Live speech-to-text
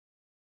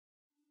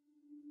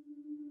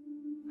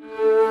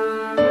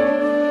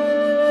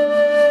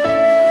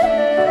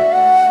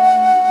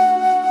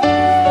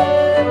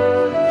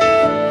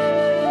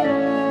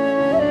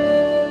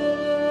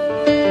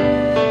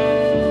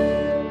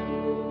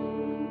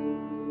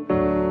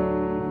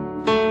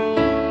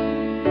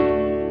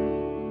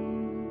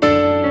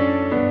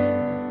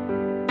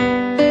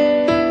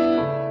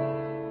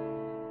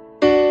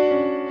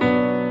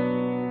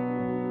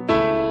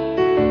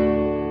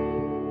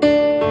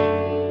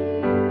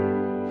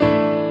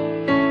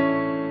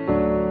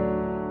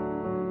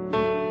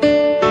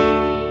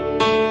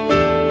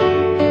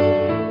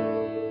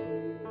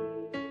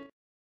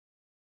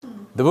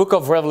The book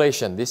of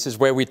Revelation, this is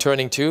where we're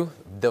turning to,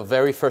 the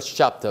very first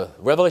chapter.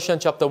 Revelation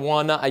chapter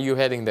 1, are you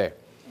heading there?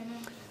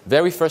 Amen.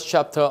 Very first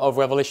chapter of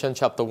Revelation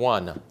chapter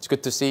 1. It's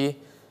good to see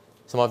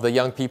some of the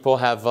young people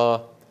have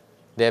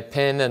their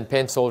pen and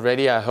pencil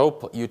ready. I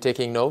hope you're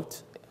taking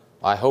note.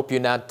 I hope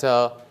you're not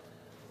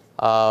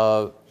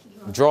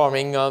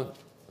drawing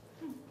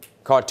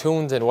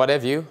cartoons and what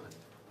have you.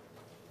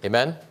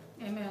 Amen?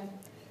 Amen.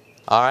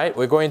 All right,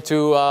 we're going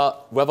to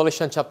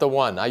Revelation chapter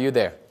 1. Are you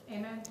there?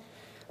 Amen.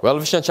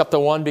 Revelation chapter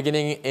 1,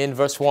 beginning in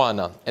verse 1.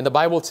 And the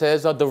Bible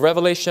says, the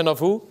revelation of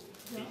who?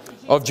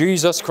 Of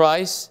Jesus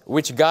Christ,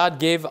 which God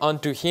gave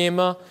unto him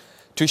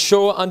to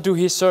show unto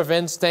his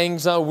servants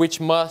things which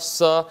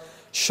must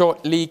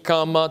shortly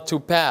come to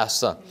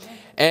pass.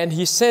 And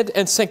he sent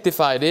and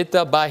sanctified it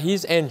by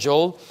his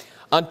angel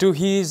unto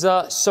his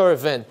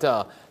servant.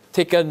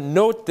 Take a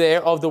note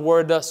there of the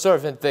word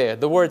servant there.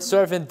 The word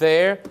servant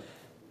there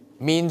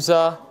means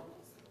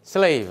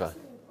slave.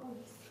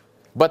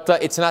 But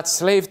it's not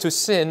slave to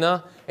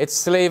sin, it's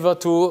slave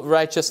to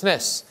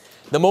righteousness.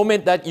 The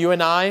moment that you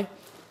and I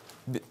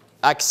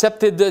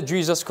accepted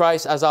Jesus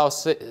Christ as our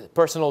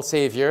personal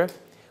Savior,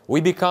 we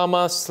become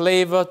a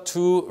slave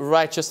to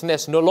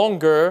righteousness. No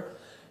longer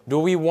do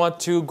we want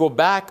to go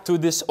back to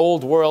this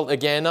old world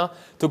again,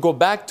 to go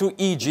back to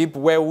Egypt,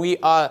 where we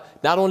are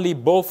not only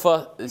both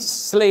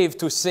slave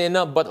to sin,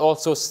 but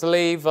also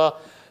slave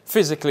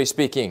physically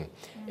speaking.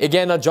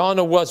 Again,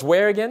 John was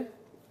where again?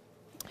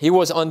 He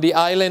was on the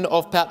island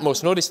of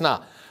Patmos. Notice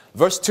now,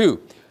 verse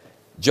 2.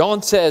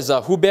 John says,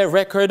 who bear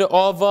record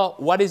of,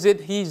 what is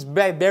it? He's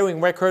bearing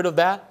record of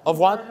that? Of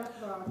what?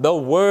 The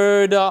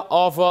Word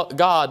of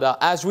God.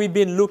 As we've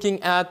been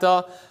looking at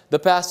the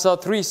past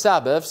 3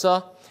 Sabbaths,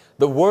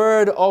 the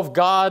Word of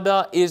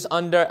God is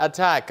under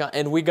attack.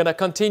 And we're going to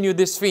continue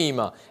this theme.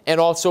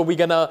 And also we're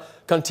going to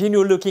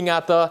continue looking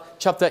at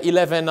chapter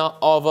 11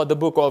 of the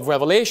book of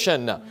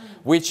Revelation,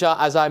 which,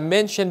 as I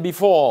mentioned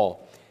before,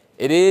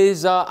 it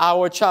is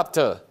our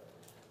chapter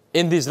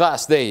in these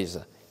last days.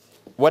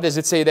 What does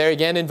it say there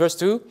again in verse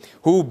 2?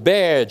 Who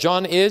bear,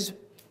 John is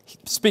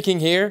speaking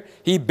here,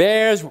 he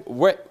bears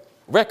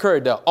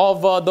record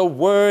of the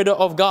Word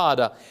of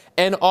God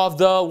and of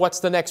the, what's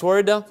the next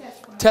word?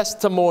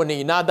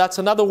 Testimony. Now that's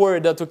another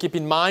word to keep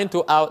in mind,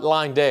 to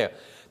outline there.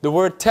 The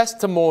word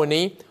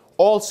testimony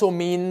also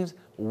means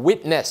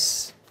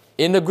witness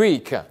in the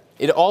Greek.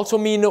 It also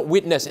means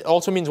witness. It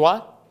also means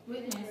what?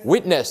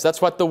 Witness.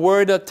 That's what the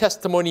word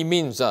testimony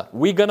means.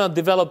 We're going to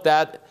develop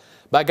that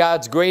by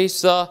God's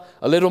grace a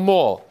little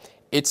more.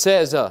 It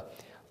says,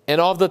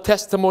 and of the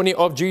testimony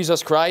of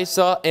Jesus Christ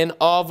and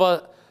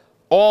of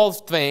all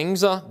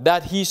things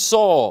that he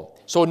saw.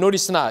 So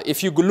notice now,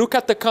 if you look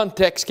at the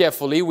context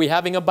carefully, we're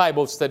having a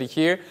Bible study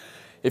here.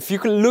 If you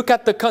can look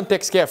at the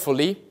context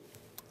carefully,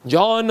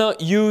 John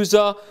used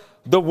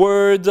the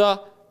word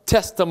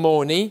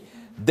testimony.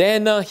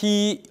 Then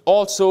he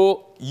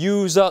also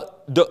used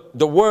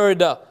the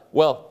word,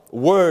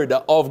 Word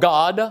of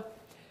God.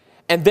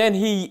 And then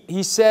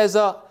he says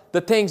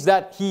the things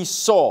that he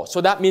saw.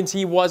 So that means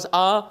he was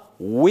a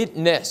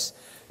witness.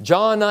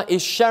 John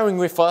is sharing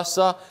with us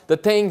the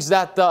things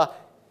that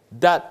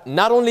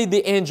not only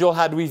the angel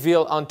had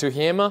revealed unto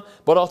him,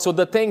 but also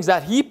the things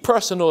that he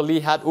personally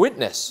had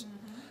witnessed.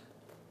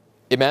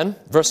 Amen.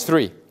 Verse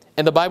 3.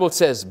 And the Bible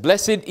says,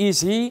 blessed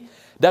is he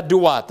that do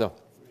what?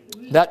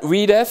 That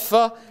readeth,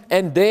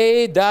 and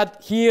they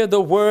that hear the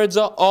words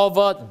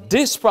of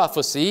this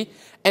prophecy,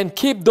 and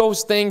keep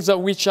those things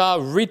which are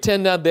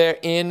written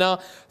therein.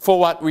 For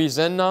what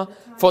reason?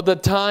 For the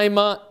time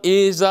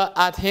is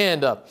at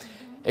hand.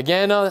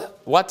 Again,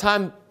 what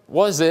time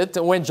was it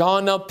when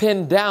John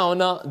penned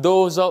down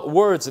those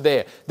words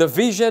there? The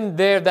vision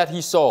there that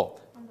he saw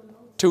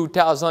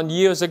 2,000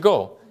 years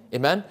ago.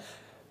 Amen.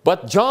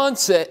 But John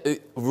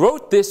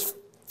wrote this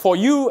for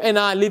you and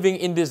I living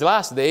in these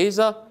last days,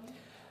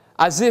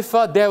 as if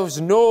there was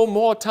no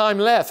more time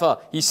left.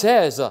 He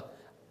says,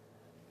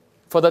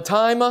 for the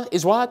time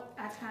is what?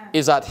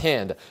 Is at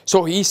hand.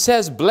 So he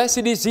says,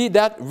 blessed is he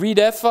that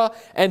readeth,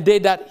 and they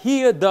that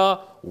hear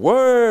the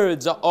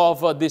words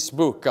of this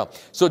book.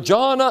 So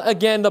John,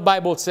 again, the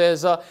Bible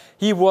says,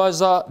 he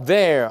was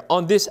there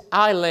on this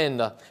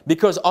island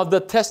because of the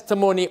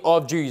testimony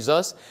of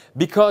Jesus,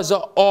 because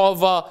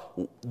of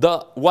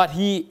what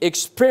he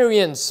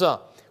experienced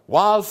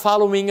while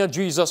following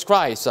Jesus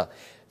Christ.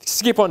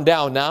 Skip on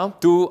down now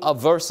to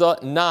verse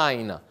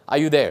 9. Are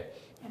you there?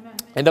 Amen.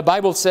 And the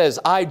Bible says,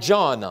 I,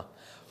 John,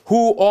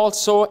 who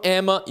also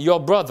am your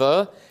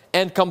brother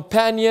and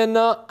companion,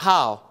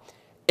 how?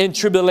 In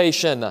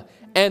tribulation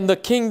and the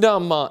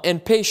kingdom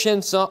and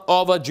patience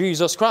of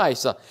Jesus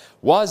Christ,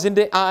 was in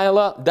the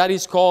isle that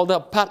is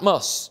called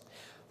Patmos,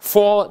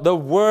 for the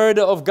word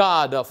of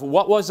God.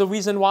 What was the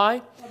reason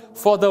why?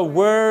 For the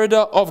word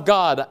of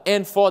God,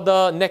 and for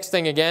the next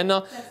thing again,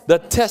 the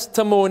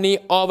testimony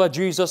of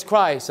Jesus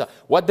Christ.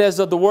 What does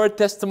the word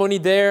testimony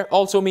there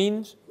also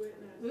means?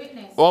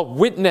 Witness. Or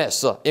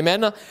witness.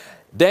 Amen.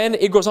 Then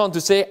it goes on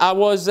to say, I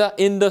was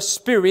in the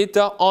Spirit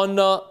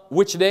on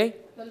which day?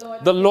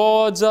 the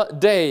Lord's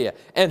day,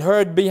 and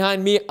heard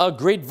behind me a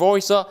great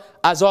voice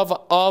as of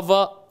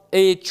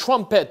a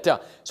trumpet.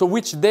 So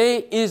which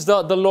day is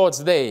the Lord's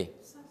day?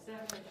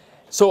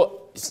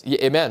 So,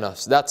 amen.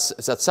 That's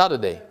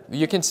Saturday.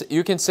 You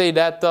can say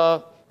that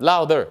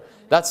louder.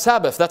 That's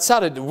Sabbath. That's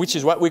Saturday, which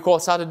is what we call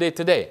Saturday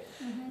today.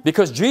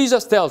 Because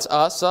Jesus tells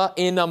us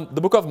in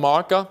the book of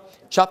Mark,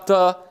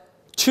 chapter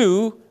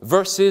 2,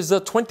 verses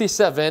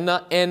 27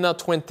 and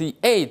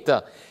 28.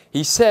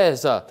 He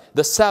says,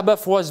 the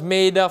Sabbath was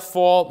made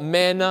for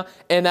men,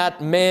 and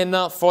not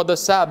men for the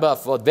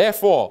Sabbath.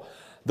 Therefore,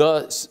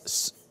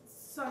 the...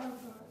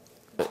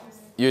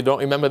 You don't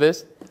remember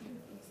this?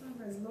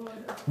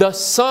 The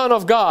Son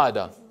of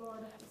God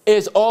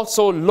is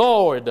also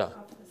Lord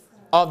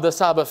of the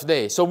Sabbath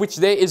day. So which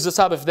day is the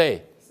Sabbath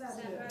day?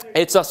 Saturday.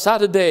 It's a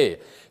Saturday.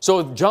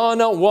 So John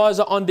was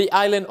on the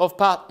island of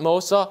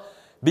Patmos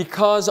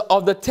because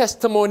of the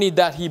testimony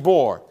that he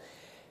bore.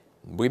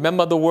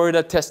 Remember the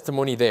word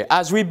testimony there.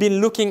 As we've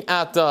been looking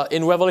at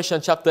in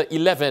Revelation chapter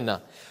 11,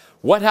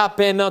 what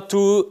happened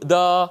to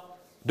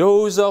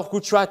those who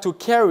tried to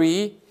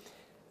carry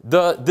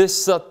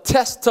this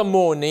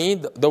testimony,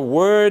 the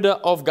word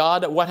of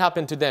God? What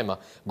happened to them?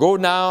 Go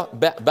now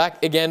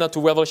back again to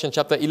Revelation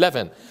chapter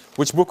 11.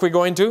 Which book we're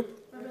going to?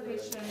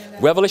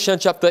 Revelation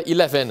chapter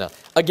 11.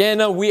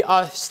 Again, we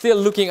are still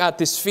looking at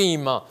this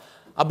theme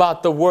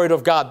about the word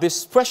of God.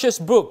 This precious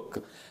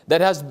book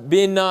that has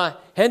been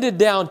handed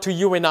down to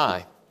you and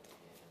I.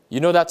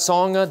 You know that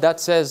song that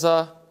says,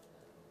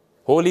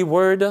 Holy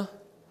Word,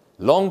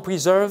 long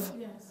preserve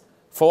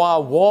for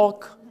our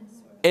walk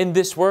in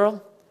this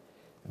world.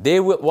 They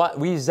will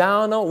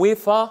resound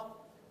with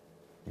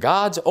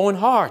God's own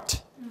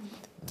heart.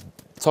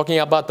 Talking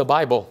about the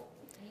Bible.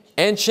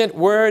 Ancient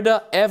word,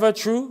 ever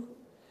true.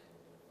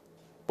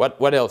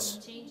 What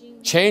else?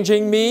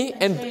 Changing me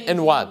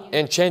and what?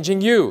 And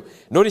changing you.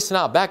 Notice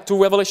now, back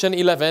to Revelation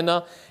 11.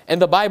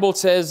 And the Bible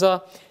says,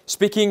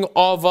 speaking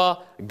of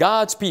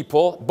God's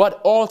people,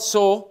 but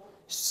also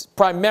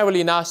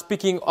primarily now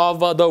speaking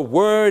of the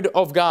Word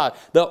of God,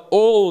 the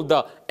old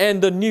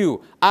and the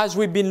new, as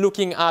we've been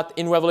looking at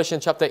in Revelation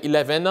chapter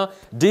 11,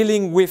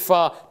 dealing with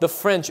the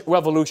French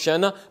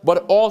Revolution,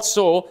 but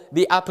also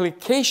the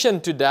application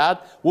to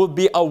that will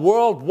be a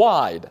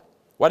worldwide.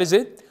 What is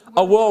it?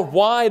 A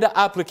worldwide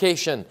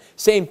application.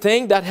 Same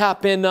thing that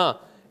happened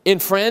in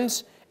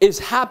France is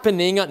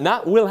happening,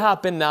 not will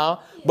happen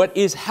now, but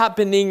is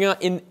happening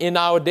in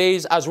our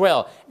days as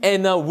well,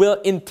 and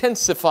will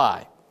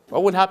intensify.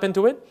 What would happen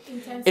to it?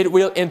 It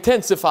will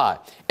intensify.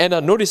 And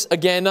notice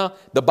again,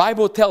 the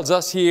Bible tells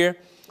us here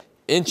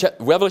in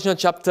Revelation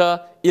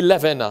chapter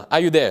 11. Are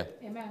you there?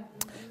 Amen.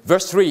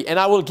 Verse 3. And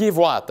I will give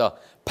what?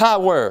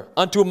 Power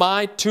unto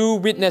my 2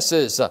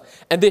 witnesses,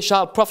 and they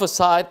shall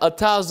prophesy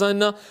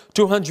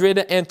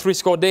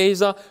 1,260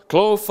 days,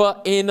 clothed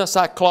in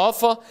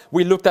sackcloth.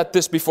 We looked at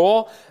this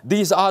before.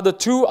 These are the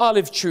 2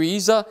 olive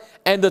trees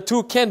and the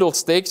 2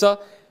 candlesticks.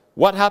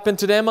 What happened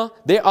to them?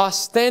 They are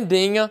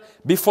standing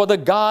before the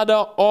God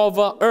of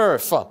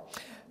earth.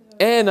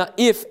 And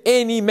if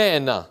any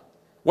man,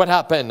 what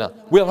happened?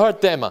 Will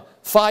hurt them.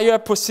 Fire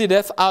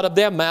proceedeth out of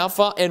their mouth.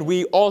 And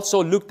we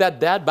also looked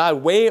at that by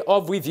way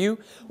of review.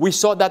 We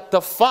saw that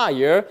the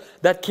fire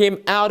that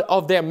came out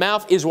of their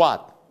mouth is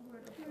what?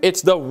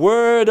 It's the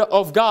word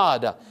of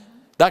God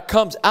that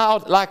comes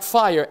out like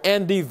fire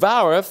and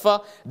devoureth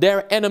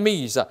their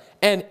enemies.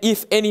 And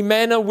if any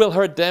man will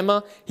hurt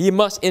them, he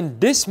must in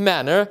this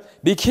manner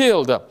be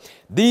killed.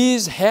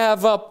 These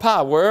have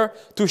power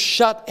to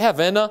shut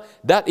heaven,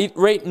 that it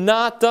rain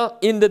not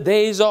in the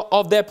days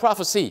of their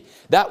prophecy.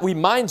 That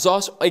reminds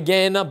us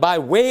again, by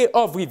way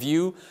of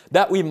review,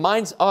 that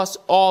reminds us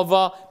of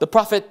the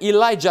prophet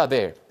Elijah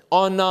there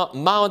on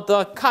Mount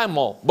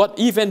Carmel. But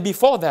even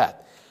before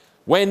that,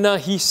 when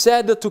he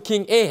said to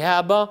King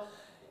Ahab,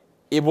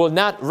 it will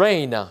not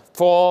rain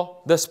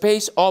for the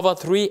space of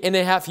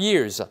 3.5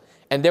 years.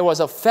 And there was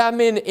a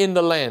famine in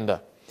the land.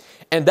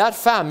 And that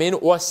famine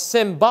was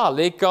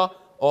symbolic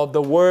of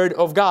the word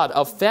of God.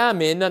 A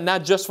famine,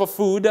 not just for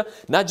food,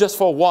 not just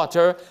for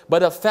water,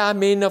 but a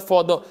famine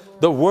for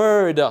the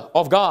word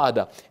of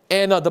God.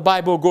 And the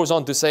Bible goes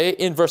on to say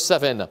in verse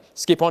 7,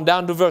 skip on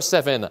down to verse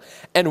 7.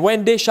 And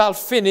when they shall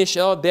finish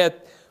their,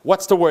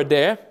 what's the word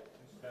there?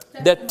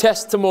 The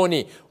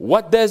testimony.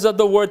 What does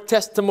the word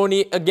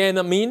testimony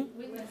again mean?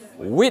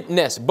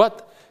 Witness.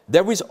 But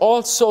there is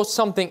also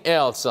something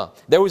else.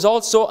 There is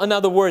also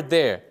another word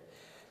there.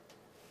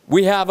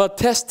 We have a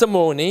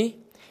testimony.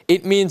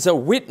 It means a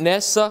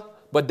witness,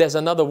 but there's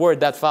another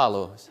word that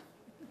follows.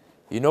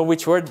 You know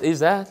which word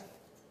is that?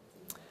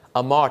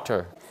 A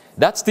martyr.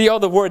 That's the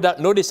other word that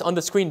notice on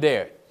the screen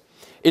there.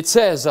 It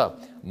says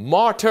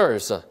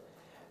martyrs.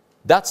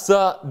 That's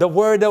the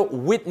word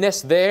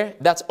witness there.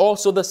 That's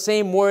also the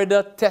same word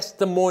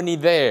testimony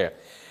there.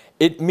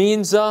 It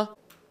means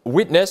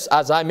witness,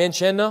 as I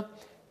mentioned,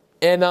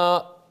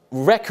 and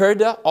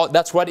record.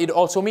 That's what it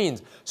also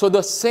means. So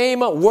the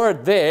same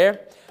word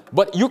there,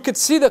 but you could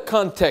see the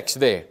context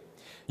there.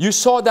 You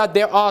saw that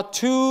there are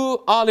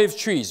 2 olive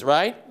trees,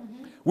 right?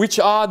 Which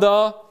are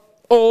the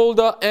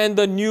Old and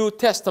the New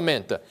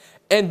Testament.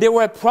 And they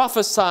were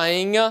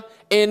prophesying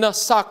in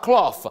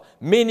sackcloth,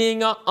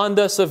 meaning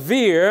under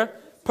severe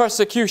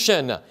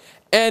persecution.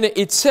 And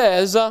it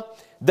says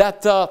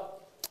that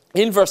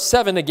in verse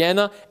 7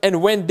 again,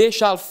 and when they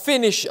shall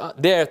finish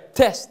their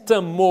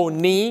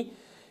testimony,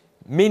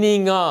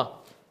 meaning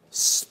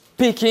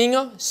speaking,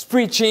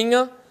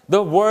 preaching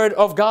the word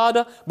of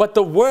God, but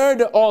the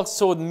word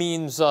also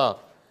means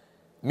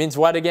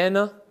what again?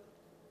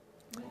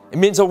 It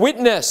means a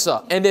witness,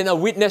 and then a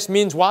witness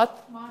means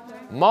what?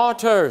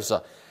 Martyrs.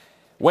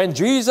 When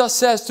Jesus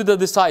says to the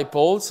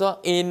disciples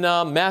in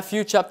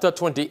Matthew chapter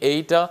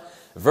 28,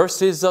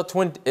 verses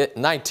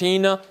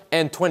 19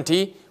 and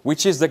 20,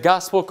 which is the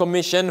Gospel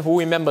Commission, who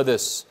remember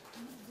this?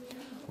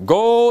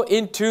 Go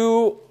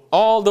into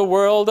all the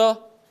world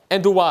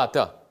and do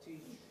what?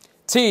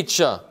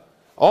 Teach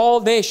all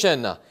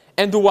nations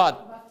and do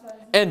what?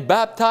 And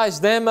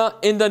baptize them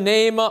in the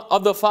name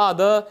of the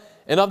Father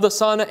and of the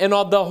Son and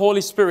of the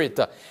Holy Spirit.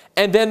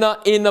 And then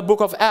in the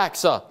book of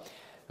Acts,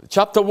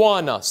 chapter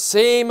 1,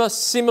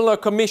 similar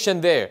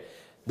commission there.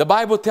 The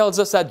Bible tells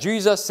us that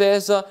Jesus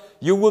says,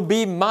 you will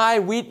be my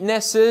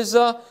witnesses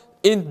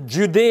in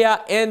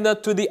Judea and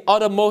to the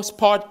uttermost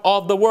part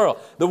of the world.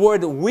 The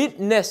word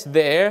witness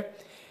there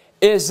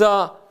is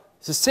the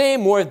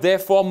same word there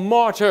for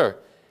martyr.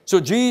 So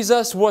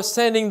Jesus was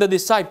sending the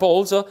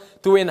disciples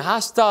to a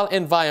hostile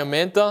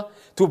environment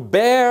to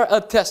bear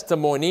a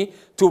testimony,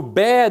 to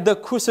bear the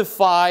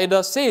crucified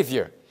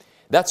Savior.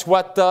 That's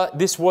what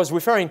this was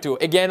referring to.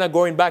 Again,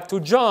 going back to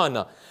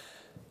John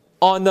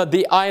on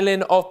the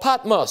island of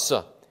Patmos.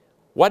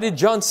 What did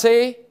John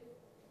say?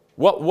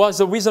 What was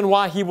the reason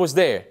why he was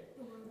there?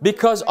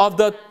 Because of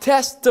the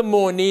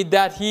testimony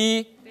that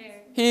he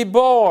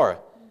bore.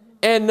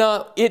 And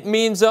it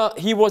means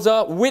he was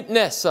a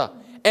witness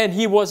and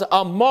he was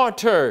a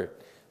martyr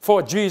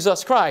for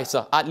Jesus Christ.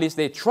 At least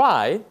they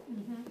tried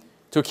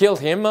to kill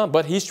him,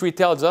 but history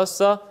tells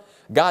us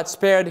God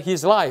spared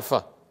his life.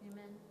 Amen.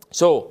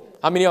 So,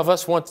 how many of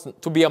us want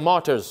to be a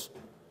martyrs?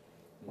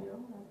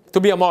 To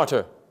be a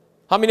martyr.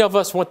 How many of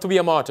us want to be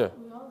a martyr?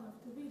 We all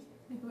have to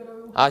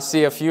be. I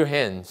see a few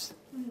hands.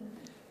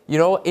 You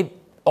know, it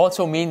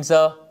also means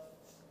a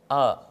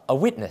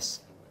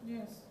witness.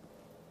 Yes.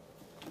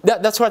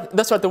 That's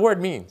what the word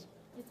means.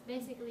 It's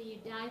basically you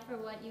die for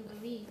what you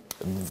believe.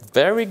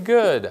 Very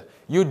good.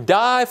 You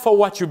die for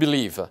what you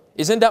believe.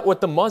 Isn't that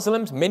what the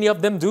Muslims, many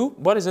of them do,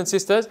 brothers and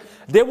sisters?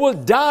 They will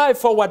die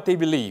for what they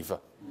believe.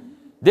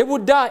 They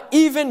would die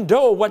even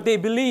though what they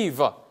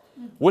believe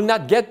will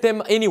not get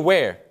them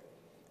anywhere.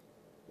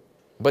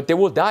 But they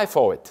will die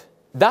for it.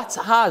 That's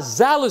how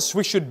zealous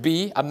we should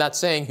be. I'm not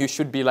saying you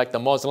should be like the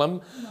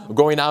Muslim,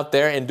 going out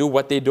there and do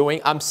what they're doing.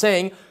 I'm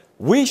saying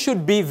we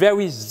should be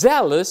very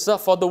zealous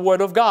for the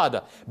Word of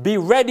God. Be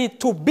ready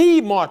to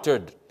be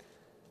martyred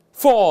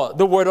for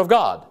the Word of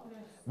God.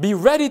 Be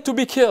ready to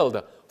be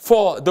killed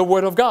for the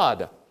Word of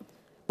God.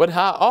 But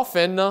how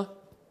often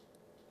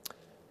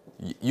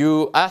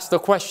you ask the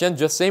question,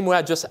 just same way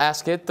I just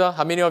asked it,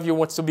 how many of you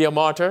wants to be a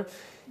martyr?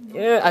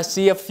 Yeah, I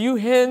see a few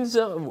hands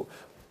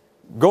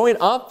going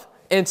up,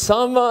 and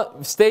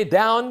some stayed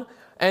down,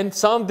 and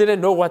some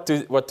didn't know what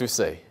to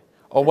say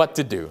or what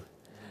to do.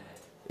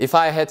 If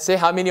I had said,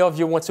 how many of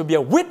you want to be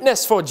a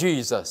witness for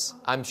Jesus?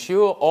 I'm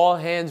sure all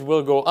hands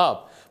will go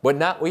up, but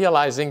not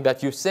realizing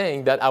that you're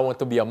saying that I want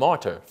to be a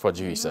martyr for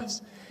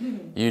Jesus.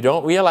 You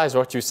don't realize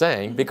what you're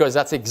saying, because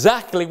that's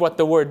exactly what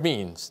the word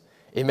means.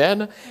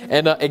 Amen?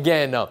 And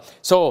again,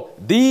 so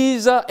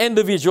these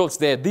individuals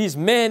there, these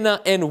men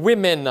and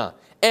women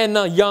and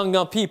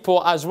young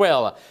people as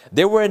well,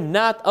 they were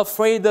not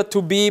afraid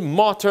to be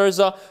martyrs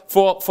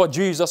for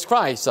Jesus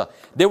Christ.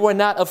 They were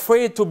not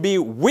afraid to be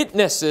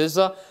witnesses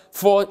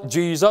for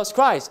Jesus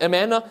Christ.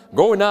 Amen?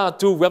 Go now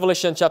to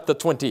Revelation chapter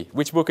 20.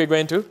 Which book are you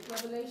going to?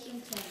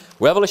 Revelation 10.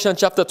 Revelation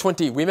chapter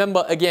 20.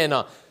 Remember again,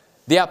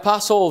 the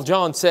Apostle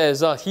John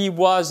says he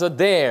was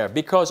there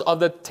because of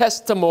the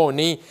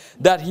testimony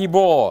that he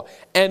bore.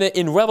 And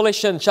in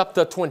Revelation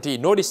chapter 20,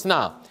 notice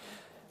now,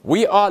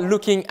 we are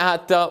looking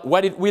at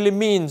what it really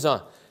means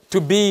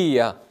to be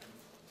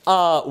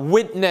a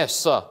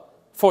witness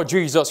for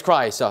Jesus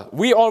Christ.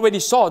 We already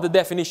saw the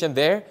definition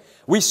there.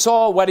 We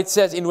saw what it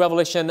says in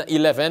Revelation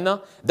 11.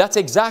 That's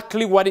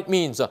exactly what it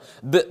means.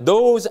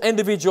 Those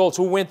individuals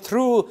who went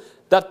through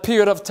that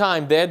period of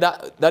time there,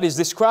 that is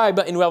described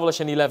in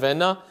Revelation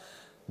 11,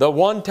 the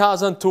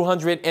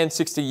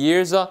 1,260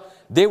 years,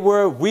 they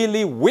were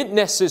really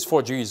witnesses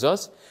for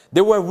Jesus. They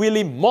were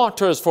really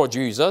martyrs for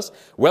Jesus.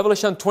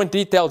 Revelation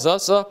 20 tells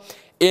us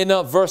in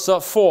verse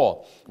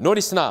 4.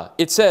 Notice now,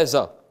 it says,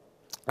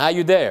 are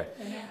you there?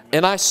 Amen.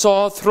 And I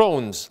saw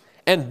thrones,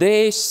 and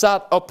they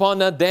sat upon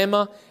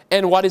them,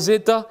 and what is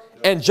it?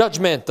 And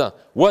judgment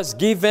was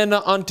given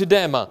unto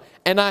them.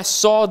 And I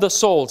saw the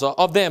souls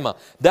of them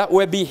that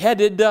were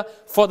beheaded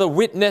for the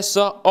witness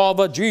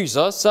of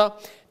Jesus.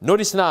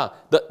 Notice now,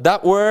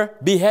 that were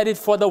beheaded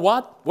for the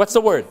what? What's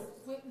the word?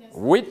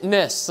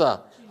 Witness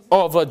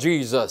of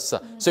Jesus.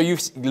 So you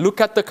look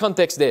at the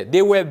context there.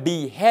 They were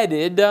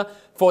beheaded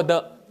for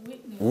the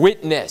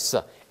witness.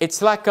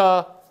 It's like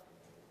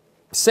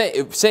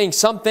saying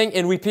something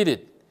and repeat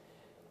it.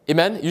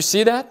 Amen? You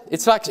see that?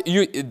 It's like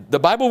the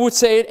Bible would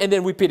say it and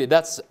then repeat it.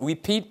 That's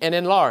repeat and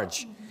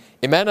enlarge.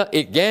 Amen?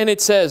 Again,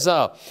 it says,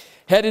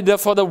 headed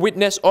for the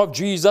witness of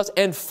Jesus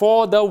and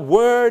for the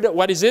word,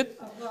 what is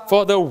it?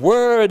 For the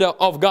word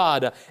of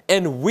God,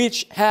 and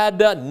which had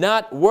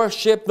not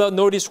worshipped,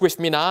 notice with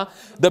me now,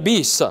 the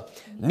beast,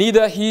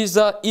 neither his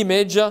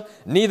image,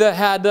 neither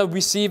had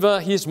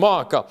received his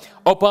mark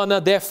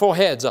upon their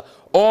foreheads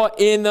or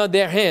in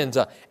their hands.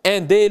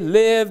 And they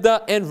lived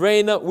and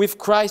reigned with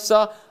Christ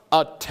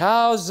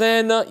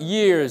 1,000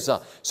 years.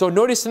 So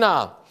notice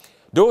now,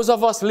 those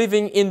of us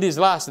living in these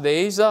last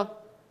days,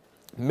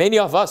 many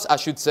of us, I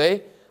should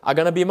say, are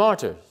going to be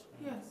martyrs.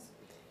 Yes.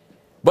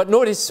 But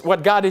notice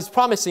what God is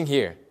promising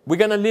here. We're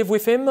going to live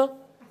with Him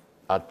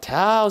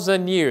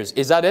 1,000 years.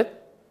 Is that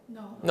it?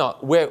 No. No.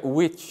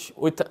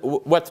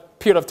 What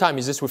period of time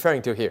is this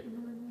referring to here?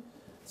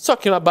 It's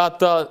talking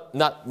about,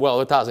 not, well,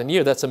 1,000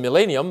 years, that's a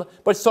millennium,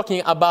 but it's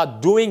talking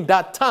about during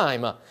that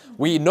time.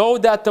 We know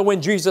that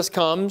when Jesus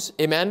comes,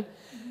 amen,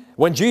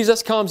 when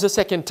Jesus comes the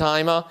second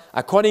time,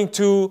 according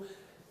to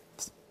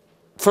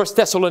 1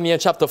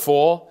 Thessalonians chapter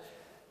 4,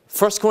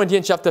 1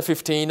 Corinthians chapter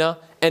 15,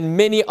 and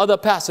many other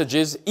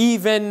passages,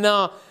 even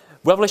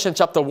Revelation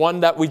chapter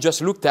 1 that we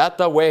just looked at,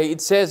 where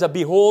it says,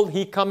 behold,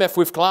 He cometh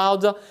with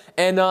clouds,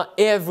 and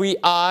every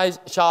eye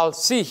shall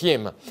see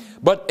Him.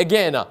 But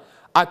again,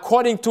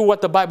 according to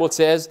what the Bible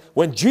says,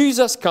 when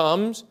Jesus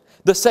comes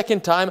the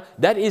second time,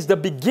 that is the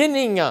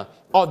beginning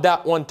of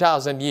that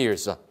 1,000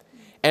 years.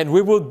 And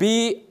we will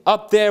be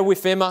up there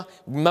with Him.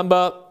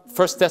 Remember,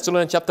 1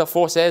 Thessalonians chapter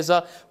 4 says,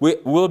 we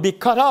will be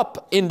caught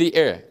up in the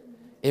air.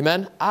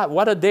 Amen.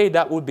 What a day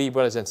that would be,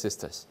 brothers and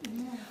sisters.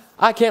 Amen.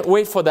 I can't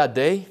wait for that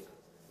day.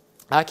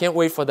 I can't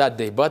wait for that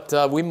day. But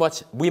we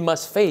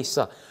must face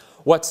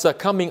what's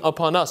coming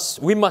upon us.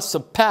 We must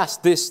pass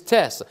this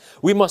test.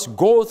 We must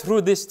go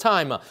through this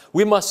time.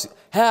 We must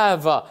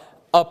have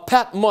a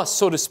Patmos,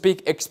 so to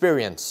speak,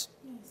 experience.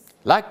 Yes.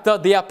 Like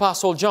the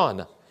Apostle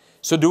John.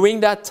 So during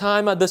that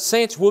time, the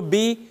saints will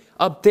be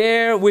up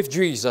there with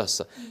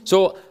Jesus.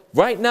 So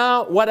right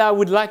now, what I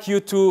would like you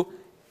to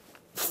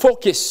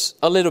focus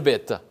a little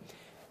bit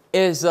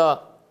is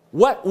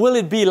what will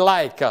it be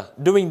like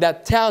during that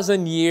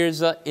 1,000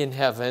 years in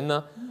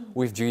heaven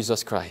with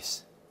Jesus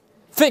Christ?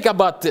 Think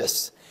about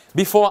this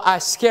before I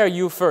scare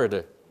you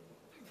further.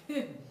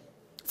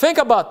 Think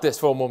about this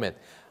for a moment.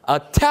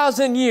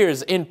 1,000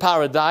 years in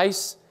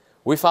paradise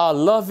with our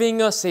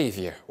loving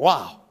Savior.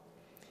 Wow.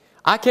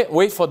 I can't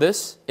wait for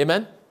this.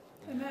 Amen?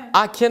 Amen.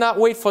 I cannot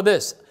wait for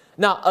this.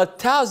 Now,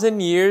 1,000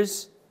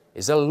 years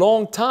is a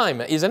long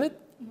time, isn't it?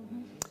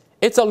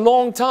 It's a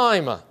long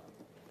time.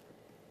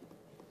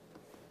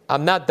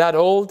 I'm not that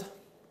old,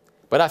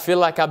 but I feel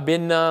like I've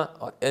been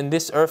in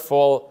this earth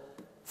for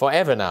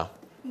forever now.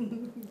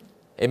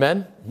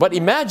 Amen? But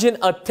imagine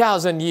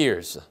 1,000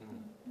 years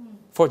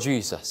for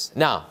Jesus.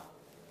 Now,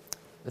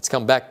 let's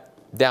come back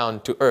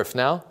down to earth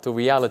now, to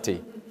reality.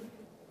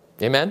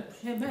 Amen?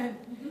 Amen.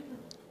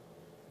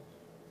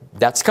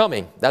 That's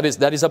coming. That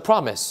is a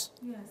promise.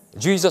 Yes.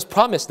 Jesus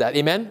promised that.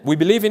 Amen? We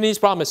believe in His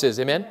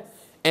promises. Amen? Yes.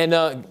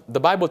 And the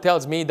Bible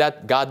tells me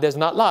that God does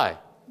not lie.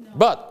 No.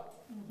 But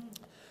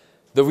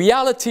the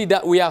reality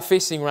that we are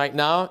facing right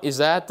now is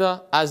that,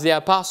 as the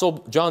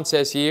Apostle John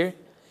says here,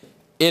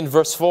 in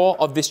verse 4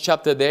 of this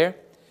chapter there,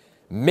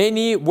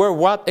 many were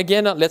what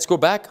again? Let's go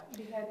back.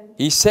 Beheaded.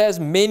 He says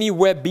many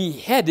were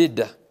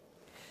beheaded.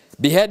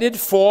 Beheaded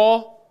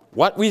for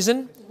what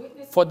reason?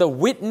 For the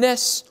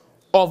witness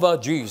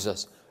of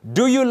Jesus.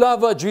 Do you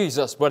love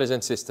Jesus, brothers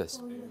and sisters?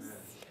 Oh, yes.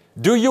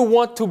 Do you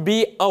want to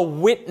be a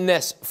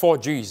witness for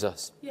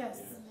Jesus?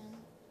 Yes.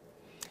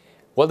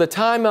 Well, the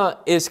time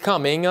is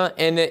coming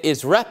and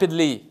is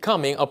rapidly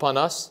coming upon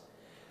us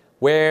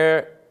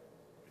where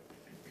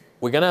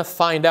we're going to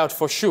find out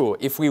for sure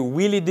if we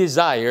really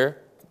desire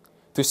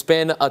to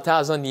spend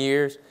 1,000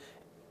 years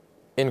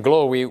in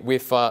glory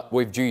with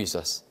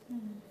Jesus.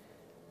 Mm-hmm.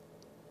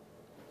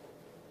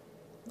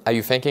 Are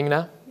you thinking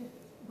now? Yeah.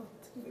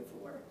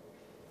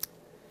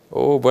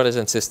 Oh, brothers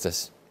and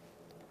sisters.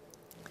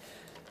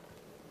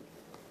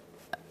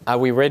 Are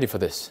we ready for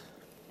this?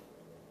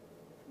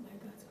 By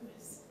God's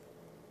grace.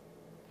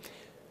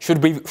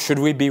 Should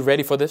we be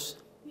ready for this?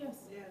 Yes.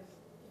 Yes.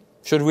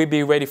 Should we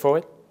be ready for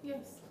it? Yes.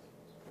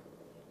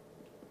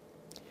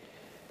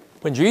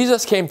 When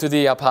Jesus came to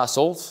the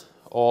apostles,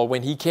 or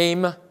when He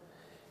came,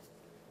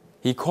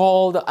 He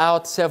called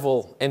out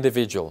several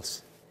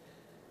individuals.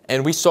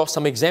 And we saw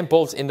some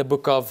examples in the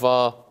book of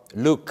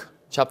Luke,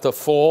 chapter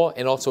 4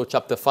 and also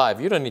chapter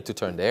 5. You don't need to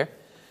turn there.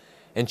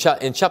 In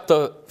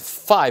chapter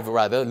 5,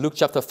 rather, Luke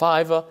chapter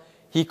 5,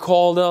 He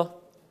called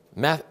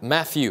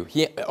Matthew.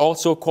 He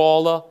also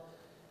called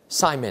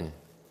Simon.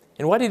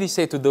 And what did He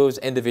say to those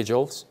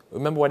individuals?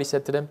 Remember what He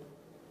said to them?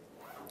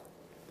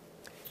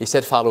 He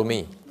said, follow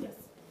me. Yes.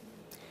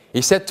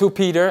 He said to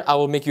Peter, I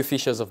will make you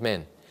fishers of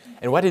men.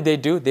 And what did they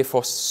do? They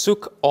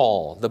forsook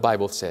all, the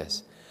Bible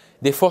says.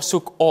 They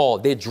forsook all.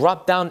 They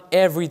dropped down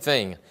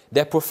everything,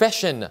 their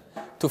profession,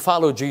 to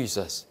follow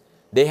Jesus.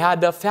 They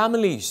had their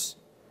families.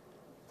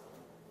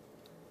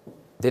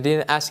 They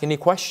didn't ask any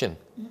question.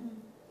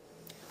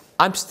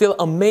 I'm still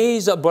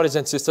amazed, brothers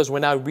and sisters,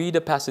 when I read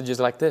the passages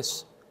like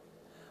this.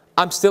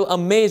 I'm still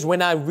amazed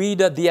when I read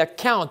the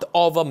account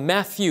of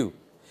Matthew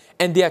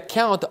and the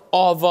account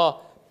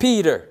of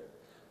Peter.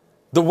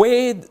 The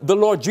way the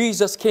Lord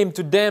Jesus came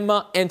to them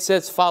and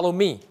says, follow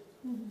me.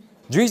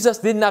 Jesus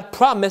did not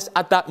promise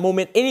at that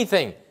moment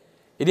anything.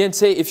 He didn't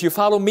say, if you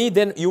follow me,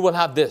 then you will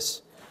have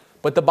this.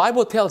 But the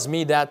Bible tells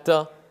me that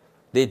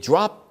they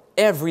dropped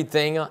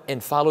everything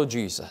and followed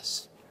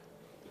Jesus.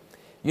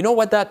 You know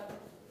what that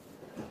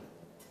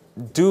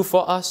do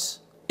for us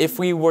if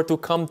we were to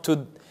come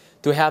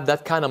to have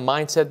that kind of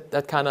mindset,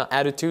 that kind of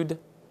attitude?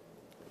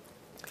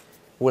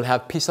 We'll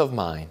have peace of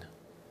mind.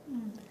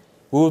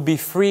 We will be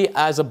free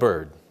as a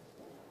bird.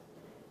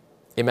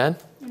 Amen?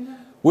 Amen.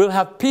 We'll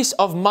have peace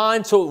of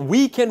mind so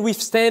we can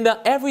withstand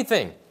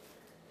everything.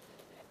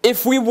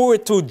 If we were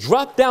to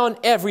drop down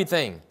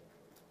everything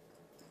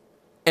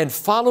and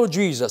follow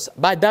Jesus,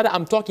 by that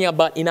I'm talking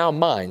about in our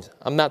minds.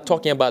 I'm not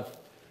talking about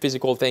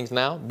physical things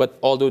now, but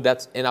although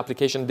that's an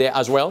application there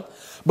as well.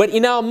 But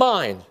in our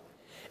mind,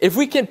 if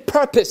we can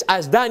purpose,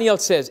 as Daniel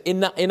says,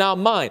 in our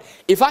mind,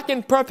 if I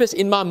can purpose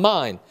in my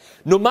mind,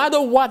 no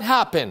matter what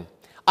happened,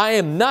 I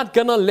am not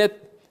going to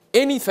let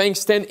anything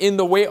stand in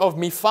the way of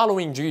me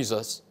following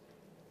Jesus.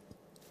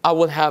 I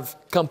will have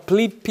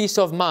complete peace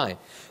of mind.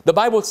 The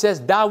Bible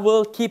says, thou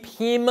will keep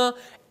him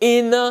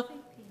in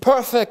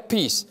perfect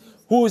peace,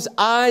 whose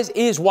eyes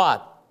is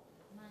what?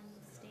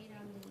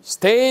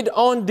 Stayed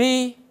on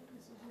thee,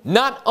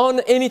 not on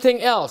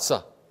anything else.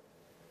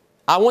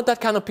 I want that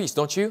kind of peace,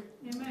 don't you?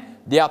 Amen.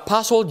 The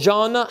Apostle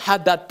John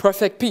had that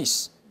perfect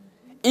peace.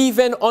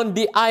 Even on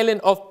the island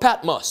of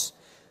Patmos.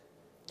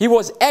 He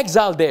was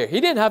exiled there.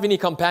 He didn't have any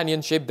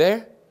companionship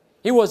there.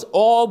 He was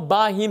all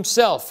by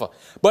himself.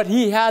 But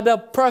he had a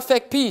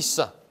perfect peace.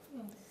 Yes.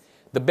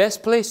 The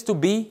best place to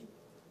be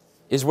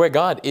is where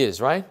God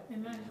is, right?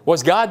 Amen.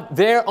 Was God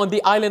there on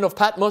the island of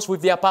Patmos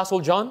with the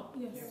Apostle John?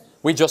 Yes.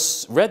 We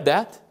just read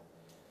that.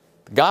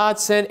 God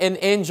sent an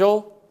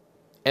angel,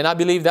 and I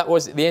believe that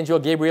was the angel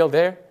Gabriel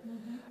there.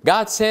 Mm-hmm.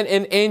 God sent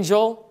an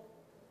angel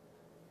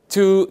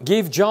to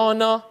give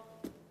John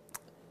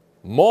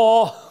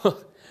more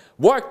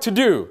work to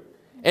do.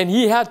 And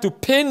he had to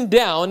pin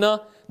down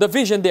the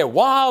vision there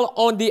while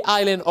on the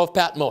island of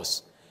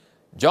Patmos.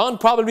 John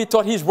probably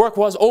thought his work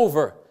was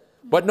over.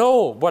 But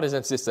no, brothers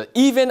and sisters,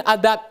 even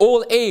at that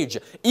old age,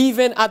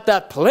 even at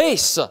that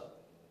place,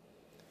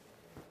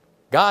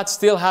 God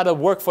still had a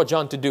work for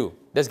John to do.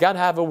 Does God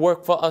have a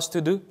work for us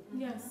to do?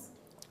 Yes.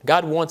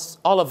 God wants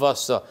all of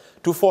us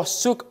to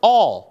forsook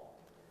all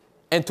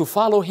and to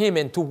follow him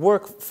and to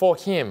work for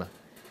him.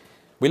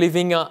 We're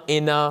living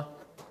in a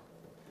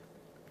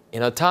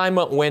time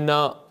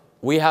when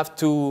we have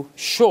to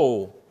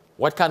show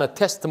what kind of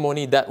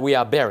testimony that we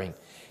are bearing.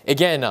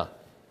 Again,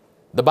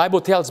 the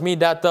Bible tells me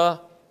that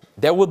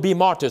there will be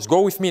martyrs.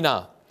 Go with me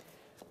now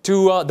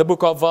to the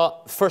book of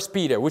 1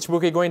 Peter. Which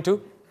book are you going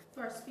to?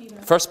 1 Peter.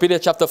 1 Peter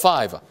chapter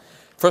 5.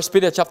 1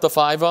 Peter chapter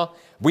 5.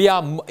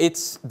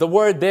 The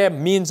word there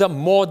means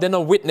more than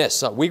a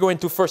witness. We're going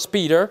to 1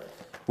 Peter.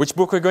 Which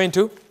book are you going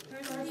to?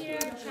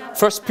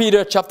 1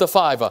 Peter chapter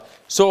 5.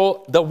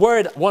 So the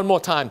word, one more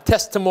time,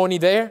 testimony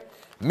there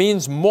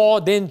means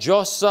more than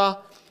just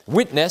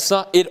witness.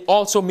 It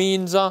also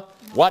means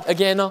what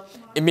again?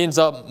 It means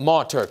a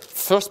martyr.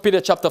 1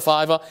 Peter chapter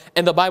 5,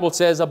 and the Bible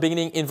says,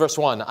 beginning in verse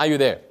 1. Are you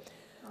there?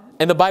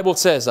 And the Bible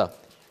says,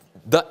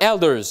 the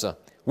elders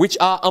which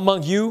are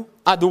among you,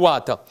 I do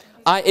what?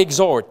 I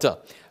exhort,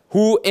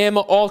 who am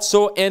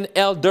also an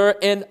elder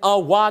and a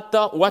what?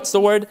 What's the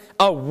word?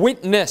 A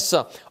witness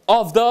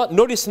of the,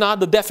 notice now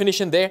the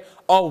definition there,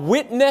 a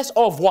witness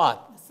of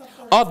what?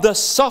 Of the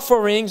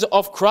sufferings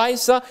of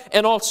Christ,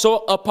 and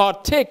also a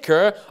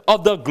partaker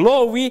of the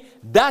glory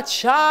that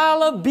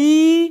shall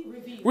be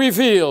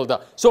revealed.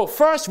 So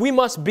first we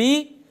must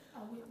be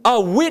a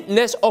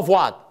witness of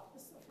what?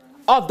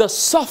 Of the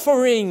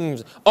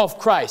sufferings of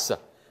Christ.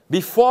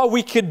 Before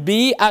we could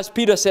be, as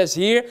Peter says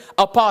here,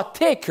 a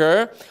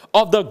partaker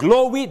of the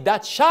glory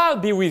that shall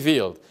be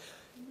revealed.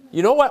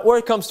 You know what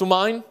word comes to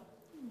mind?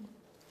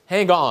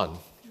 Hang on.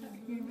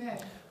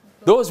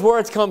 Those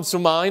words come to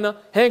mind.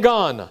 Hang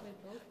on.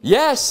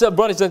 Yes,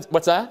 brothers and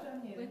what's that?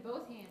 With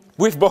both hands.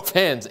 With both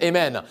hands.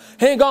 Amen.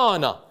 Hang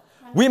on.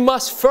 We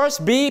must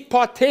first be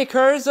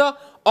partakers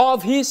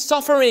of his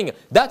suffering.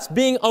 That's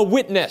being a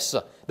witness.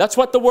 That's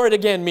what the word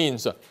again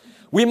means.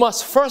 We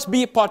must first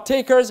be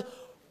partakers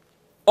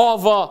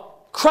of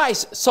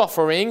Christ's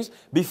sufferings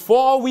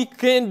before we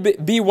can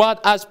be what,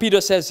 as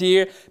Peter says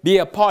here, be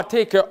a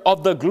partaker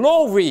of the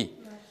glory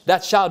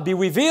that shall be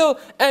revealed.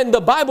 And the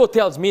Bible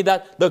tells me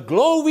that the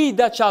glory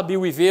that shall be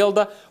revealed,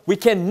 we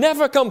can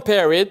never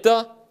compare it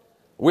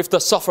with the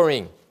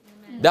suffering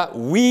that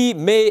we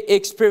may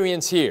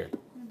experience here.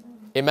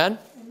 Amen?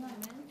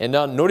 And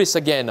notice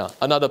again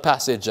another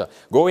passage.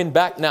 Going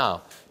back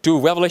now to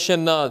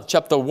Revelation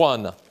chapter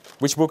 1.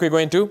 Which book are you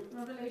going to?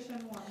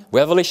 Revelation 1.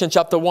 Revelation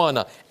chapter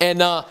 1.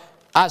 And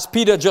as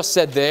Peter just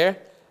said there,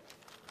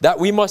 that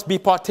we must be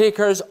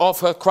partakers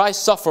of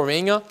Christ's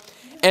suffering.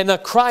 And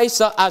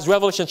Christ, as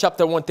Revelation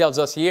chapter 1 tells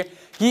us here,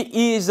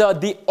 he is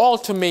the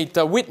ultimate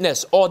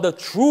witness, or the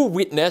true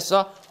witness,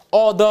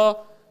 or the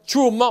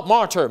true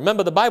martyr.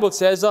 Remember, the Bible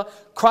says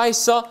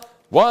Christ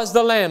was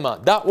the Lamb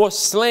that was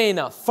slain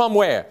from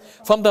where?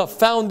 From the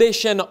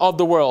foundation of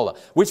the world.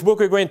 Which book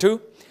are we going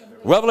to?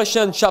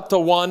 Revelation chapter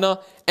 1.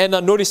 And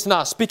notice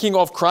now, speaking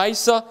of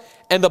Christ,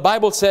 and the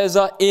Bible says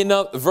in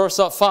verse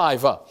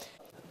 5.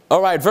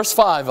 All right, verse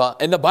 5.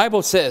 And the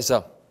Bible says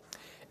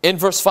in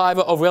verse 5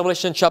 of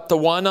Revelation chapter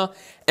 1,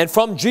 and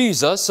from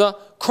Jesus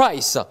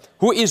Christ,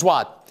 who is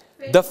what?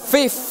 The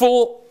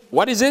faithful,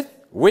 what is it?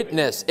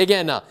 Witness.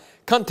 Again,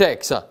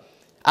 context.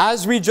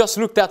 As we just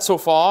looked at so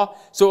far,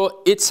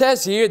 so it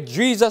says here,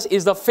 Jesus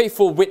is the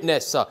faithful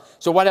witness.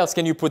 So what else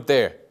can you put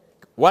there?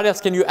 What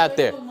else can you add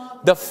there?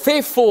 The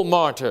faithful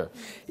martyr.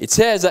 It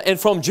says, and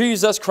from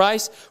Jesus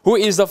Christ, who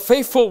is the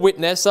faithful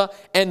witness,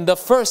 and the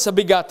first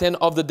begotten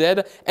of the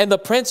dead, and the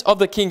prince of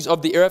the kings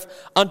of the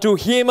earth, unto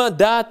him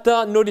that,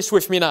 notice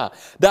with me now,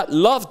 that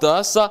loved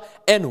us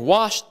and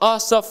washed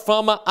us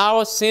from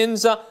our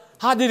sins.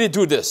 How did he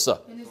do this?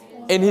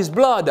 In his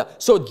blood.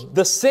 So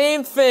the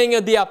same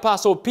thing the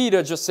Apostle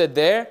Peter just said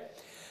there,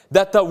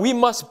 that we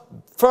must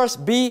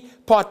first be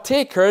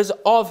partakers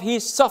of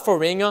his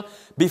suffering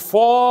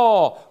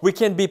before we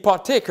can be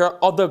partaker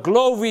of the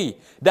glory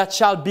that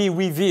shall be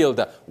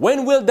revealed.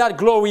 When will that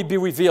glory be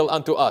revealed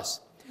unto us?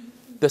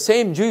 The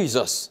same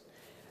Jesus,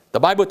 the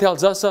Bible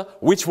tells us,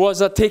 which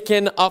was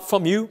taken up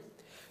from you,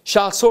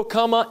 shall so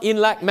come in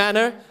like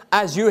manner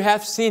as you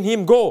have seen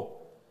him go.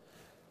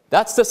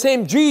 That's the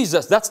same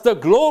Jesus. That's the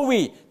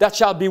glory that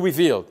shall be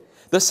revealed.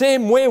 The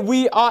same way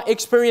we are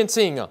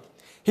experiencing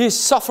his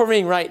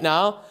suffering right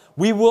now,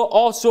 we will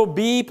also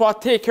be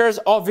partakers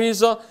of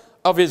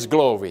his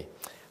glory.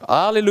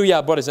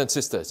 Hallelujah, brothers and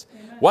sisters.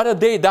 Amen. What a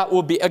day that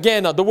will be.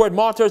 Again, the word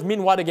martyrs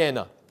mean what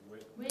again?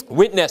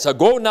 Witness.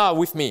 Go now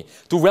with me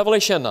to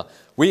Revelation.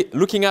 We're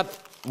looking at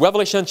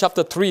Revelation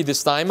chapter 3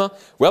 this time.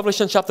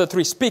 Revelation chapter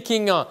 3,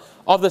 speaking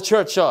of the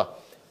church,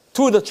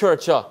 to the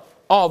church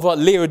of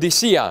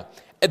Laodicea.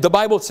 The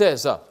Bible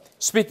says,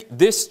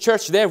 this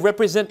church there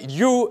represent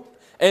you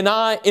and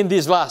I in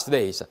these last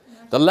days.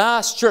 The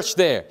last church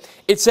there.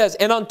 It says,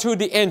 and unto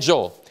the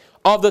angel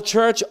of the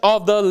church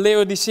of the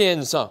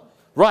Laodiceans,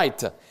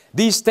 right,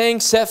 these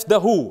things saith the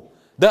who?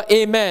 The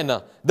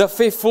Amen, the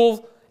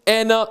faithful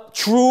and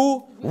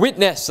true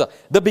witness,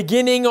 the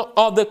beginning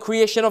of the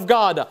creation of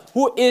God.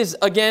 Who is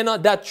again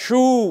that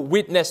true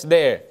witness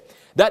there?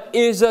 That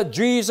is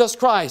Jesus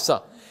Christ.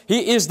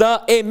 He is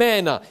the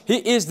Amen. He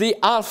is the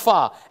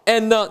Alpha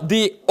and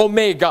the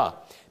Omega.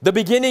 The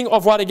beginning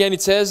of what again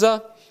it says?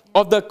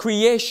 Of the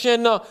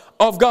creation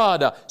of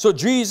God. So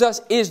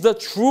Jesus is the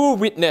true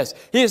witness.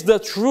 He is the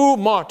true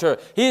martyr.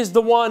 He is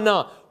the one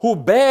who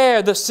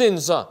bear the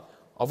sins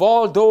of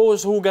all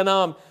those who are going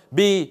to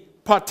be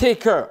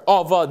partaker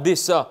of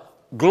this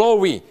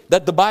glory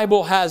that the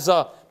Bible has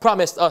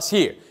promised us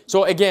here.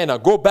 So again,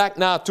 go back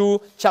now to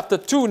chapter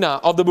 2 now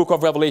of the book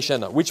of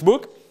Revelation. Which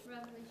book?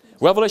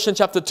 Revelation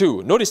chapter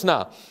 2. Notice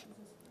now.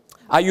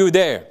 Are you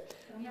there?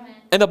 Amen.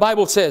 And the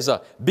Bible says,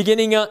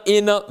 beginning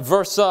in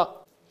verse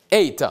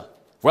 8.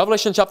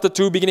 Revelation chapter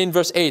 2, beginning in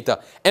verse 8.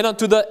 And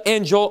unto the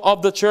angel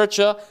of the church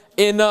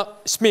in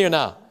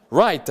Smyrna,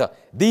 right,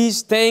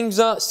 these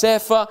things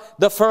saith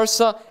the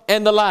first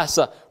and the last,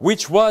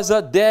 which was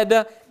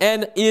dead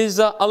and is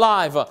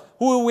alive.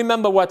 Who will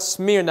remember what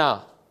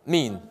Smyrna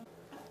means?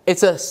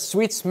 It's a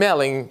sweet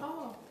smelling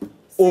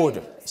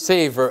odor,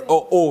 savor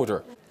or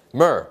odor,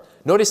 myrrh.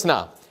 Notice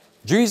now,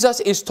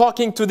 Jesus is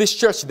talking to this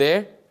church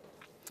there.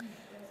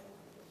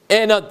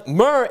 And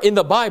myrrh in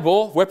the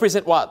Bible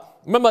represent what?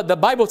 Remember, the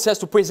Bible says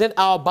to present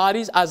our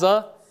bodies as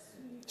a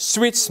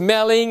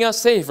sweet-smelling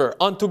savor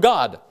unto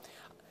God.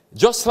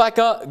 Just like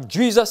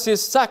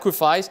Jesus'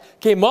 sacrifice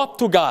came up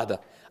to God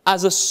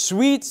as a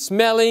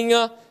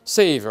sweet-smelling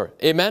savor.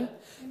 Amen?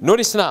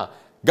 Notice now,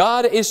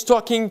 God is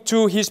talking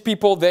to his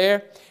people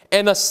there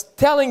and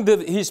telling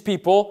his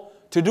people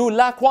to do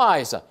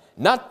likewise.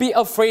 Not be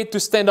afraid to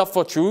stand up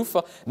for truth.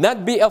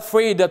 Not be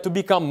afraid to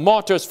become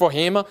martyrs for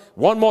him.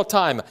 One more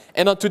time.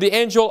 And unto the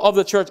angel of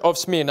the church of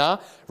Smyrna,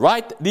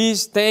 write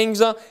these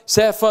things,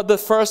 saith the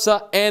first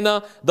and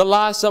the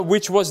last,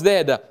 which was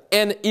dead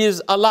and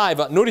is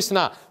alive. Notice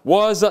now,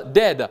 was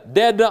dead.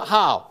 Dead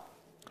how?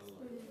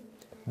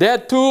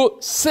 Dead to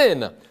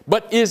sin,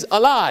 but is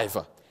alive.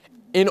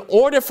 In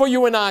order for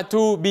you and I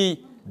to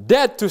be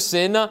dead to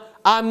sin,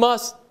 I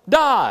must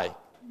die.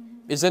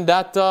 Isn't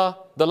that the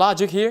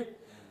logic here?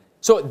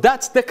 So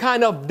that's the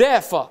kind of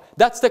death,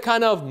 that's the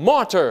kind of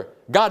martyr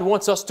God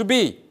wants us to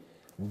be.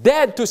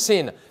 Dead to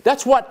sin.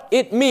 That's what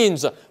it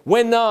means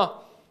when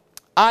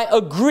I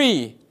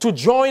agree to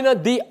join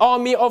the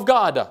army of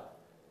God.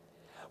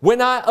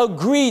 When I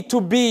agree to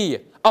be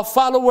a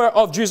follower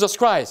of Jesus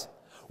Christ.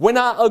 When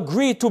I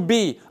agree to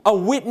be a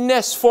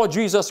witness for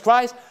Jesus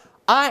Christ,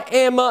 I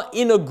am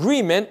in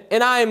agreement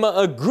and I am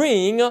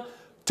agreeing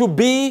to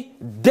be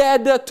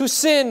dead to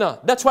sin.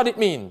 That's what it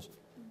means.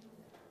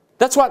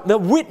 That's what the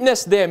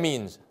witness there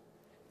means.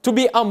 To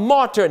be a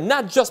martyr,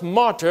 not just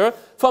martyr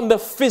from the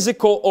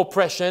physical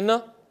oppression,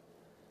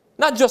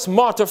 not just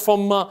martyr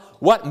from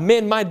what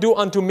men might do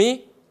unto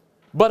me,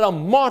 but a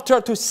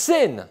martyr to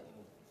sin.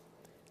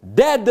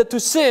 Dead to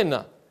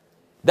sin.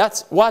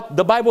 That's what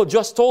the Bible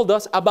just told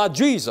us about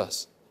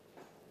Jesus.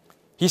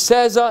 He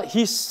says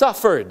he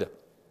suffered.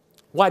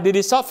 Why did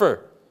he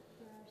suffer?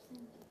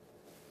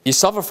 He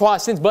suffered for our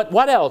sins, but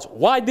what else?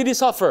 Why did he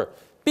suffer?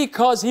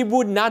 Because he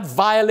would not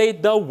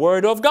violate the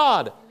word of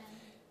God.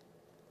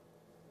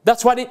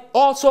 That's what it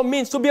also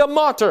means to be a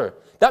martyr.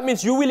 That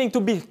means you're willing to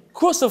be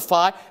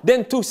crucified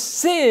than to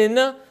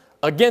sin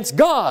against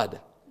God.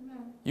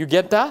 You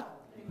get that?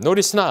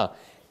 Notice now.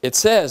 It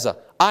says,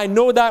 I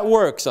know thy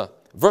works.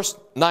 Verse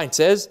 9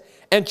 says,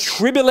 and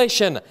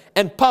tribulation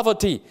and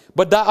poverty,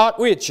 but thou art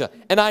rich.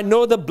 And I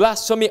know the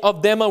blasphemy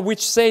of them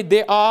which say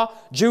they are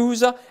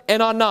Jews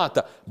and are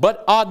not,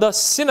 but are the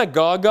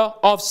synagogue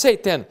of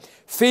Satan.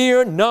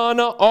 Fear none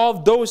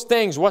of those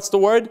things. What's the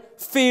word?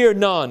 Fear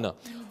none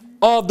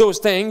of those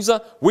things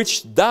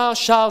which thou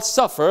shalt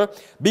suffer.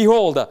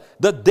 Behold,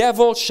 the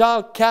devil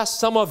shall cast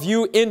some of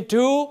you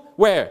into,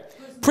 where?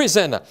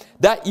 Prison,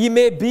 that ye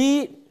may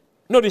be,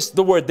 notice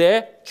the word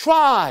there,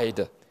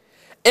 tried.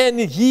 And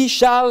ye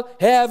shall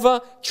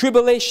have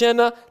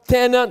tribulation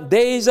 10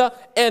 days.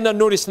 And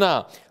notice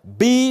now,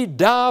 be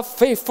thou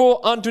faithful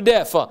unto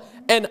death,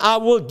 and I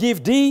will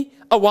give thee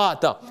a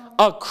what?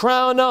 A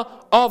crown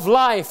of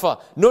life.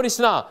 Notice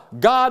now,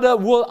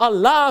 God will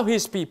allow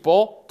his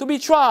people to be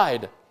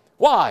tried.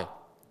 Why?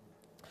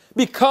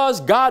 Because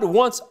God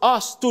wants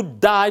us to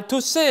die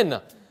to sin.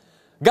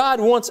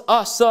 God wants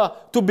us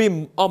to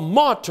be a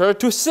martyr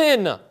to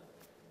sin.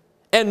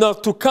 And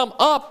to come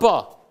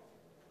up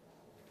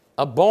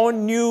a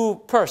born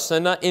new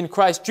person in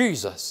Christ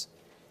Jesus.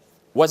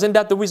 Wasn't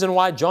that the reason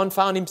why John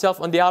found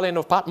himself on the island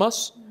of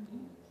Patmos?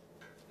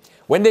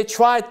 When they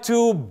tried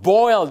to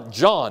boil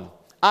John,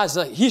 as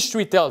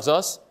history tells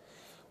us,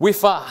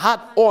 with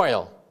hot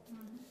oil,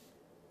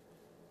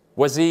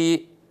 were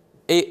they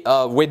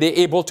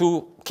able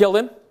to kill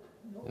him?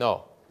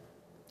 No.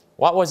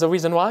 What was the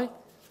reason why?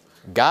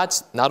 God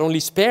not only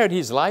spared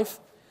his life,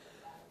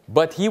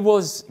 but he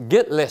was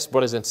guiltless,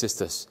 brothers and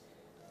sisters.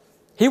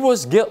 He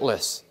was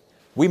guiltless.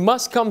 We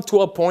must come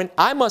to a point,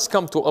 I must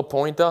come to a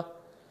point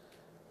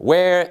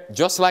where,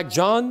 just like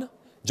John,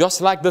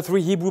 just like the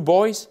 3 Hebrew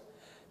boys,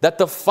 that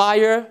the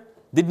fire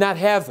did not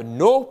have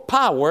no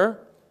power,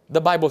 the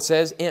Bible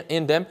says,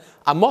 in them.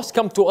 I must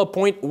come to a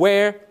point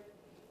where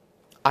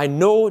I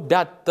know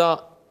that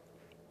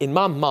in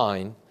my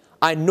mind,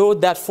 I know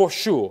that for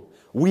sure,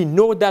 we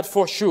know that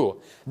for sure,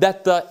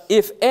 that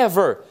if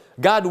ever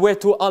God were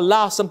to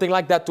allow something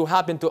like that to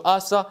happen to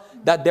us,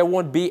 that there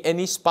won't be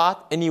any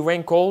spot, any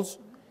wrinkles,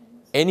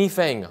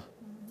 anything.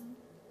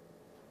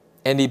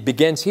 And it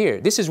begins here.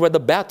 This is where the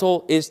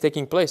battle is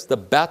taking place, the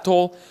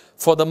battle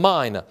for the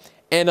mind.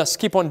 And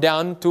skip on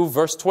down to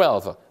verse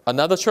 12,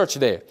 another church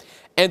there.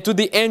 And to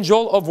the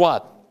angel of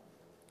what?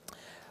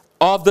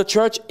 Of the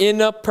church in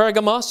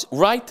Pergamos,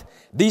 write,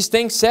 these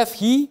things saith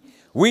he,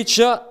 which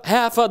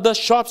hath the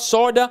sharp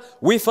sword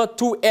with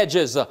 2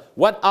 edges.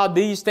 What are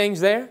these things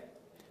there?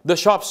 The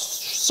sharp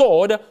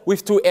sword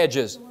with 2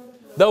 edges.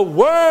 The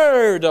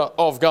word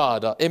of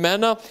God.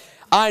 Amen.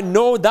 I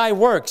know thy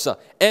works,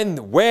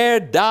 and where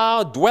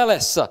thou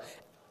dwellest,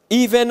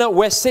 even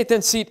where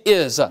Satan's seat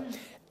is.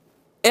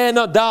 And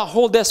thou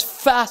holdest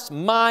fast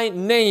my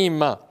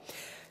name,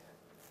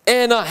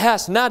 and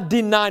hast not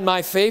denied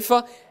my faith,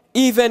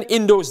 even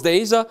in those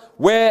days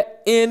where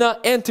in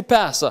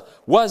Antipas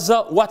was,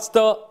 what's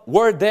the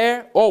word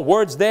there, or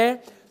words there?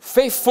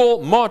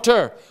 Faithful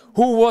martyr,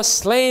 who was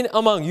slain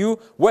among you,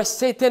 where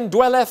Satan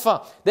dwelleth.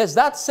 Does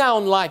that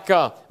sound like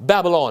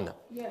Babylon?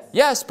 Yes.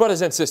 Yes,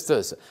 brothers and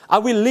sisters.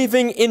 Are we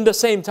living in the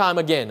same time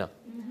again?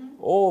 Mm-hmm.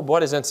 Oh,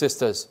 brothers and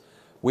sisters,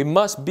 we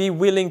must be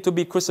willing to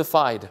be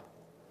crucified.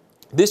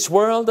 This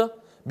world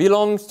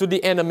belongs to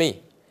the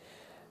enemy.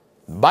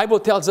 The Bible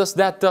tells us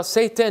that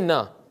Satan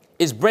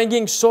is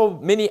bringing so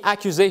many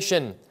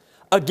accusations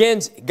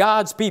against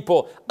God's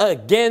people,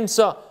 against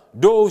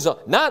those,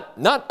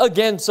 not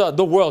against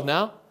the world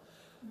now.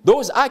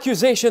 Those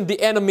accusations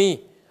the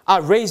enemy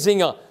are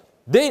raising,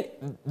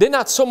 they're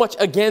not so much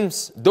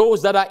against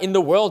those that are in the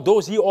world,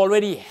 those he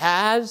already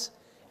has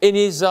in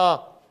his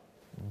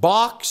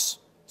box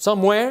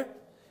somewhere.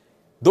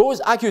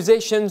 Those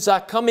accusations are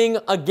coming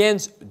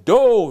against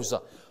those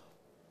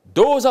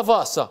of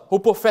us who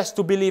profess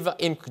to believe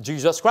in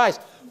Jesus Christ.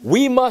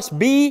 We must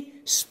be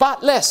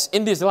spotless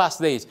in these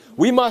last days.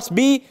 We must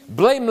be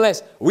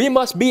blameless. We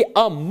must be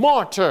a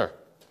martyr.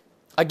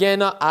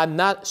 Again, I'm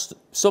not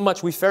so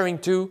much referring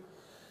to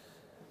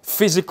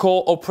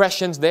physical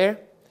oppressions there.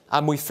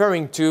 I'm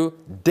referring to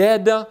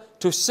dead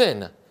to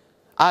sin,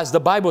 as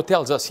the Bible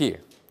tells us here.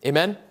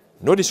 Amen?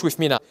 Notice with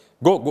me now.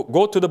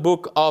 Go to the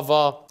book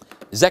of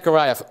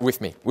Zechariah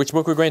with me. Which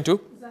book we're going to?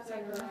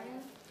 Zechariah.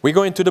 We're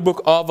going to the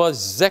book of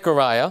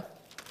Zechariah,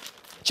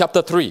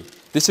 chapter 3.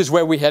 This is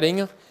where we're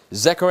heading.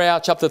 Zechariah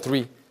chapter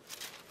 3.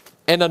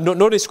 And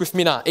notice with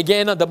me now.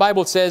 Again, the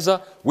Bible says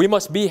we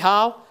must be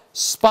how?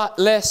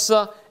 Spotless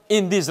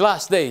in these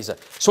last days.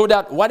 So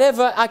that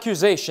whatever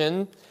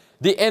accusation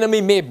the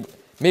enemy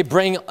may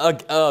bring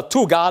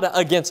to God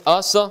against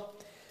us,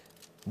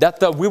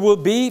 that we will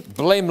be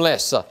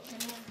blameless.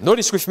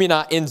 Notice with me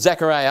now in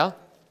Zechariah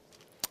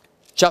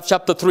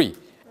chapter 3.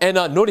 And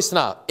notice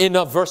now in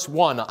verse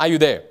 1. Are you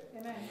there?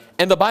 Amen.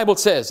 And the Bible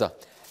says,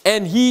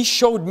 and he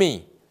showed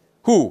me,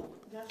 who?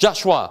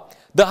 Joshua,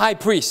 the high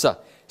priest,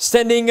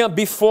 standing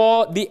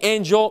before the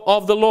angel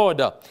of the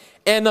Lord.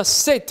 And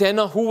Satan,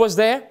 who was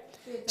there?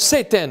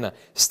 Satan,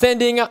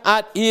 standing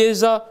at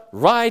his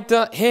right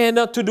hand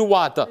to do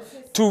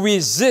what? To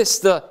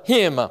resist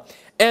him.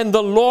 And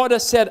the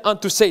Lord said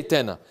unto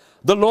Satan,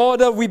 the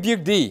Lord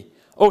rebuke thee,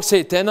 O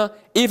Satan,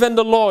 even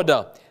the Lord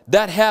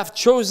that hath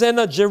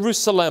chosen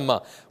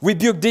Jerusalem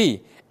rebuke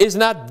thee. Is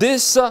not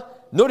this,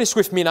 notice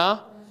with me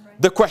now,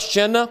 the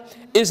question,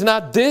 is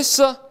not this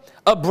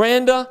a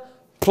brand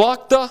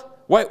plucked,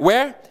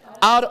 where?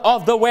 Out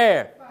of the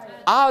where?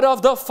 Out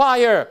of the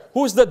fire.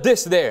 Who's the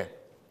this there?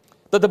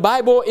 That the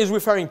Bible is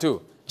referring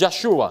to?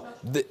 Joshua,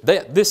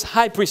 this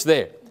high priest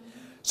there.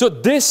 So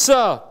this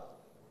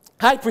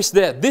high priest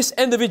there, this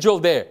individual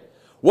there,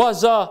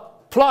 was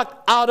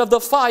plucked out of the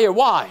fire.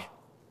 Why?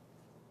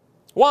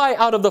 Why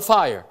out of the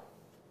fire?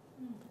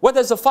 What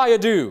does the fire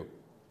do?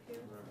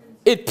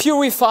 It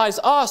purifies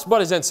us,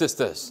 brothers and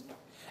sisters.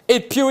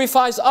 It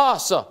purifies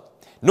us.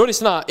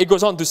 Notice now, it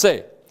goes on to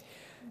say,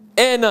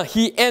 and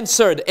he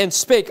answered and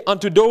spake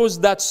unto those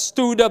that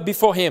stood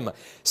before him,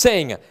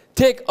 saying,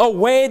 take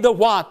away the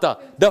water,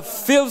 the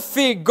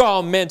filthy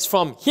garments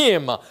from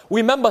him.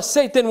 Remember,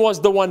 Satan was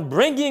the one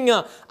bringing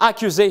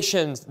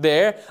accusations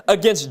there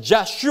against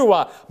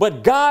Joshua.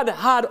 But God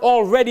had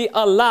already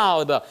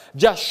allowed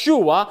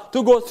Joshua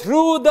to go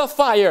through the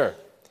fire.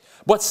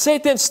 But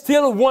Satan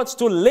still wants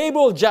to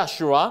label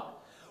Joshua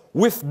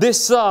with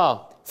this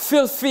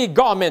filthy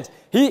garment.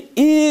 He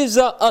is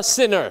a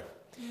sinner.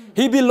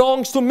 He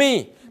belongs to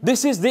me.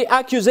 This is the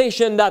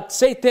accusation that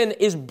Satan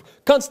is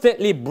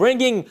constantly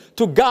bringing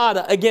to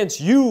God against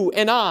you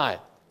and I.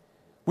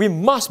 We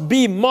must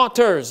be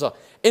martyrs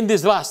in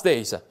these last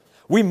days.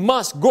 We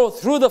must go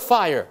through the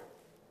fire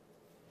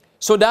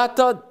so that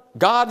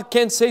God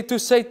can say to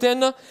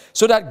Satan,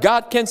 so that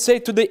God can say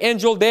to the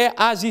angel there,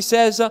 as he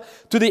says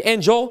to the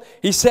angel,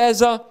 he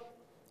says,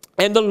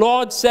 and the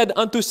Lord said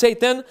unto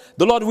Satan,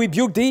 the Lord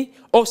rebuke thee,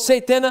 O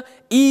Satan,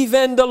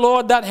 even the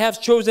Lord that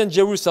hath chosen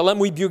Jerusalem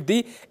rebuke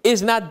thee.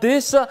 Is not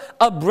this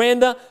a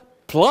brand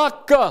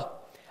plucked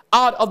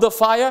out of the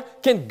fire?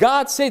 Can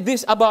God say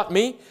this about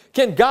me?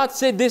 Can God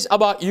say this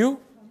about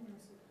you?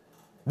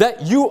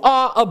 That you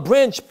are a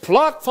branch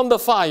plucked from the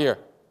fire.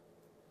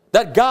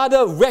 That God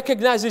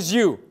recognizes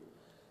you.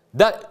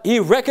 That He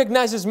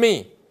recognizes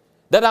me.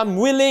 That I'm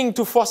willing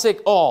to forsake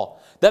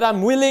all. That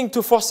I'm willing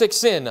to forsake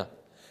sin.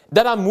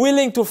 That I'm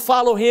willing to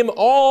follow Him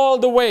all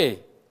the way.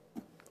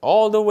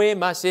 All the way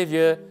my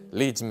Savior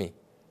leads me.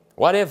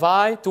 What have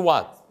I to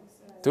what?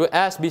 To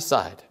ask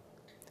beside.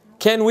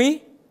 Can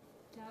we?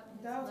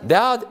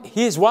 Doubt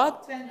His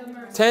what?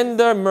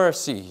 Tender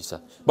mercies.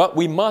 But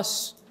we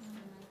must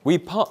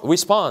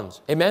respond.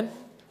 Amen?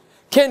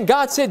 Can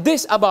God say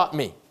this about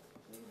me?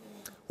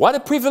 What a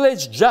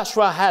privilege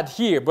Joshua had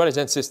here, brothers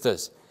and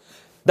sisters.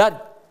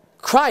 That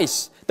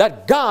Christ,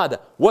 that God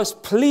was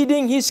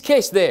pleading His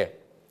case there.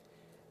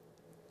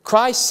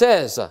 Christ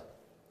says,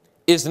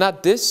 is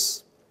not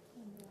this,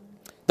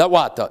 that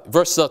what?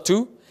 Verse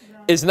 2,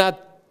 is not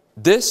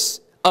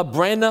this a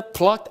brand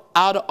plucked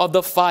out of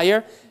the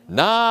fire?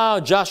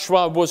 Now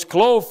Joshua was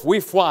clothed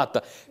with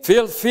what?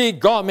 Filthy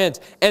garments,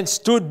 and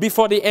stood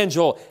before the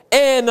angel.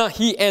 And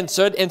he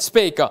answered and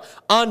spake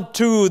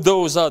unto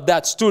those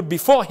that stood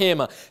before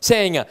him,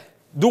 saying,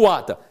 do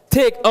what?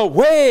 Take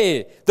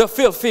away the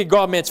filthy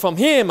garments from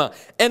him.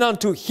 And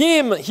unto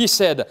him he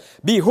said,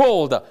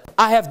 behold,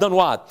 I have done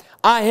what?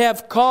 I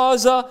have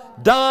caused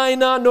thine,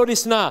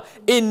 notice now,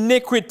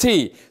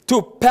 iniquity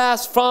to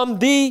pass from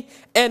thee,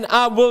 and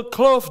I will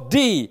clothe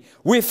thee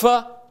with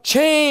a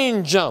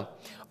change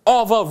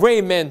of a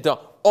raiment.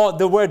 Or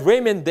the word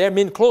raiment there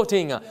means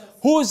clothing. Yes.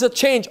 Whose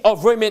change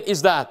of raiment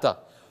is that?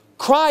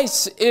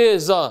 Christ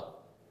is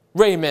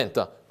raiment.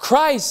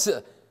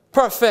 Christ's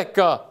perfect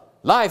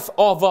life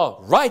of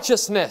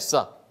righteousness.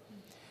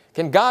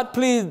 Can God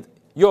plead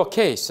your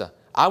case?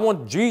 I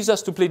want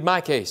Jesus to plead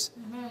my case.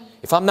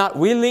 If I'm not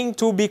willing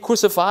to be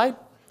crucified,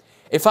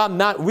 if I'm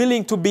not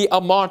willing to be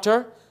a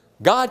martyr,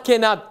 God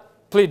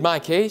cannot plead my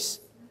case.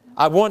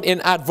 I want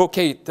an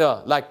advocate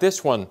like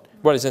this one,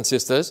 brothers and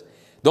sisters.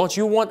 Don't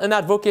you want an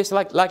advocate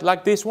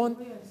like this one?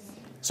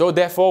 So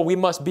therefore, we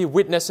must be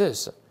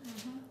witnesses.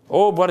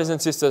 Oh, brothers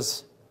and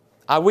sisters,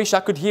 I wish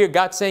I could hear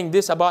God saying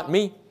this about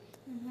me.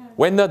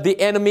 When the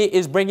enemy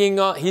is bringing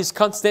his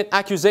constant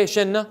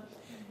accusation,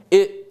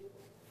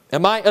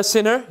 am I a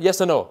sinner?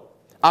 Yes or no?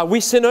 Are we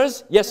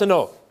sinners? Yes or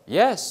no?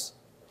 Yes.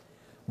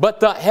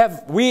 But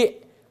have we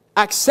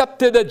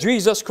accepted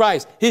Jesus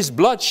Christ, His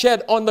blood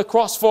shed on the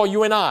cross for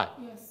you and I?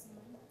 Yes.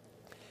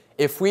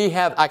 if we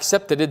have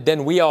accepted it,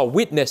 then we are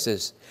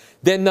witnesses.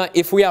 Then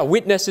if we are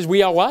witnesses,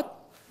 we are what?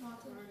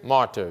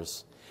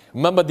 Martyrs.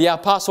 Remember, the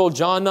Apostle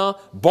John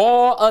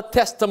bore a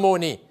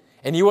testimony.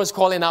 And he was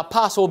called an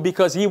apostle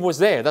because he was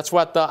there. That's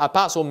what the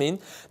apostle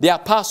means. The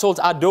apostles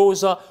are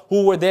those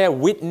who were there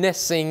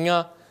witnessing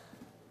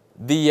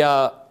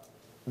the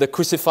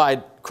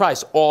crucified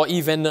Christ, or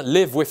even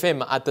live with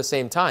him at the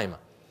same time.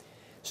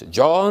 So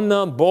John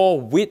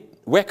bore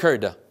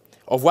record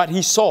of what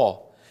he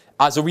saw.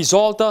 As a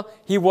result,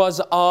 he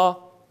was a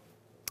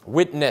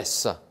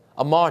witness,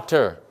 a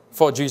martyr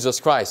for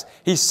Jesus Christ.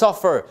 He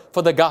suffered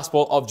for the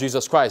gospel of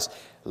Jesus Christ.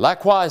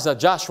 Likewise,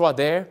 Joshua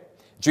there,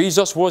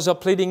 Jesus was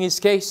pleading his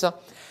case.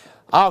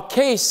 Our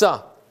case,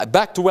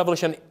 back to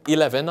Revelation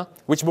 11.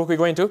 Which book are we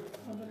going to?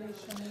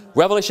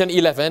 Revelation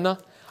 11.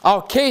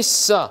 Our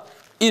case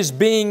is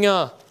being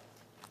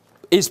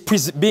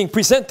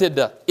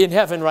presented in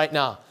heaven right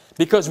now,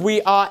 because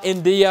we are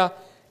in the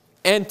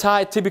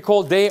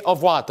anti-typical day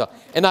of what?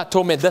 An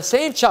atonement. The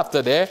same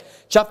chapter there,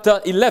 chapter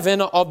 11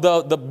 of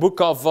the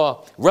book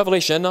of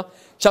Revelation,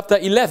 chapter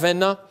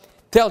 11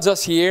 tells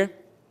us here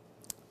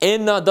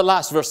in the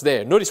last verse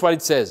there. Notice what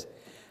it says.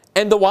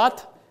 And the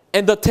what?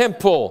 And the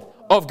temple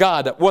of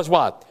God was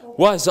what?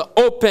 Was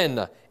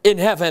open in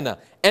heaven.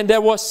 And there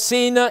was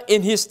seen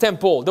in his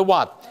temple, the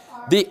what?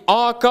 The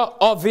ark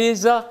of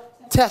his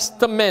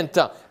testament.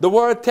 The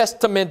word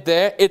testament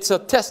there, it's a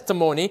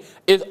testimony.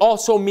 It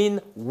also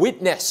means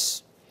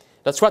witness.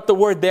 That's what the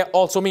word there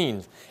also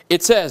means.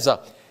 It says,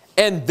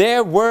 and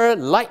there were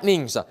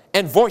lightnings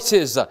and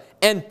voices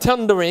and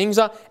thunderings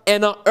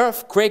and an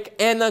earthquake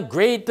and a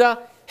great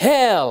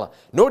hail.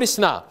 Notice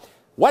now,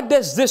 what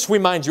does this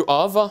remind you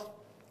of?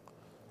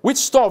 Which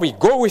story?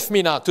 Go with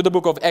me now to the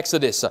book of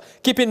Exodus.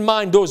 Keep in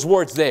mind those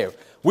words there.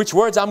 Which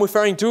words I'm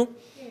referring to?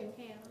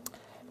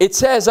 It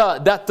says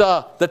that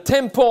the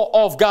temple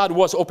of God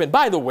was open.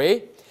 By the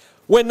way,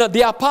 when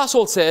the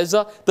apostle says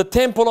the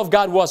temple of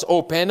God was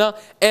open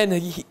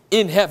and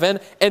in heaven,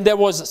 and there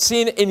was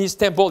seen in his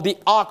temple the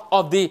ark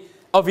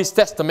of his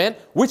testament,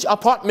 which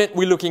apartment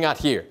we're looking at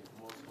here?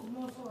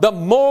 The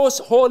most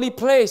holy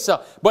place.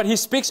 But he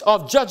speaks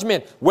of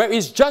judgment. Where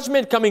is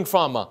judgment coming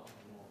from?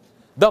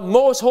 The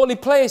most holy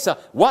place.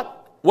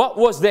 What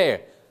was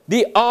there?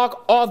 The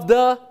ark of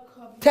the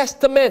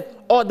testament,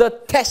 or the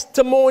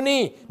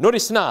testimony.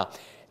 Notice now.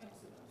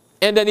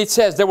 And then it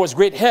says there was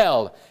great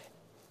hail.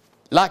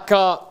 Like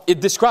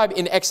it described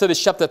in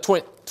Exodus chapter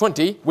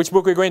 20. Which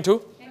book are we going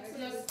to?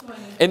 Exodus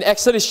 20. In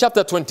Exodus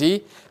chapter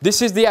 20,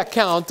 this is the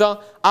account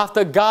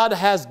after God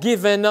has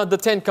given the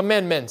 10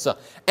 commandments.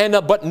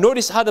 But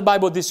notice how the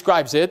Bible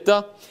describes it.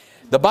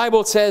 The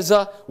Bible says,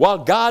 while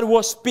God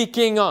was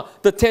speaking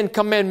the 10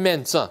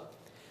 commandments,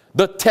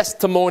 the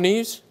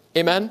testimonies,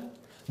 amen,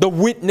 the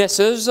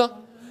witnesses,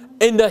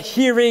 in the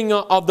hearing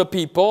of the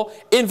people,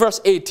 in verse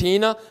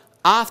 18,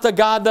 after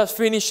God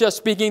finished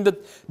speaking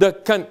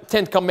the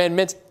 10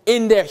 commandments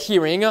in their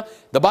hearing,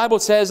 the Bible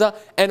says,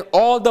 and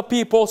all the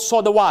people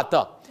saw the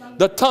what?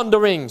 The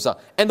thunderings,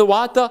 and the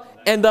what?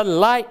 And the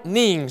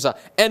lightnings,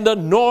 and the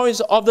noise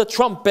of the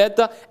trumpet,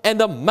 and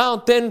the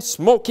mountain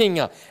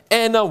smoking.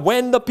 And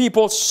when the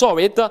people saw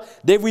it,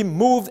 they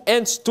removed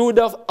and stood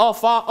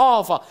afar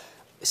off.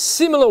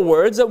 Similar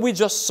words that we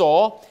just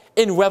saw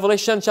in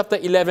Revelation chapter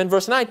 11,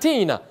 verse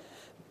 19.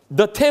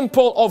 The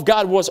temple of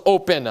God was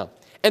open,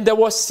 and there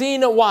was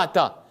seen what?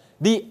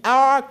 The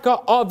ark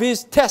of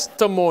his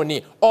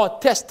testimony, or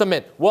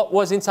testament. What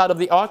was inside of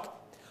the ark?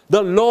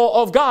 The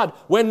law of God.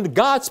 When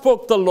God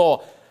spoke the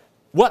law,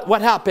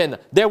 what happened?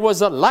 There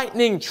was a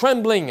lightning,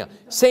 trembling.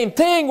 Same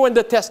thing when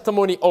the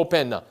testimony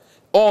opened,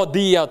 or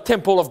the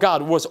temple of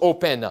God was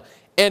open.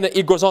 And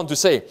it goes on to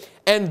say,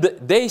 and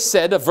they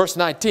said, verse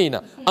 19,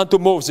 unto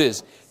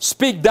Moses,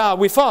 speak thou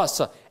with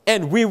us,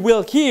 and we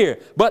will hear.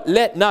 But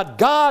let not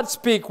God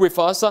speak with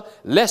us,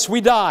 lest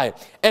we die.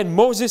 And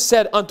Moses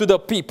said unto the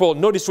people,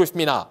 notice with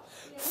me now,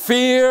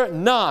 fear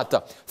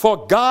not,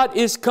 for God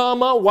is come,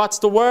 what's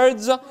the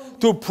words?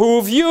 To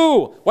prove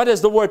you. What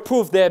does the word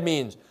prove there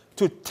mean?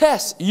 To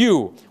test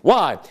you.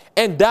 Why?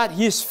 And that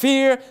his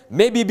fear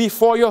may be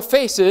before your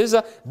faces,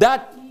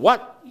 that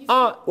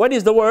what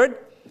is the word?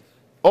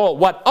 Or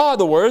what are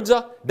the words?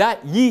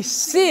 That ye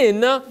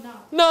sin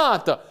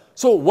not.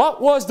 So what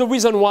was the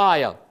reason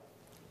why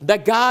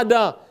that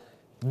God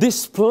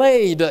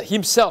displayed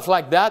himself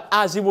like that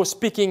as he was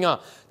speaking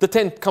the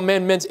 10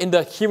 commandments in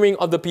the hearing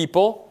of the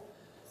people?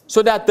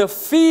 So that the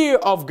fear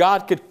of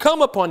God could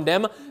come upon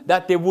them,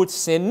 that they would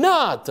sin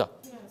not.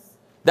 Yes.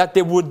 That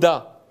they would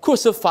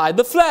crucify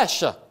the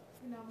flesh.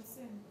 Renounce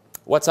sin.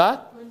 What's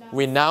that?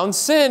 Renounce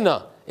sin.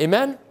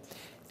 Amen?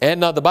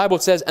 And the Bible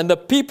says, and the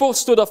people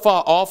stood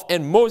afar off,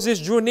 and Moses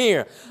drew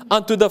near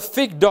unto the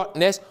thick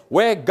darkness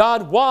where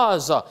God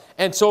was.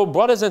 And so,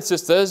 brothers and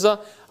sisters,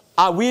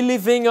 are we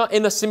living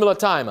in a similar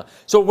time?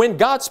 So when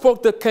God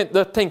spoke the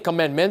 10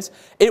 commandments,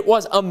 it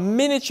was a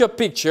miniature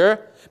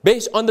picture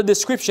based on the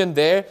description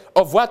there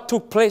of what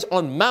took place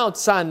on Mount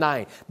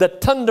Sinai. The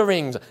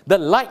thunderings, the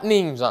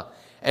lightnings,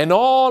 and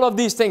all of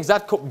these things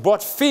that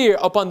brought fear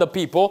upon the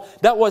people.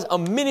 That was a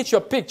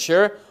miniature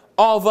picture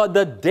of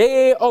the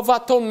day of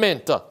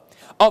atonement,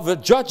 of the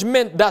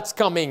judgment that's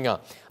coming.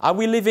 Are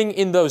we living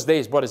in those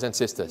days, brothers and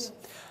sisters?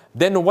 Yes.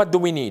 Then what do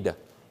we need?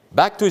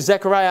 Back to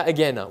Zechariah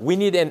again. We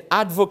need an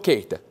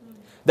advocate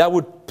that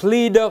would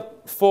plead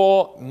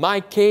for my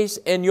case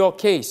and your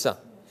case.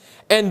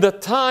 And the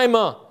time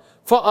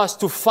for us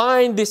to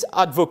find this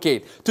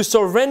advocate, to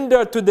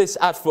surrender to this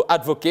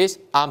advocate,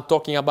 I'm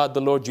talking about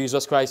the Lord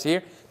Jesus Christ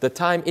here, the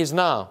time is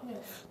now. Yes.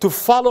 To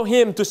follow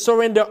Him, to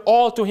surrender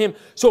all to Him,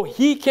 so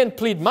He can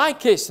plead my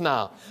case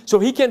now, so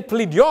He can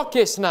plead your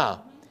case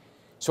now,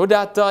 so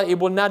that it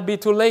will not be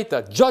too late.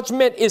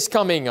 Judgment is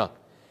coming.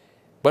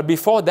 But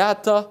before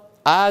that,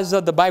 as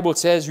the Bible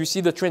says, you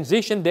see the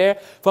transition there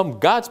from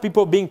God's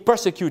people being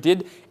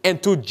persecuted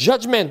and to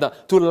judgment,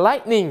 to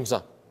lightnings.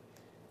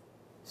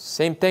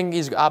 Same thing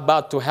is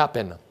about to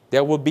happen.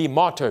 There will be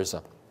martyrs.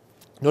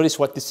 Notice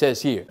what it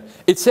says here.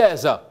 It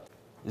says,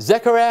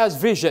 Zechariah's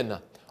vision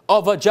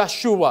of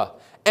Joshua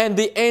and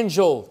the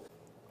angel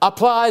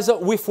applies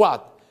with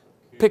what?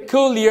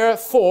 Peculiar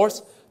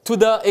force to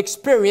the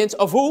experience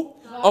of who?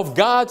 Of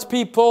God's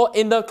people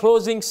in the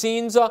closing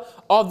scenes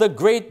of the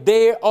great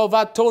day of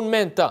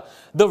atonement.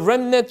 The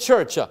remnant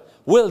church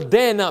will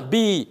then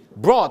be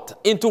brought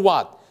into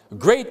what?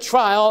 Great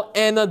trial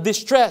and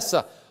distress.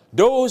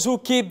 Those who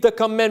keep the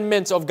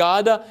commandments of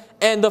God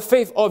and the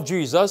faith of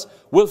Jesus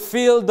will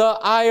feel the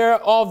ire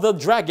of the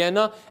dragon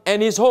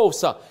and his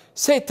hosts.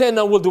 Satan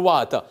will do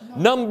what?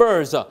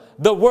 Numbers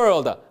the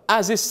world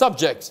as his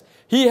subjects.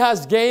 He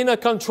has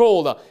gained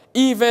control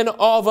even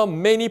of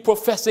many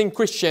professing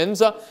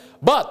Christians.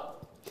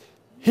 But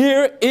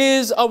here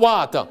is a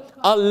what?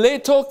 A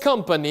little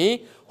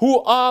company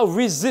who are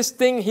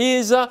resisting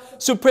his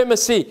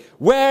supremacy.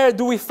 Where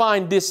do we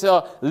find this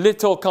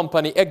little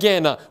company?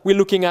 Again, we're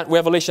looking at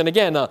Revelation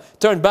again.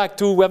 Turn back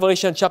to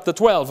Revelation chapter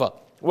 12.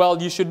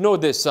 Well, you should know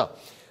this.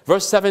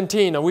 Verse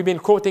 17, we've been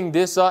quoting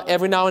this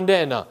every now and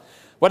then.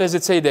 What does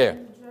it say there?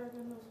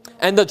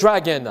 And the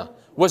dragon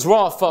was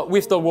wroth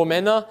with the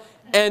woman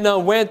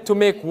and went to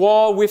make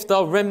war with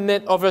the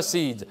remnant of her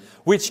seed,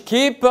 which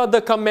keep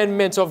the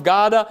commandments of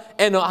God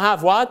and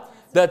have what?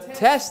 The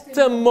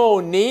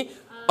testimony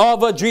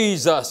of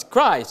Jesus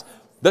Christ.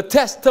 The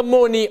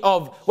testimony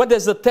of, what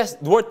does the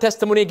word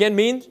testimony again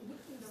mean?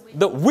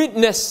 The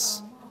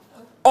witness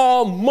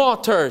or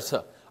martyrs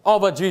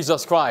of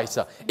Jesus Christ.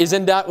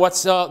 Isn't that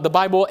what's the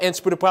Bible and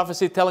Spirit of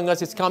Prophecy telling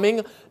us it's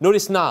coming?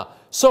 Notice now.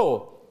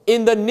 So,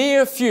 in the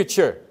near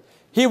future,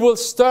 He will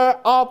stir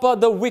up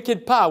the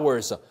wicked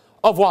powers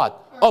of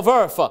what? Of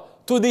earth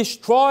to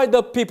destroy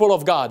the people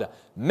of God.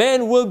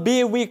 Men will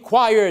be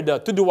required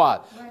to do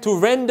what? To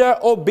render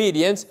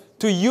obedience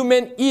to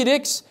human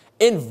edicts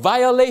in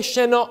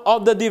violation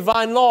of the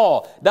divine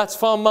law. That's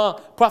from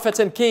Prophets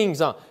and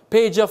Kings,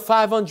 page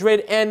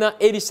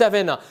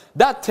 587.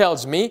 That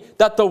tells me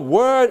that the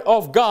word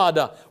of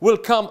God will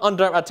come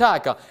under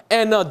attack.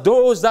 And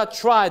those that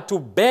try to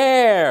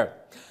bear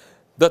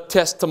the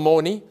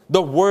testimony,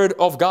 the word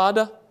of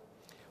God,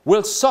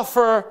 will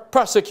suffer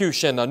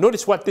persecution.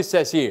 Notice what this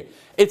says here.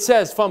 It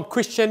says from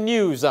Christian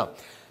News,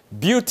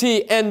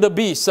 Beauty and the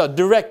Beast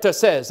director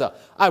says,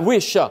 I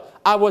wish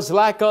I was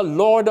like a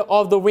Lord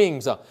of the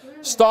Rings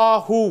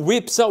star who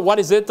whips, what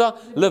is it?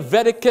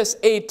 Leviticus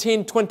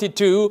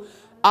 18:22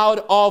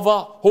 out of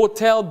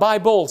hotel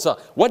Bibles.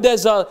 What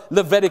does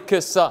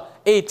Leviticus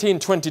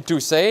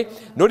 18:22 say?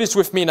 Notice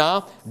with me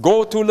now.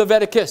 Go to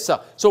Leviticus.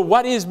 So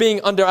what is being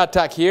under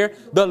attack here?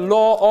 The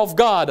law of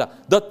God.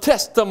 The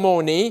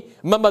testimony.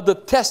 Remember, the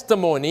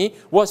testimony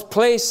was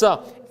placed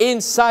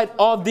inside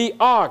of the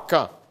ark.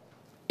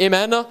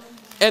 Amen.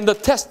 And the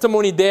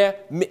testimony there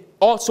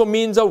also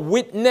means a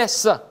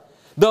witness.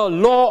 The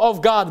law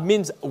of God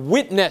means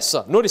witness.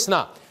 Notice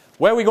now.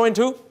 Where are we going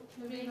to?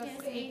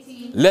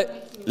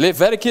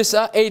 Leviticus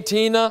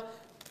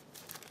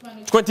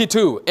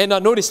 18:22. And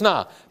notice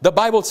now. The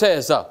Bible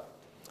says,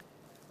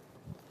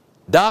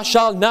 thou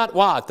shalt not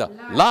what?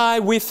 Lie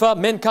with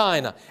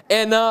mankind.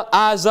 And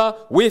as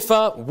with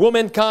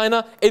womankind,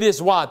 it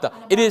is what?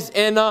 It is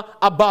an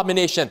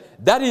abomination.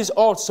 That is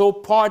also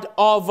part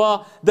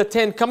of the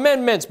 10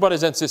 Commandments,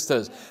 brothers and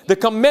sisters. The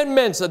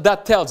commandments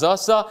that tells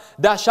us,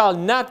 thou shalt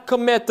not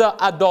commit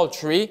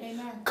adultery,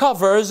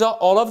 covers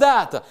all of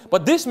that.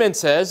 But this man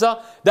says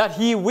that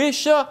he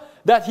wish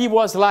that he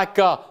was like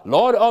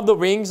Lord of the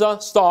Rings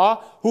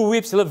star who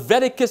whips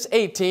Leviticus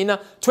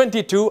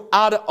 18:22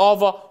 out of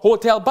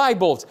hotel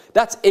Bibles.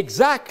 That's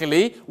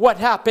exactly what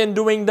happened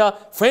during the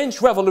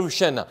French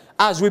Revolution,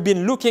 as we've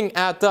been looking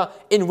at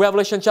in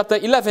Revelation chapter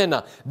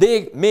 11.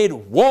 They made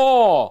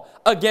war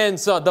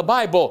against the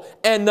Bible,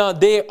 and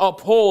they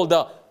uphold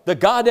the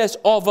goddess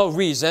of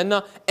reason,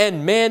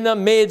 and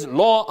man made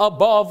law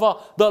above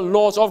the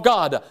laws of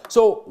God.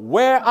 So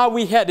where are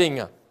we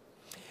heading?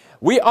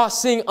 We are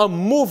seeing a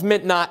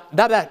movement now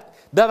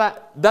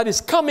that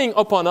is coming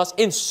upon us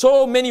in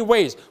so many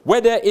ways.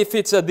 Whether if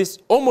it's this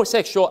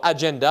homosexual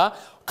agenda,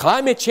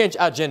 climate change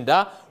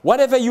agenda,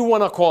 whatever you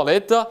want to call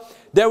it,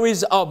 there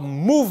is a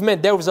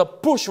movement, there is a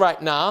push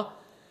right now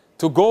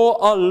to go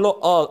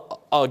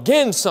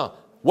against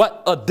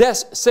what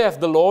thus saith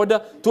the Lord,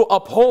 to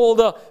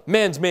uphold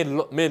man's made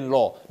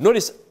law.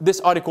 Notice this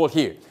article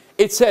here.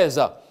 It says,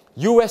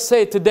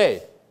 USA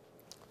Today,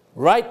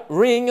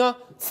 right-wing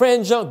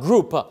fringe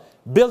group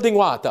building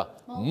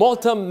what?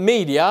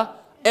 Multimedia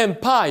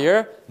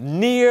empire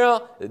near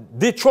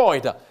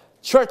Detroit.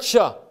 Church,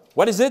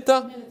 what is it?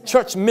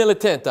 Church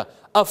militant.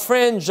 A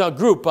fringe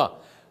group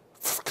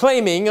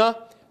claiming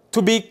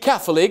to be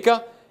Catholic.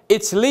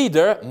 Its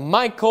leader,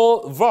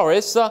 Michael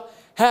Voris,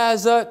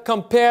 has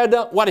compared,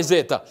 what is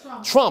it?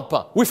 Trump.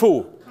 With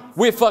who?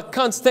 With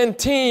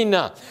Constantine,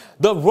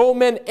 the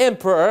Roman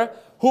emperor,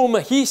 whom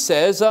he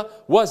says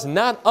was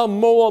not a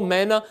moral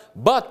man,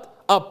 but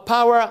a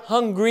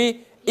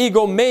power-hungry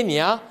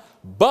egomania,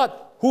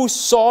 but who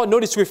saw,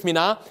 notice with me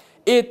now,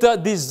 it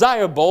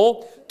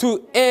desirable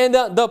to end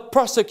the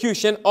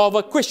persecution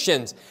of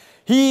Christians.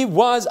 He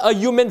was a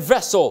human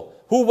vessel.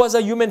 Who was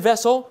a human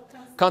vessel?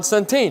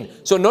 Constantine.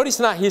 So notice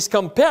now he's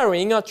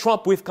comparing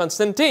Trump with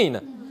Constantine.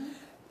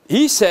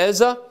 He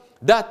says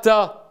that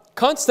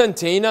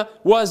Constantine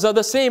was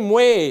the same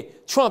way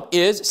Trump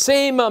is,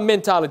 same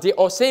mentality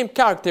or same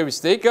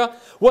characteristic,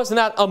 was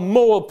not a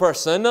moral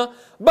person,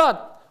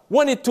 but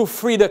wanted to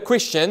free the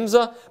Christians,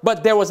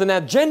 but there was an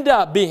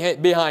agenda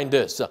behind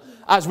this.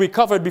 As we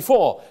covered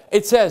before,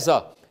 it says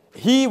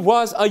he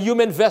was a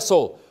human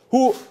vessel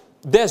who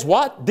did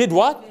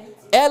what?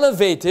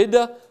 Elevated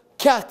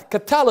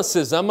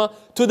Catholicism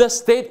to the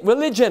state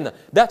religion.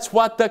 That's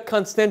what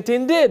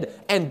Constantine did.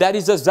 And that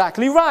is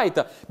exactly right.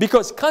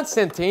 Because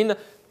Constantine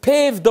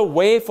paved the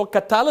way for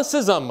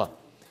Catholicism.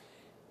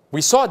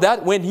 We saw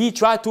that when he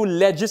tried to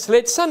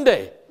legislate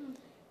Sunday.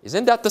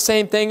 Isn't that the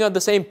same thing,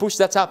 the same push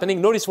that's happening?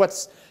 Notice what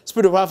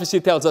Spirit of Prophecy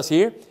tells us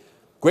here.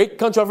 Great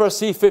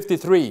Controversy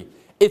 53.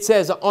 It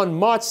says on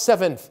March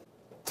 7th,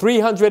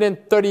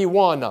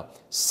 331,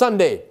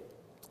 Sunday,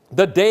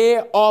 the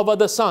day of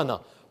the sun,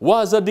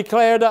 was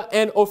declared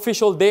an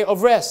official day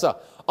of rest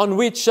on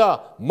which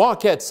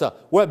markets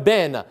were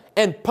banned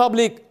and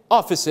public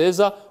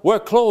offices were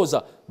closed.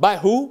 By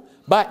who?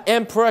 By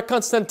Emperor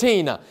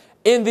Constantine.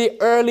 In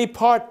the early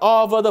part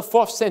of the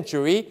 4th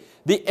century,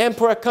 the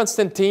Emperor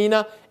Constantine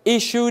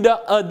issued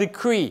a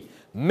decree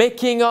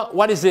making,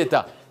 what is it?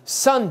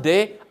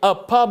 Sunday a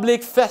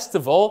public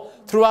festival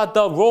throughout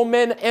the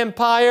Roman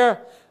Empire.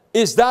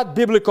 Is that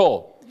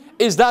biblical?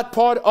 Is that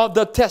part of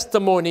the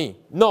testimony?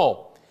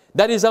 No.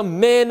 That is a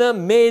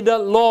man-made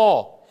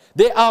law.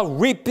 They are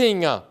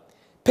ripping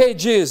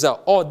pages,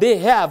 or they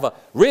have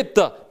ripped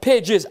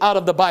pages out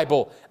of the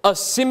Bible. A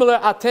similar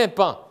attempt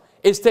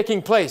is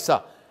taking place.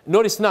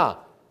 Notice now,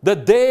 the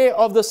day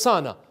of the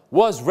sun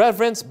was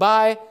reverenced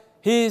by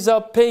his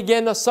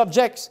pagan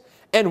subjects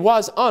and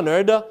was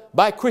honored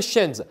by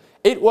Christians.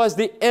 It was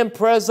the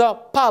emperor's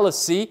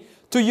policy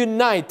to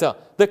unite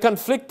the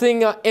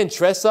conflicting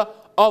interests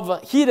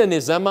of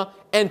heathenism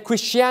and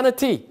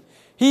Christianity.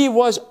 He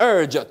was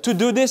urged to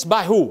do this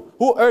by who?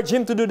 Who urged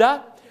him to do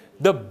that?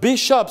 The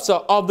bishops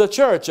of the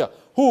church,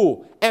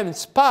 who,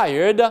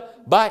 inspired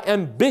by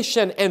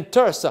ambition and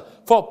thirst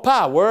for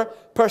power,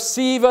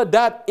 perceived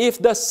that if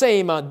the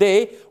same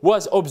day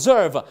was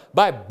observed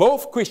by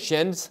both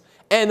Christians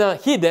and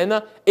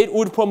heathen, it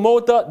would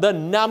promote the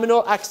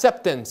nominal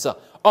acceptance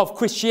of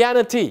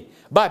Christianity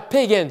by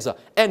pagans,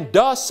 and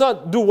thus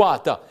do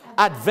what?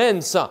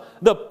 Advance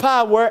the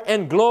power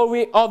and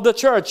glory of the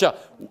church.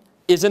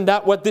 Isn't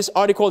that what this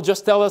article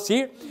just tells us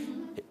here?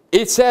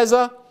 It says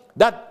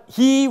that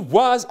he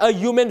was a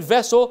human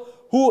vessel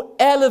who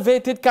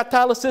elevated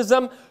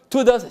Catholicism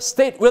to the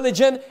state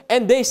religion,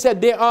 and they said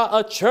they are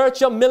a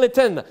church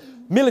militant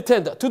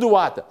to do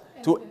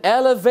what? To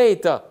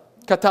elevate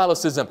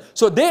Catholicism.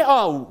 So they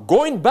are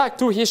going back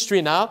to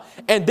history now,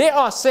 and they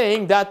are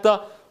saying that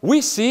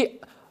we see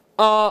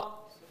our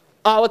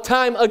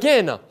time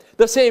again.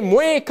 The same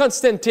way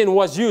Constantine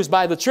was used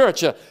by the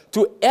church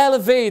to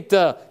elevate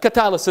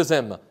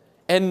Catholicism.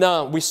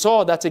 And we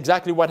saw that's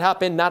exactly what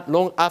happened not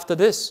long after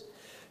this.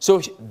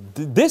 So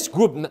this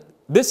group,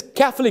 this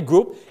Catholic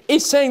group,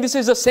 is saying this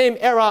is the same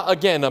era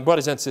again,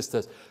 brothers and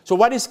sisters. So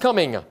what is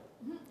coming?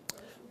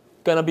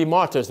 Gonna be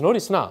martyrs.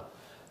 Notice now.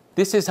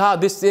 This is how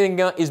this thing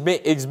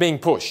is being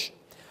pushed.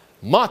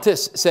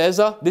 Martis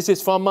says, this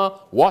is from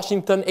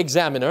Washington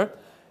Examiner,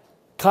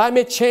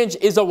 climate change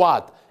is a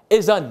what?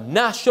 Is a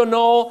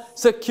national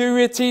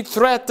security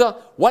threat.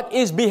 What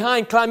is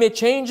behind climate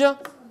change?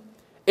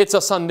 It's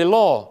a Sunday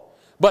law.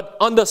 But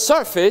on the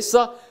surface,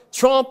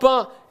 Trump,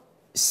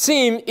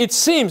 it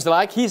seems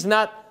like he's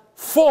not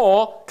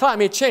for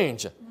climate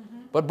change.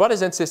 But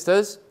brothers and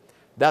sisters,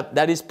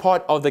 that is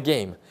part of the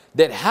game.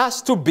 There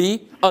has to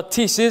be a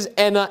thesis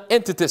and an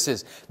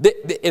antithesis.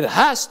 There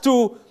has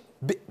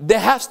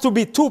to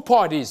be two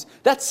parties.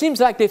 That seems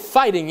like they're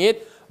fighting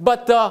it,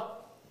 but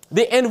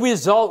the end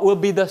result will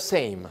be the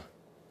same.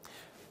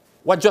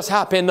 What just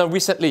happened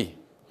recently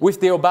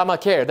with the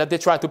Obamacare that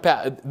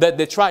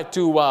they tried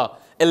to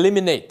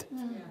eliminate?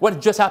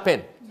 What just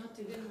happened?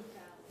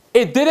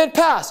 It didn't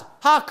pass.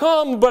 How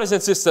come, brothers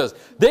and sisters?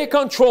 They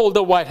control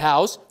the White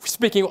House,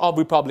 speaking of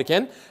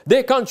Republican.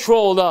 They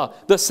control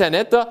the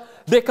Senate.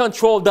 They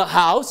controlled the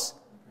House,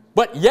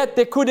 but yet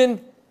they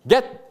couldn't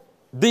get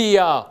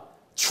the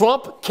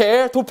Trump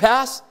care to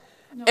pass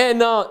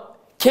and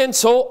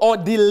cancel or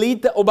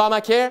delete the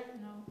Obamacare.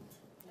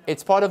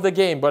 It's part of the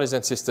game, brothers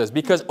and sisters,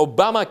 because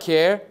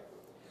Obamacare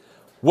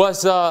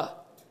was,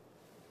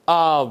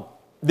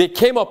 they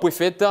came up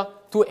with it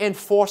to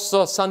enforce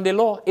Sunday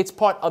law. It's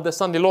part of the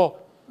Sunday law.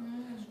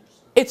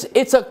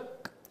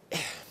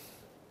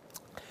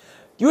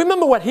 You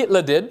remember what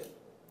Hitler did?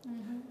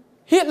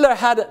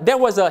 There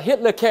was a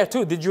Hitler care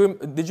too. Did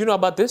you know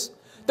about this?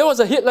 There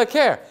was a Hitler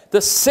care. The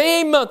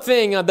same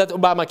thing that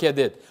Obamacare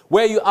did,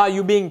 where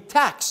you being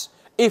taxed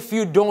if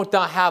you don't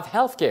have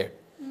health care.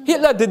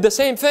 Hitler did the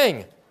same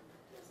thing.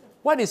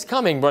 What is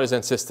coming, brothers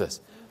and sisters?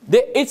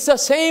 It's the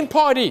same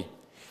party.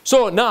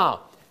 So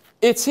now,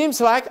 it seems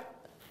like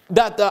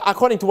that,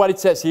 according to what it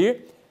says here,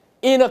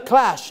 in a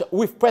clash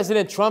with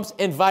President Trump's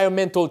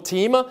environmental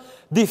team,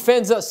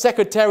 Defense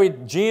Secretary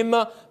Jim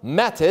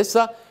Mattis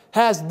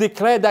has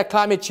declared that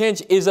climate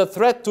change is a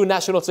threat to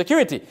national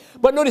security.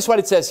 But notice what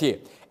it says here.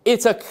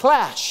 It's a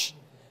clash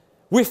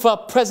with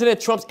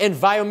President Trump's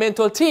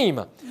environmental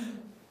team.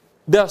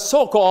 The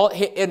so-called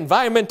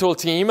environmental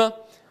team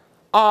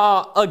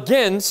are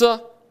against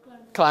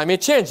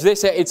climate change. They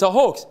say it's a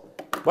hoax.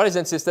 Brothers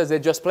and sisters, they're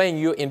just playing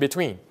you in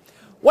between.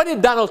 What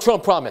did Donald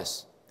Trump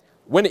promise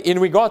in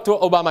regard to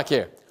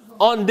Obamacare?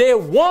 On day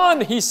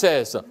one, he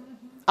says,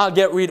 I'll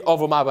get rid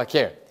of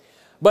Obamacare.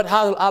 But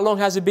how long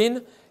has it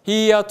been?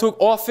 He took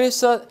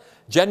office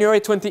January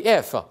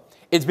 20th.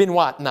 It's been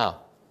what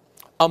now?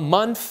 A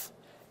month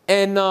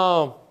and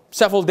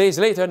several days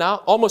later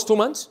now. Almost 2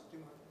 months?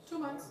 2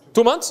 months.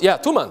 2 months? Yeah,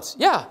 2 months.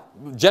 Yeah.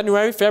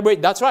 January, February,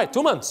 that's right,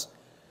 2 months.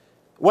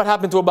 What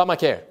happened to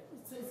Obamacare?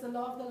 It's the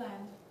law of the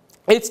land.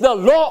 It's the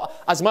law.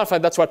 As a matter of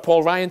fact, that's what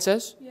Paul Ryan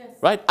says. Yes.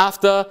 Right?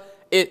 After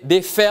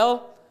they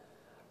fell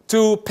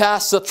to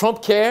pass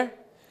Trump care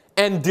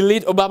and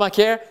delete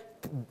Obamacare,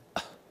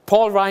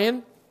 Paul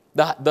Ryan,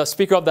 the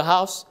Speaker of the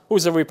House,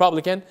 who's a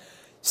Republican,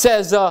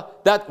 says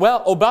that,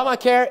 well,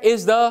 Obamacare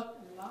is the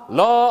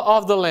law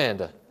of the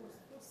land.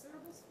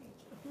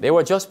 They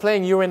were just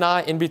playing you and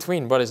I in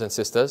between, brothers and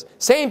sisters.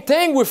 Same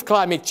thing with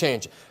climate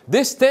change.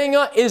 This thing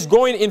is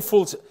going in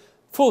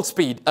full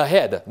speed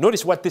ahead.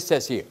 Notice what this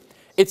says here.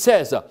 It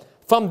says,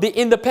 from the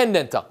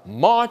Independent,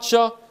 March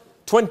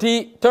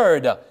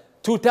 23rd,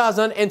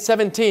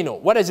 2017.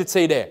 What does it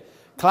say there?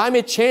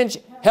 Climate change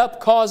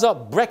helped cause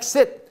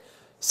Brexit.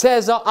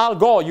 Says Al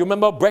Gore. You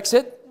remember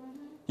Brexit?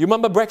 You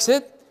remember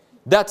Brexit?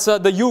 That's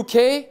the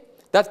UK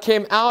that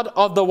came out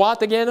of the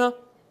what again?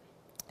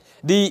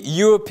 The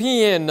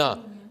European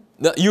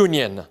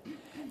Union.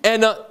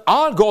 And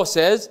Al Gore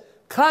says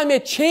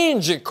climate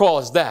change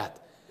caused that.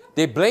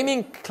 They're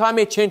blaming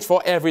climate change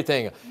for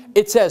everything.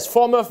 It says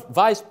former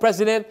Vice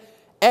President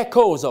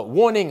echoes a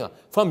warning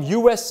from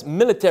U.S.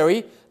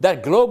 military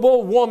that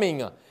global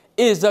warming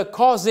is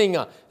causing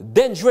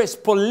dangerous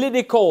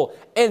political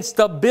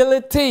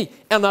instability.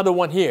 Another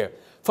one here.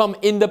 From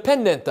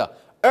Independent,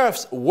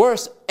 Earth's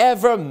worst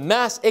ever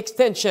mass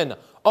extension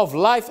of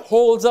life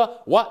holds,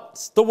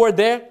 what's the word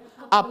there?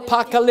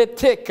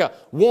 Apocalyptic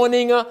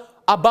warning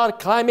about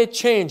climate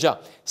change.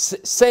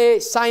 Say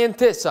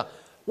scientists.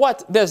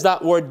 What does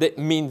that word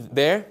mean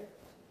there?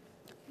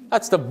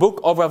 That's the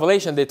book of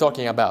Revelation they're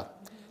talking about.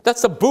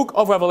 That's the book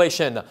of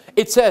Revelation.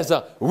 It says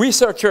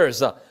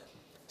researchers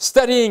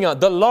studying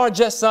the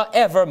largest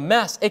ever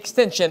mass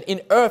extension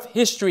in Earth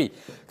history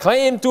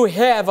claim to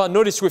have,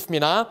 notice with me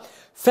now,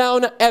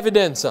 found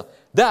evidence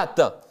that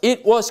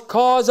it was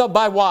caused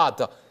by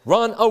what?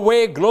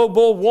 Runaway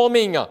global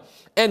warming,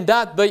 and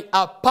that the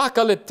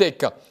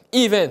apocalyptic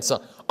events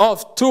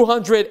of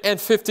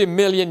 250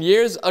 million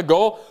years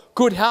ago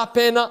could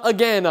happen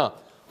again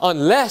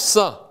unless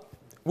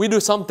we do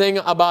something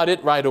about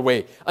it right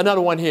away.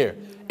 Another one here.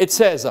 It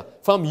says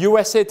from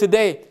USA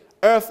Today,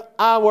 Earth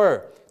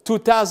Hour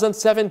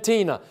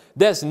 2017,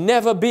 there's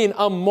never been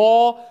a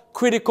more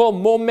critical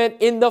moment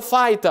in the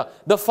fight.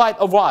 The fight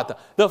of what?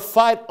 The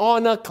fight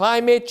on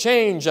climate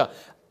change.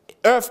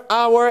 Earth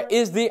Hour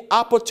is the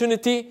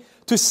opportunity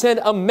to send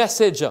a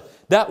message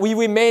that we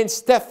remain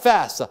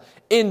steadfast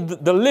in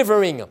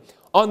delivering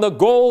on the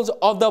goals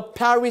of the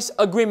Paris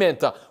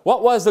Agreement.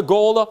 What was the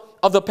goal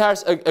of the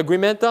Paris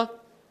Agreement?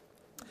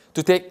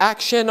 To take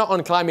action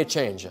on climate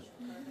change.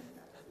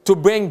 To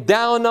bring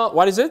down,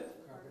 what is it?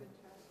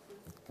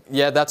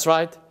 Yeah, that's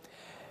right.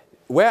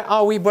 Where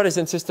are we, brothers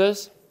and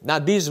sisters? Now,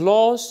 these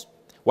laws,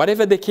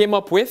 whatever they came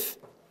up with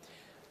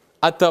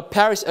at the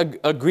Paris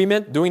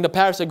Agreement, during the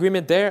Paris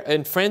Agreement there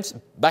in France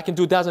back in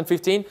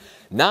 2015,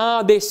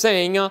 now they're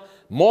saying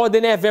more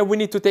than ever we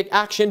need to take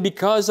action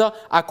because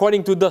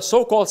according to the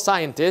so-called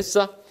scientists,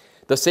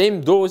 the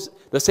same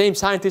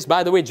scientists,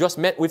 by the way, just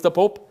met with the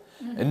Pope.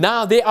 And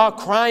now they are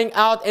crying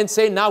out and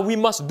saying, now we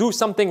must do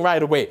something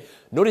right away.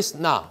 Notice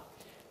now,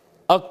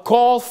 a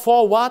call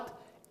for what?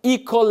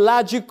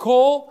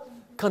 Ecological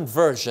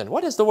conversion.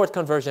 What does the word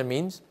conversion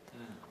means?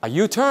 A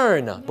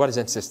U-turn, brothers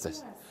and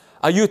sisters.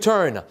 A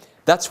U-turn.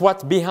 That's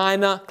what's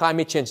behind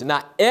climate change.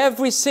 Now,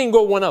 every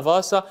single one of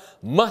us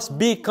must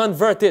be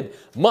converted,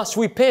 must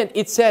repent.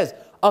 It says,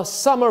 a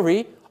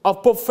summary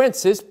of Pope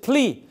Francis'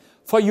 plea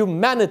for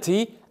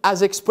humanity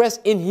as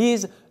expressed in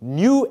his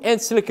new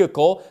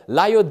encyclical,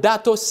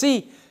 Laudato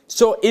Si.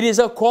 So it is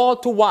a call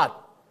to what?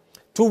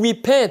 To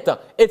repent.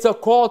 It's a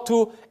call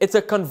to, it's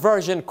a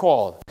conversion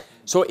call.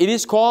 So it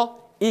is called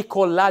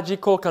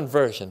ecological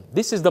conversion.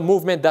 This is the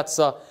movement that's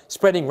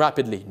spreading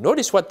rapidly.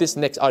 Notice what this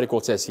next article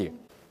says here.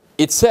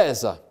 It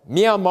says,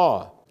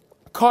 Myanmar,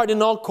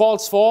 Cardinal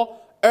calls for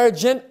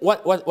urgent,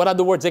 what are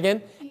the words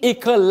again?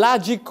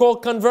 Ecological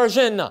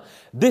conversion.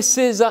 This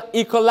is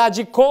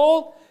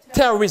ecological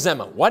terrorism.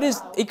 What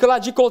is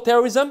ecological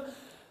terrorism?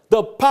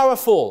 The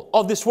powerful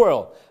of this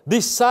world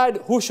decide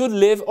who should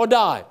live or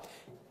die.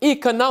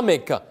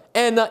 Economic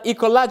and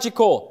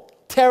ecological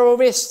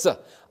terrorists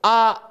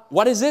are,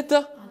 what is it?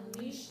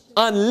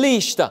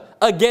 Unleashed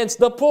against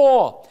the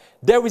poor.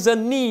 There is a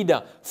need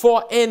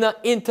for an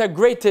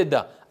integrated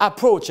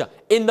approach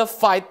in the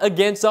fight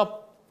against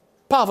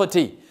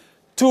poverty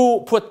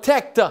to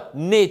protect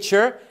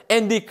nature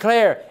and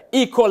declare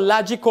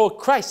ecological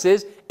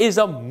crisis is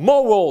a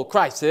moral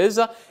crisis.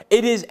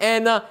 It is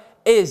an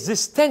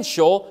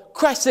existential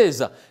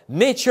crisis.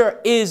 Nature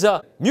is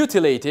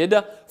mutilated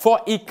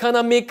for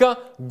economic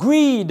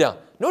greed.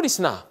 Notice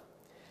now.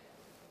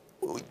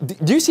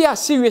 Do you see how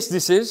serious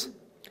this is?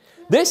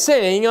 They're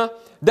saying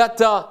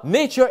that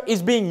nature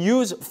is being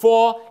used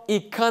for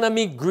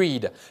economic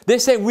greed. They're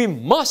saying we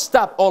must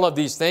stop all of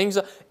these things.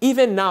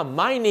 Even now,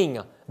 mining,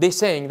 they're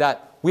saying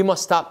that we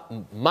must stop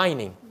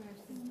mining.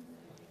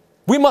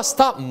 We must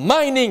stop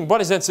mining,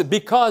 brothers and sisters,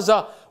 because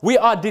we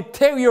are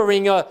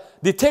deteriorating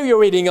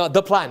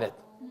the planet.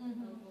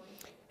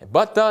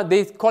 But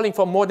they're calling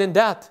for more than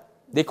that.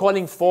 They're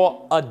calling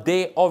for a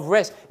day of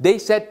rest. They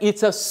said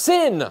it's a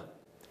sin.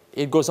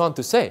 It goes on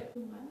to say,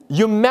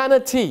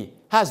 humanity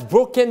has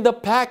broken the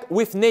pact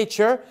with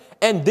nature,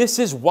 and this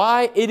is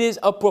why it is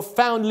a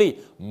profoundly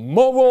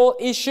moral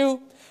issue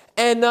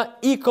and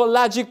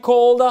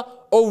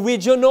ecological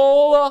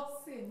original.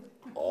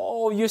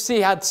 Oh, you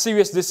see how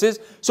serious this is?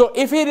 So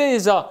if it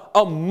is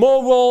a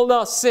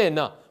moral sin,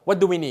 what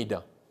do we need?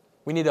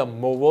 We need a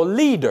moral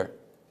leader.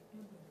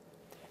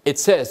 It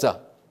says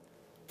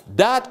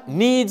that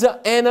needs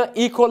an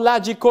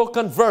ecological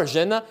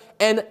conversion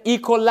and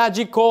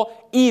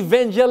ecological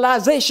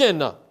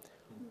evangelization.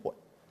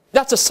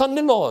 That's a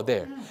Sunday law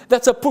there.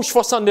 That's a push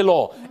for Sunday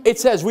law. It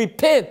says,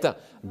 repent.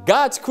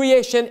 God's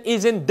creation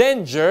is in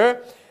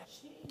danger.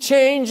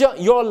 Change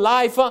your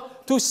life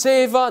to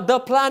save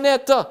the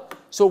planet.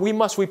 So we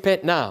must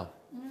repent now.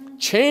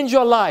 Change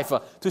your life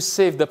to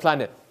save the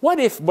planet. What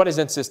if, brothers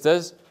and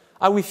sisters,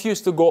 I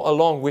refuse to go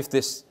along with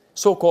this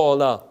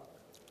so-called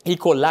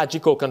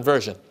ecological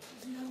conversion?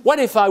 What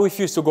if I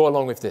refuse to go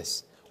along with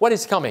this? What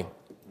is coming?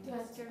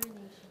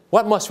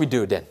 What must we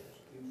do then?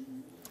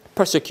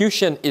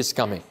 Persecution is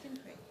coming.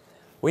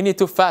 We need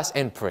to fast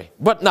and pray.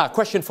 But now,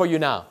 question for you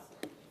now.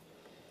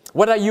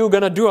 What are you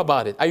going to do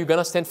about it? Are you going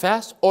to stand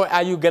fast or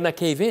are you going to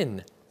cave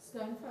in?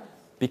 Stand fast.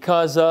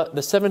 Because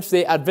the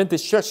Seventh-day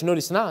Adventist Church,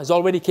 notice now, is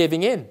already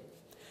caving in.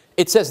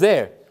 It says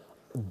there,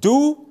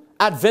 do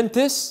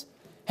Adventists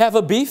have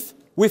a beef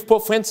with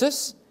Pope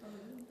Francis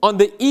on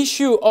the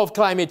issue of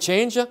climate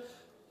change?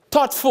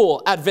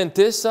 Thoughtful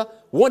Adventists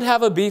won't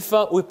have a beef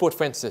with Pope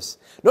Francis.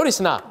 Notice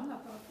now,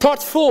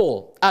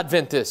 thoughtful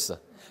Adventists,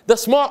 the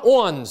smart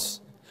ones,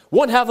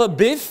 won't have a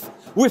beef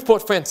with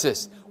Pope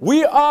Francis.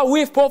 We are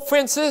with Pope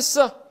Francis.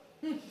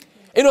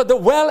 You know, the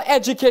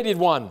well-educated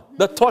one,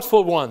 the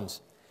thoughtful ones.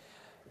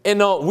 You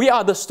know, we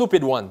are the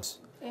stupid ones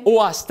who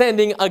are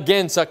standing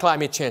against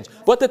climate change.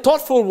 But the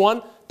thoughtful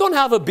one don't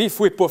have a beef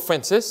with Pope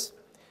Francis.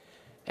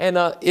 And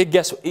it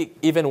gets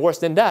even worse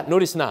than that.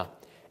 Notice now.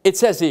 It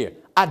says here,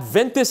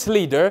 Adventist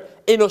leader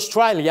in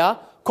Australia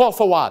call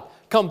for what?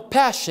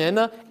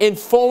 Compassion in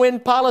foreign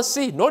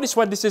policy. Notice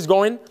where this is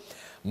going.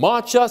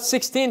 March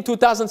 16,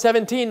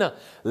 2017,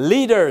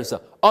 leaders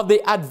of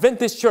the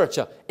Adventist Church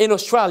in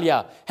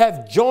Australia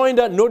have joined,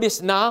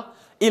 notice now,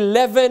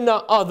 11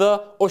 other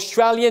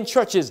Australian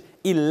churches.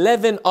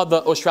 11 other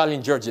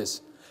Australian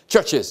churches.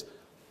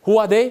 Who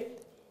are they?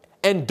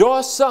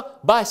 Endorsed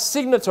by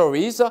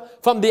signatories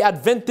from the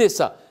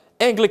Adventist,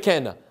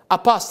 Anglican,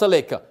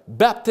 Apostolic,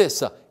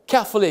 Baptist,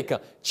 Catholic,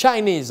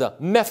 Chinese,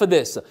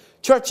 Methodist,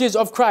 Churches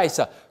of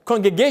Christ,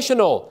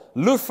 Congregational,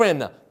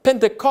 Lutheran,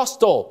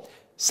 Pentecostal,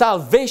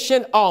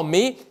 Salvation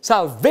Army,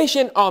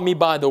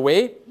 by the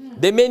way,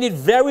 they made it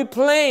very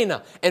plain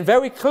and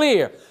very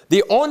clear.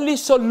 The only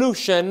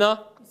solution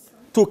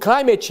to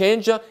climate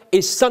change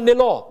is Sunday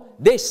law.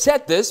 They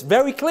said this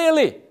very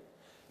clearly.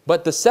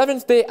 But the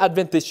Seventh-day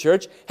Adventist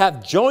Church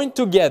have joined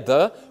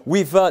together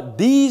with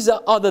these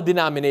other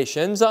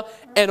denominations,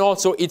 and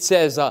also it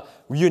says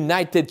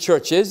United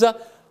Churches,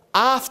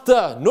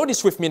 after,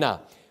 notice with me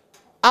now,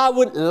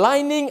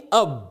 outlining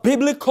a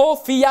biblical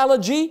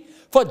theology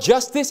for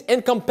justice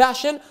and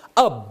compassion,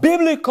 a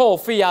biblical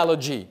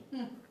theology.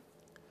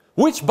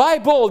 Which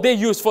Bible they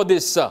use for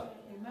this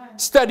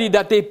study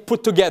that they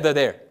put together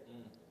there?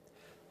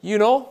 you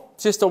know,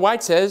 Sister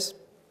White says,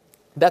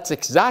 that's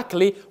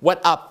exactly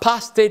what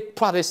apostate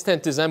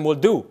Protestantism will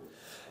do.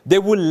 They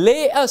will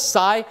lay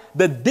aside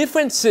the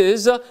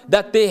differences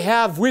that they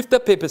have with the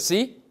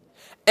papacy,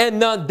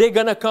 and they're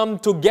going to come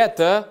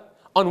together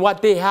on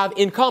what they have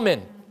in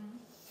common.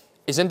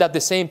 Isn't that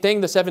the same thing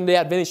the Seventh-day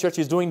Adventist Church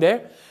is doing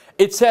there?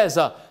 It says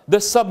the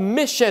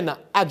submission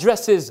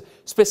addresses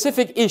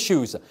specific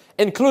issues,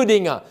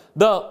 including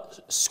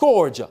the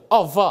scourge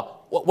of,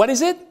 what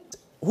is it?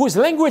 Whose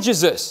language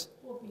is this?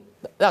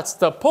 That's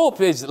the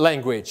Pope's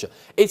language.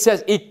 It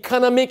says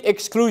economic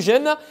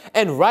exclusion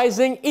and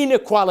rising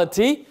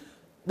inequality.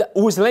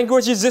 Whose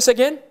language is this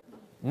again?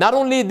 Not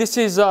only this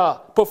is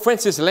Pope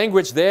Francis'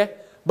 language there,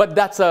 but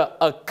that's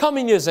a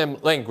communism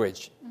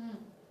language.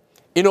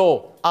 You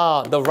know,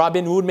 the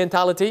Robin Hood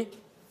mentality.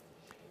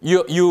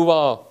 You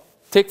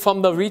take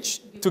from the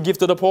rich to give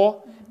to the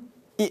poor.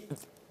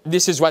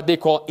 This is what they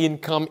call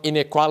income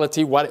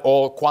inequality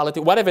or quality,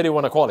 whatever they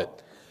want to call it.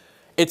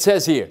 It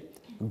says here,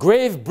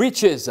 grave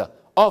breaches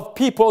of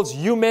people's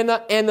human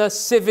and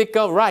civic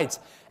rights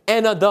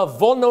and the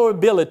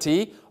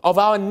vulnerability of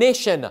our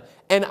nation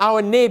and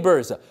our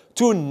neighbors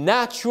to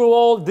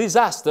natural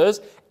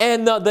disasters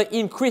and the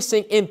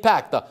increasing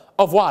impact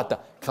of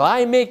what?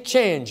 Climate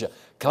change.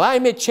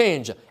 Climate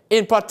change,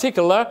 in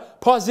particular,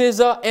 poses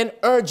an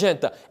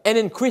urgent and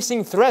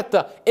increasing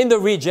threat in the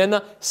region,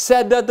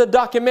 said the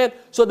document.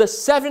 So the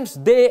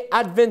Seventh-day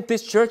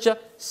Adventist Church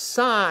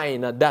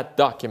signed that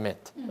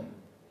document.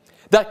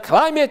 That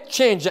climate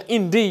change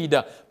indeed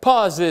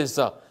poses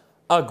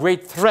a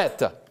great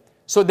threat.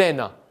 So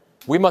then,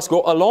 we must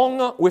go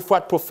along with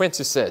what Pope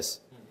Francis says.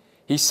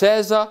 He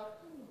says,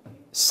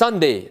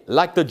 Sunday,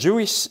 like the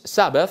Jewish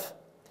Sabbath,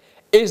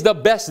 is the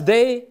best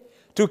day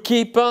to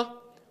keep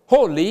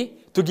holy,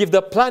 to give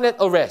the planet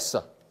a rest.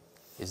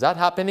 Is that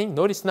happening?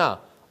 Notice now,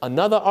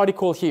 another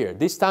article here,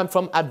 this time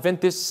from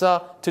Adventist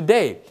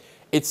Today.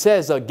 It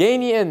says,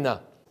 Ghanaian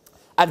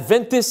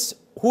Adventist,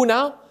 who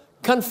now?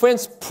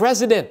 Conference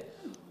president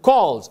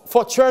calls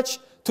for church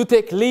to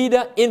take lead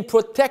in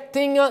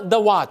protecting the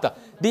what?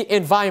 The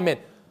environment.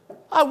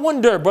 I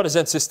wonder, brothers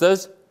and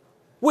sisters,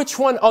 which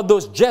one of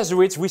those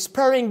Jesuits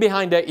whispering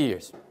behind their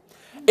ears?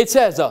 It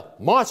says,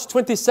 March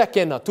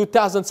 22nd,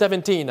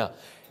 2017,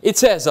 it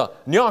says,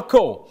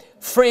 NYARCO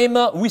frame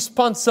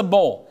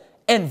responsible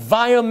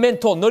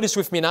environmental, notice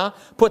with me now,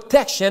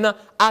 protection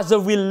as a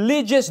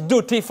religious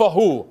duty for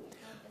who?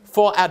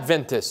 For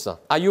Adventists.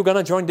 Are you going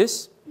to join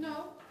this?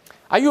 No.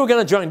 Are you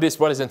going to join this,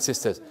 brothers and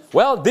sisters?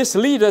 Well, this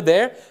leader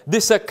there,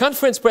 this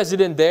conference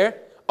president there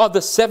of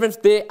the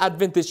Seventh-day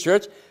Adventist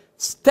Church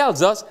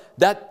tells us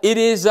that it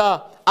is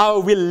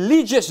our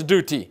religious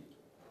duty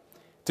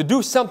to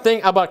do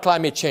something about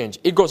climate change.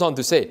 It goes on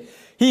to say,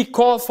 he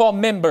called for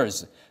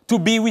members to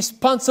be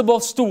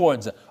responsible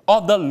stewards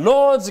of the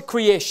Lord's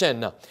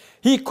creation.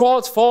 He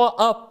calls for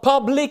a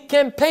public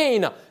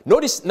campaign.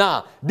 Notice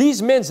now,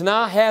 these men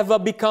now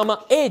have become an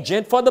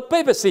agent for the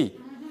papacy.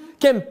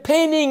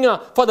 Campaigning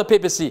for the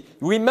papacy.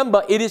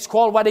 Remember, it is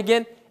called what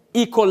again?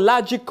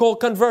 Ecological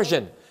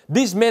conversion.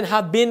 These men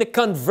have been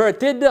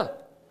converted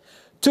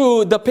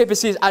to the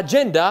papacy's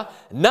agenda.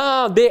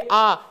 Now they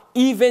are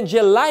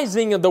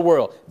evangelizing the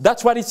world.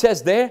 That's what it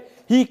says there.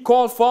 He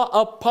called for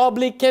a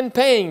public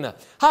campaign.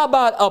 How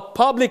about a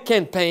public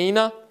campaign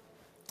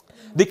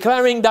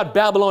declaring that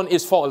Babylon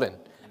is fallen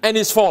and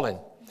is fallen?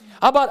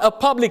 How about a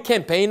public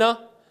campaign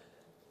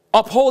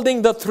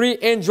upholding the three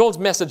angels'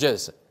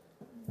 messages?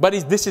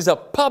 But this is a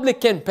public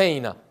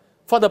campaign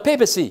for the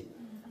papacy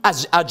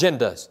as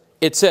agendas.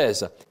 It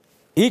says,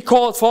 he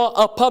called for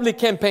a public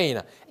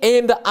campaign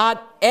aimed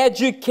at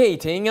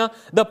educating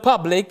the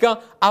public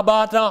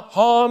about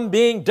harm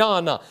being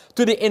done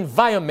to the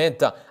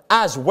environment,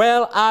 as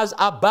well as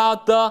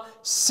about the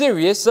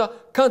serious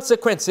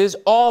consequences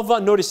of,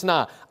 notice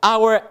now,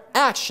 our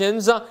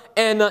actions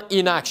and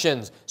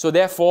inactions. So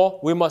therefore,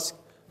 we must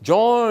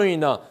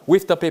join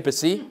with the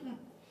papacy.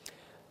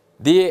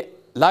 The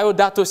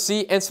Laudato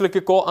Si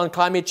encyclical on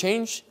climate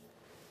change,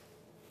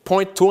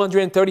 point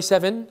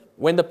 237,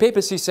 when the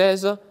papacy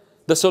says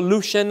the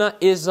solution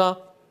is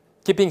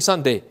keeping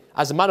Sunday.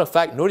 As a matter of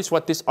fact, notice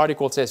what this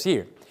article says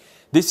here.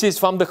 This is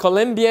from the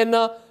Colombian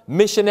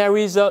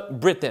Missionaries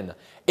Britain.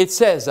 It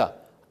says,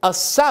 a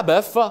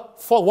Sabbath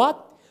for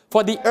what?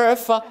 For the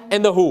earth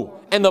and the who?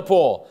 And the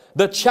poor.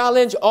 The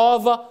challenge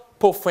of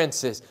Pope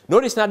Francis.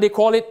 Notice now they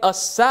call it a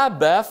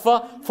Sabbath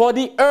for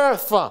the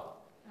earth.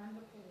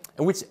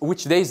 And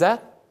which day is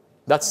that?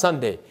 That's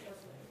Sunday.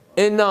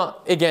 And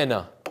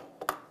again,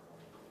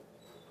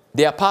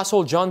 the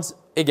Apostle John's,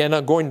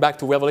 again, going back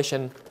to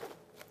Revelation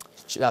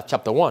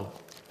chapter 1.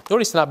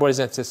 Notice now, brothers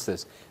and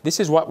sisters, this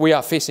is what we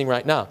are facing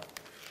right now.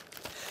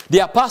 The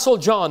Apostle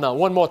John,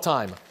 one more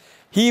time,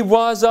 he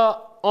was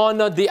on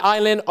the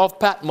island of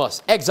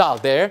Patmos,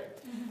 exiled there.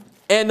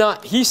 And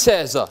he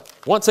says,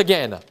 once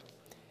again,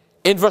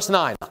 in verse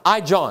 9,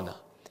 I, John,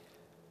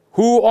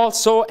 who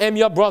also am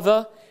your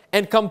brother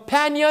and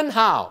companion,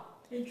 how?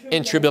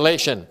 In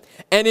tribulation.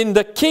 And in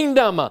the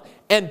kingdom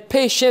and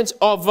patience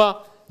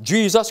of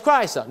Jesus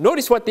Christ.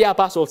 Notice what the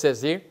apostle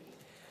says here.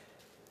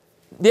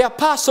 the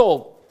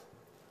apostle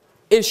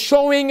is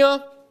showing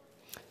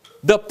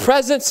the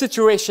present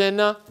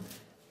situation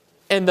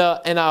and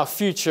our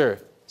future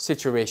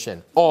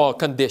situation or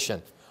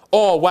condition,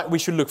 or what we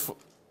should look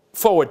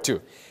forward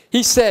to.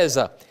 He says,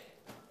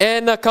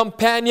 and a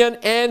companion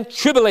and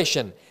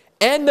tribulation,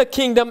 and the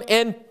kingdom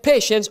and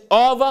patience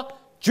of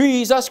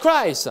Jesus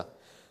Christ.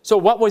 So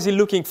what was he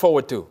looking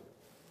forward to?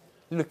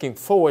 Looking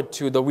forward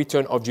to the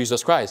return of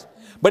Jesus Christ.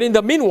 But in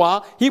the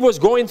meanwhile, he was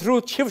going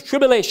through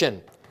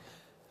tribulation.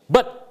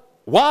 But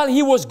while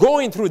he was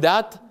going through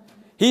that,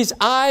 his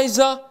eyes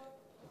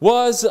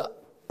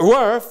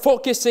were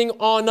focusing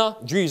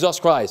on Jesus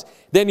Christ.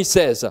 Then he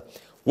says,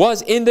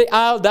 was in the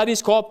isle that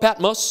is called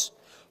Patmos,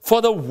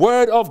 for the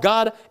word of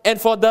God and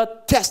for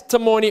the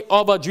testimony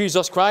of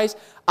Jesus Christ.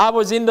 I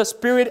was in the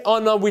Spirit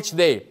on which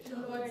day?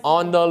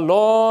 On the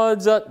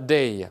Lord's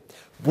day.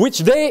 Which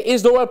day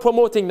is the word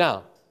promoting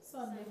now?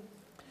 Sunday.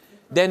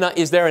 Then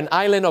is there an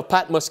island of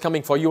Patmos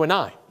coming for you and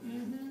I?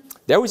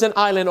 There is an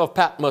island of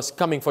Patmos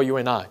coming for you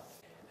and I.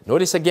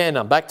 Notice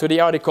again, back to the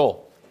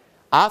article.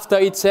 After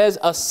it says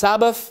a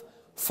Sabbath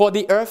for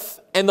the earth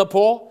and the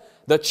poor,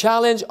 the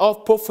challenge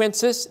of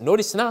professing.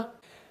 Notice now,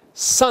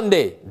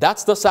 Sunday,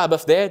 that's the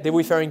Sabbath there they're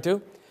referring to.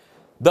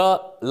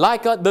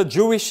 Like the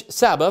Jewish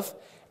Sabbath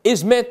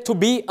is meant to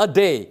be a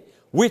day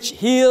which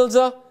heals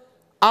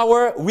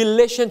our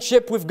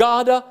relationship with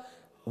God,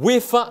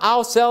 with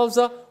ourselves,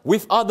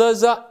 with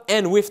others,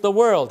 and with the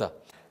world.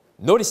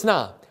 Notice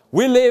now,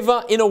 we live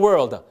in a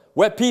world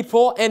where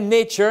people and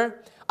nature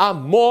are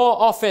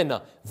more often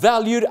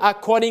valued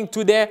according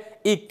to their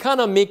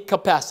economic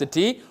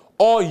capacity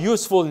or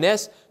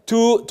usefulness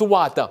to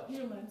what?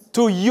 Humans.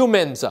 To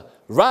humans,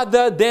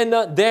 rather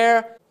than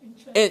their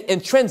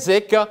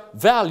intrinsic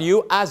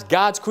value as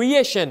God's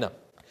creation.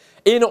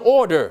 In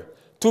order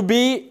to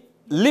be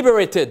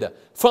liberated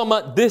from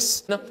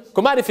this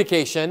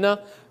commodification,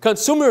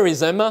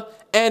 consumerism,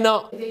 and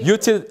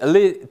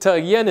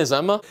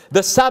utilitarianism,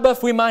 the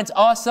Sabbath reminds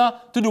us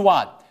to do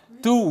what?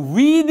 To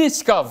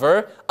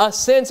rediscover a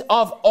sense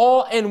of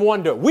awe and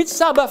wonder. Which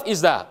Sabbath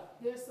is that?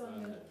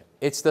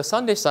 It's the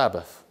Sunday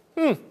Sabbath.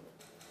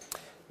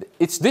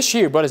 It's this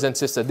year, brothers and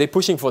sisters. They're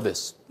pushing for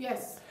this.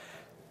 Yes.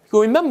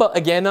 You remember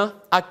again,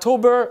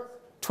 October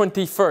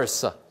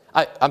 21st.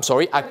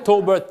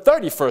 October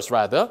 31st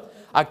rather.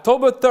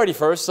 October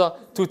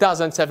 31st,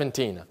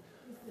 2017.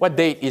 What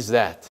date is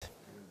that?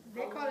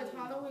 They call it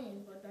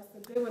Halloween, but that's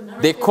the day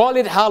when They call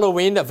it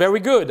Halloween. Very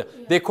good.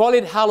 They call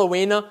it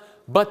Halloween,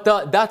 but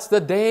that's the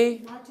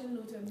day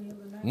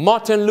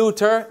Martin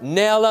Luther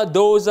nailed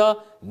those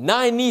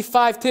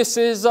 95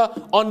 theses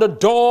on the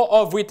door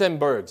of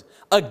Wittenberg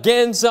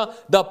against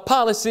the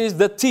policies,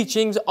 the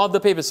teachings of the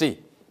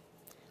papacy.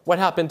 What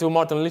happened to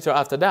Martin Luther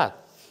after that?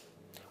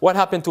 What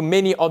happened to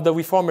many of the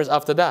reformers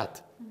after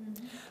that?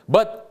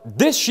 But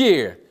this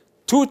year,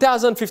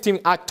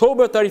 2015,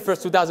 October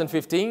 31st,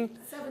 2015,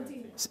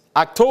 17.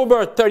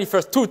 October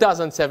 31st,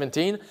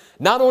 2017,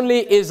 not only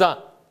is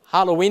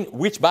Halloween,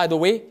 which by the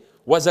way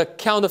was a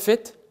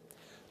counterfeit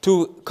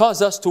to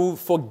cause us to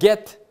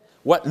forget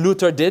what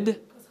Luther did.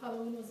 Because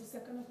Halloween was the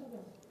 2nd of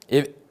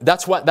November.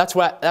 That's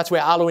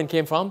where Halloween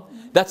came from.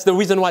 That's the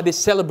reason why they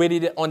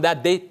celebrated it on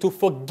that day, to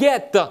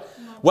forget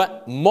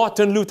what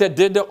Martin Luther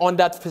did on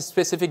that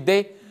specific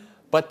day.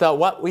 But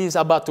what is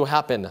about to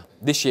happen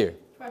this year?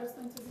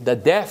 The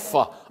death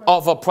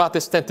of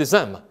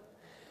Protestantism.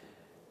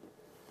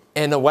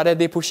 And what are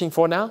they pushing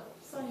for now?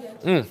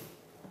 Sunday.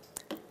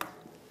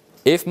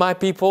 If my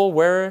people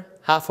were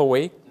half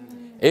awake,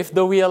 if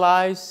they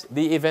realize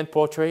the event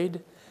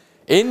portrayed,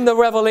 in the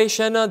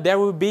Revelation there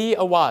will be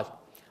a what?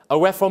 A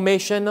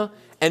reformation,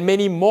 and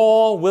many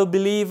more will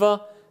believe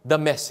the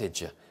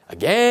message.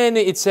 Again,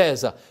 it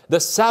says, the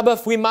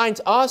Sabbath reminds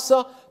us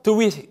to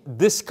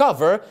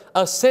rediscover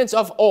a sense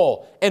of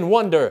awe and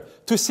wonder,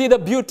 to see the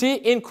beauty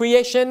in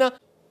creation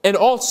and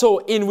also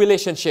in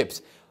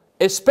relationships,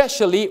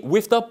 especially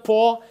with the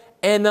poor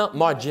and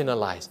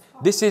marginalized.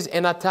 This is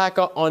an attack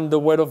on the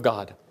Word of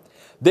God.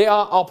 They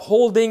are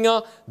upholding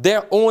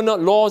their own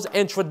laws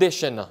and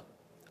tradition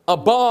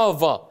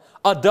above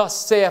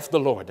thus saith the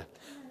Lord.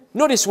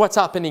 Notice what's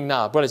happening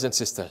now, brothers and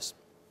sisters.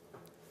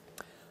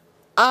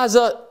 As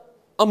a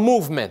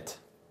movement,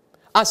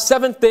 as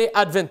Seventh-day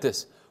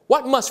Adventists,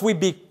 what must we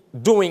be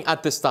doing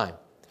at this time?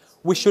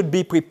 We should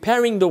be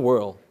preparing the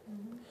world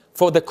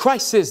for the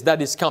crisis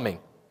that is coming.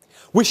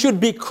 We should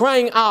be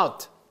crying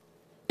out.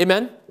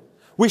 Amen?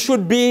 We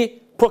should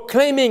be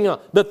proclaiming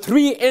the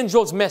three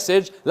angels'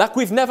 message like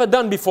we've never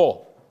done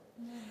before.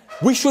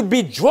 We should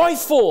be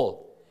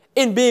joyful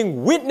in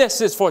being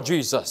witnesses for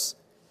Jesus,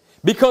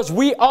 because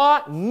we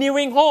are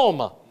nearing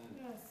home.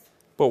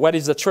 But what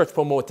is the church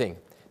promoting?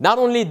 Not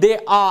only they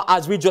are,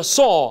 as we just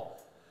saw,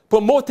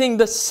 promoting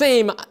the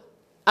same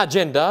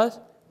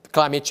agenda,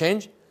 climate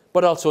change,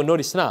 but also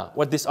notice now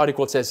what this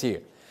article says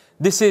here.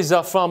 This is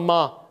from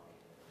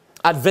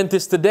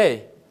Adventist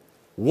Today.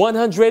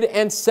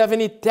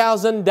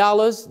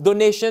 $170,000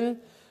 donation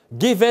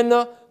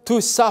given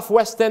to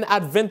Southwestern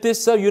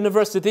Adventist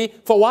University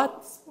for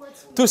what?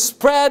 To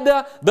spread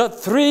the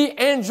 3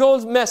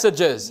 angels'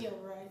 messages.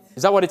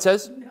 Is that what it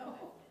says? No.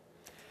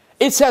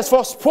 It says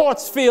for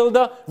sports field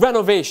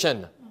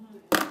renovation.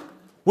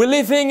 We're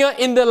living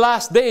in the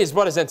last days,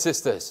 brothers and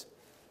sisters.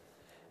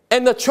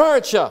 And the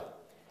church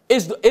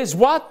is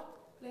what?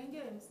 Playing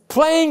games.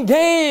 Playing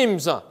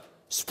games.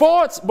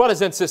 Sports,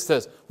 brothers and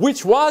sisters,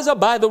 which was,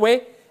 by the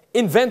way,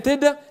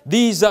 invented,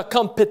 these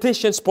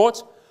competition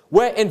sports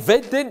were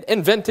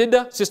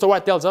invented, Sister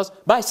White tells us,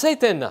 by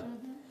Satan.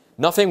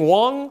 Nothing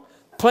wrong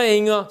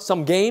playing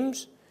some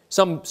games,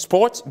 some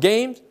sports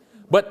games,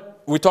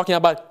 but we're talking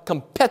about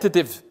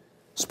competitive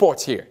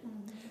sports here.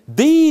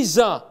 These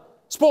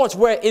sports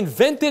were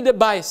invented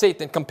by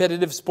Satan,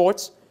 competitive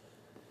sports.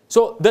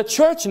 So the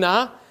church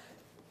now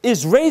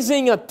is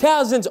raising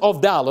thousands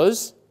of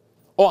dollars,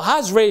 or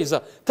has raised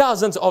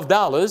thousands of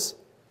dollars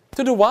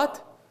to do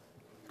what?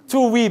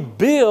 To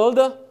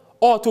rebuild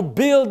or to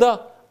build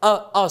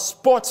a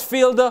sports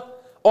field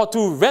or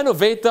to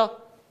renovate.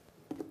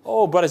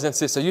 Oh, brothers and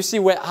sisters, you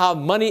see how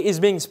money is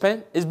being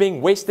spent, is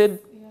being wasted?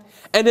 Yeah.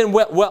 And then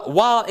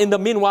while in the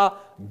meanwhile,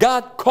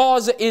 God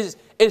is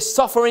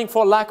suffering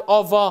for lack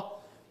of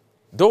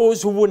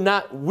those who were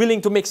not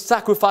willing to make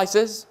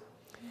sacrifices.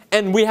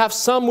 And we have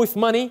some with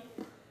money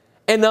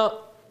and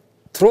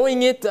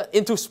throwing it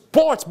into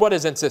sports,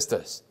 brothers and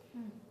sisters.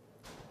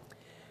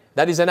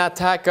 That is an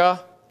attack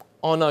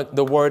on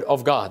the Word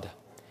of God.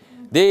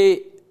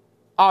 They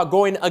are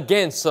going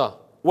against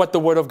what the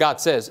Word of God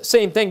says.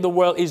 Same thing the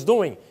world is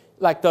doing.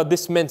 Like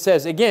this man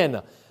says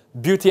again,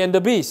 Beauty and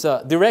the Beast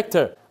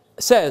director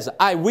says,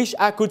 I wish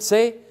I could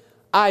say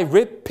I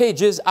rip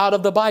pages out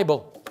of the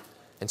Bible.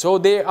 And so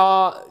they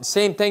are,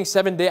 same thing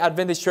Seventh-day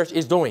Adventist Church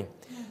is doing.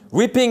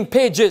 Ripping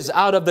pages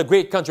out of the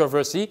great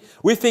controversy,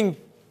 ripping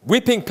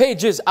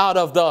pages out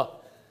of the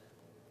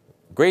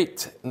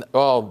great,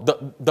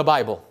 the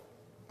Bible.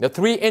 The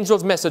 3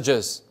 angels'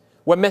 messages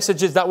were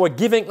messages that were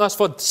giving us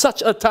for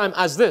such a time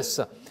as this.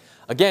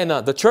 Again,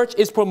 the church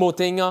is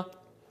promoting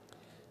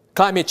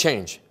climate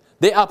change.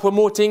 They are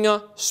promoting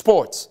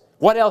sports.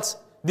 What else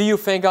do you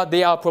think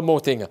they are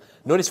promoting?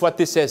 Notice what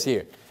this says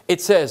here.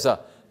 It says,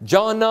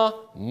 John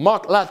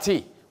Mark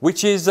Latti,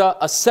 which is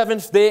a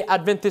Seventh-day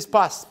Adventist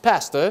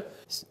pastor,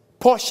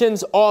 portion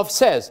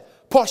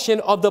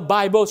of the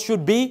Bible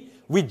should be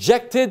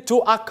rejected to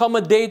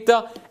accommodate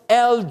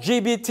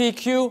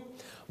LGBTQ.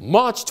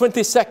 March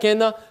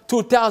 22nd,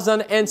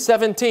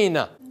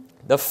 2017.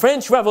 The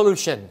French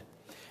Revolution.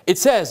 It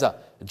says,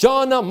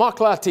 John Mark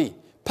Latti,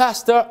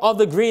 pastor of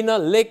the Green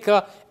Lake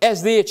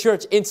SDA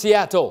Church in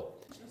Seattle,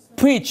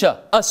 preached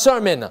a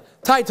sermon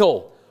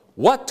titled,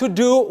 What to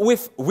Do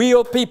with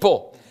Real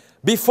People.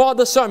 Before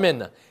the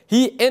sermon,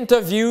 he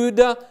interviewed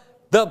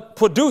the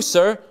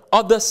producer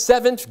of the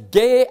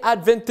Seventh-day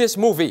Adventist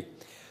movie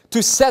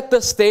to set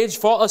the stage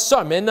for a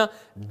sermon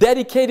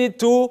dedicated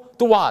to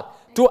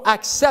what? To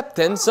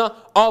acceptance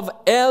of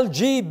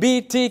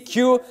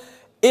LGBTQ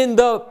in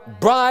the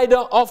bride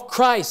of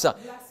Christ.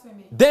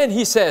 Blasphemy. Then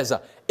he says,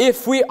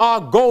 if we are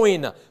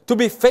going to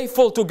be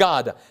faithful to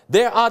God,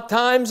 there are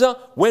times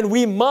when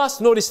we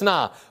must, notice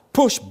now,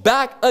 push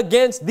back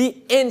against the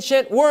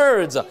ancient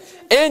words.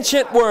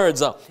 Ancient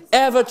words,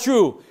 ever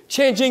true,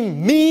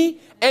 changing me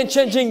and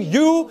changing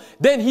you.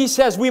 Then he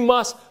says we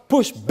must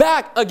push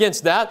back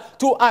against that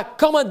to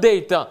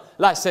accommodate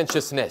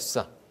licentiousness.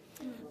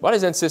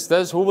 Brothers and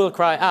sisters, who will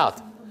cry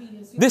out?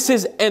 This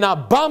is an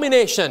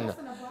abomination.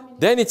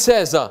 Then it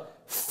says,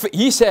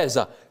 he says,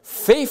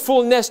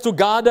 faithfulness to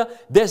God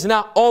does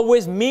not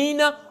always mean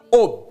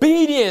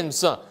obedience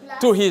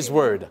to His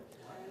word.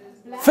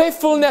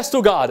 Faithfulness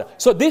to God.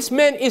 So this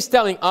man is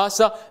telling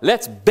us,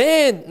 let's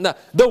bend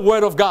the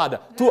word of God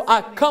to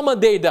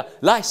accommodate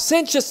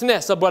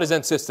licentiousness, brothers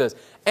and sisters.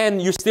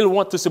 And you still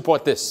want to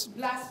support this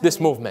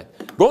movement.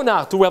 Go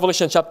now to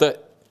Revelation chapter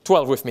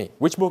 12 with me.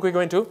 Which book are we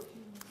going to?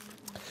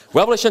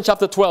 Revelation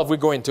chapter 12 we're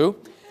going to.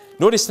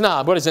 Notice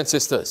now, brothers and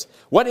sisters,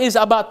 what is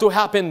about to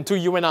happen to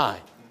you and I?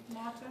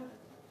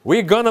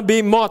 We're going to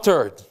be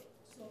martyred.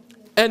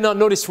 And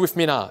notice with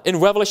me now, in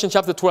Revelation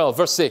chapter 12,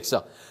 verse 6,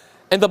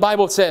 and the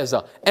Bible says,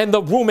 and the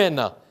woman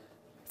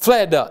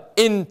fled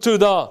into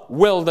the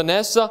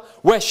wilderness,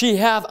 where she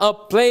had a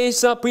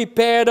place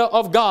prepared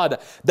of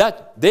God,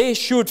 that they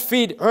should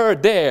feed her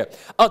there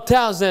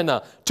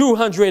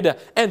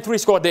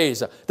 1,260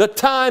 days. The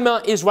time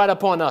is right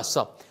upon us,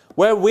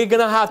 where we're going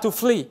to have to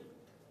flee.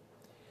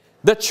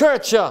 The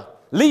church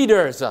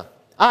leaders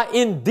are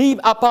in deep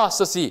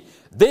apostasy.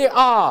 They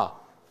are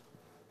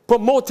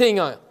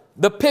promoting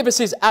the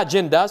papacy's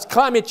agendas,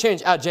 climate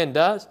change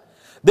agendas.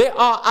 They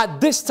are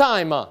at this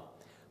time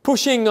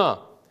pushing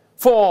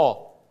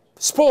for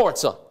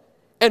sports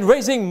and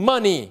raising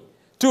money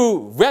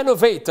to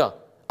renovate a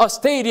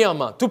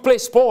stadium to play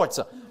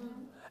sports.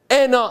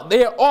 And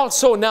they are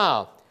also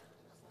now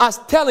as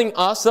telling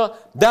us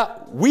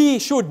that we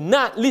should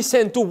not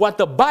listen to what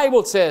the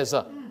Bible says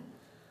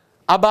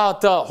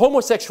about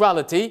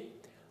homosexuality.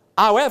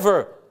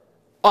 However,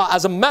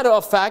 as a matter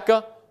of fact,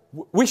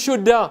 we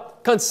should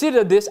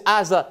consider this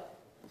as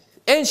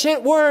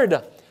Ancient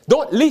word.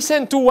 Don't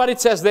listen to what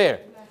it says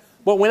there.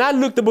 But when I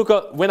read the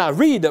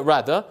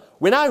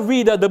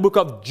book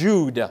of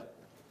Jude,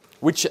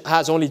 which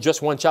has only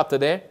just one chapter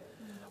there,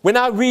 when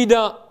I read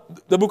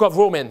the book of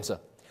Romans,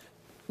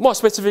 more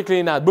specifically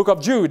in that book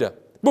of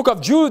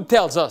Jude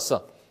tells us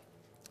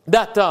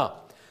that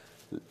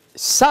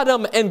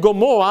Sodom and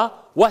Gomorrah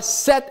was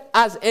set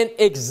as an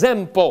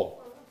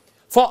example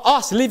for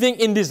us living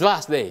in these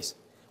last days.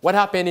 What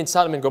happened in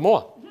Sodom and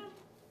Gomorrah?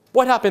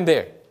 What happened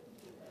there?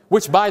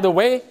 Which, by the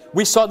way,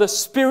 we saw the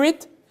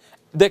spirit,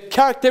 the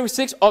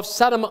characteristics of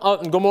Sodom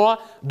and Gomorrah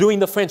during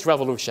the French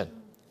Revolution.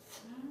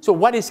 So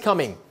what is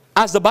coming?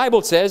 As the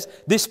Bible says,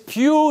 this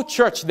pure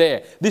church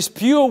there, this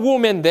pure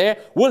woman there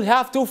will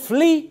have to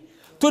flee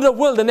to the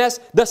wilderness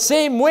the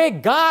same way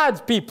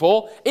God's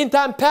people in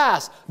time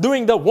past,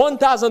 during the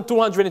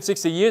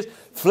 1,260 years,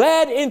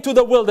 fled into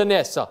the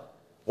wilderness.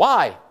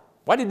 Why?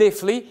 Why did they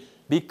flee?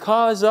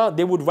 Because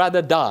they would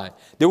rather die.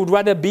 They would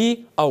rather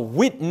be a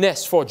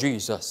witness for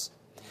Jesus.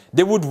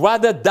 They would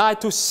rather die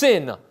to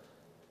sin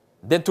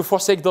than to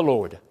forsake the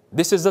Lord.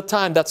 This is the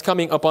time that's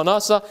coming upon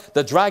us.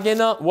 The dragon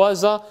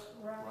was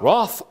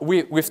wrath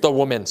with the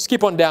woman.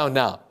 Skip on down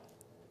now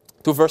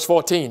to verse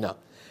 14.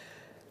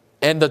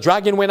 And the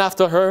dragon went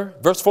after her.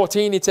 Verse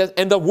 14, it says,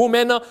 and the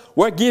woman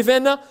were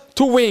given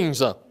two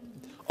wings of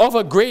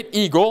a great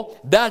eagle,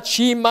 that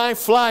she might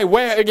fly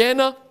where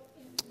again?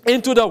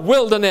 Into the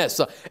wilderness,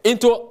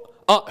 into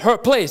her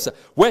place,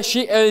 where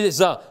she is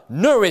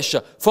nourished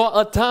for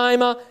a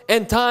time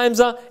and times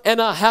and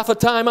a half a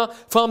time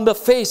from the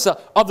face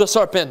of the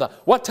serpent.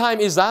 What time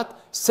is that?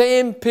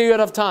 Same period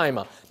of time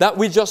that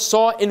we just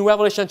saw in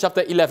Revelation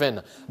chapter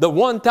 11. The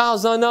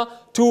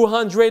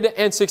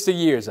 1,260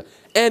 years.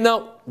 And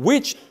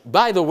which,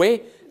 by the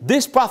way,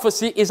 this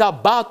prophecy is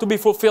about to be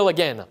fulfilled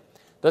again.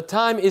 The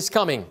time is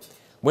coming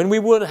when we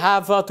will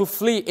have to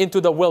flee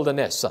into the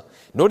wilderness.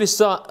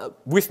 Notice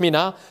with me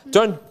now,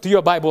 turn to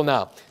your Bible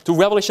now, to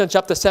Revelation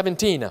chapter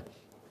 17.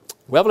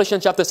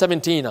 Revelation chapter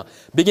 17,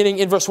 beginning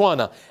in verse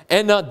 1.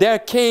 And there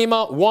came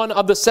one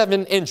of the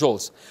seven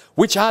angels,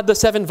 which had the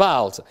seven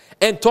vials,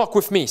 and talked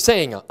with me,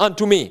 saying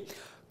unto me,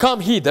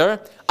 come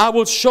hither, I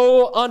will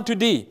show unto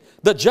thee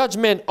the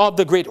judgment of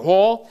the great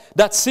whore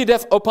that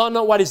sitteth upon,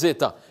 what is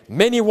it?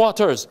 Many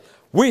waters,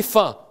 with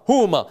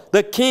whom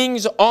the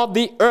kings of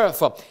the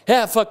earth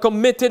have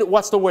committed,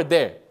 what's the word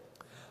there?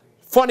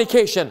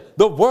 Fornication.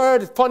 The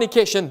word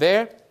fornication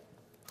there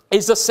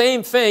is the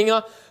same thing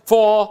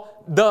for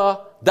the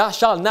thou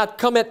shalt not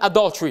commit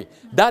adultery.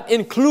 That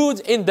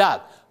includes in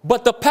that.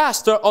 But the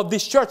pastor of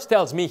this church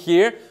tells me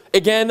here,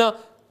 again,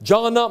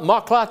 John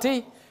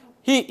Marclati,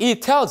 he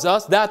tells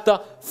us that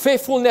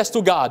faithfulness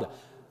to God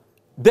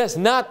does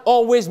not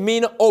always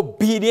mean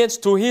obedience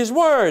to His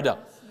word.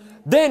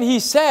 Then he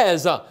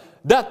says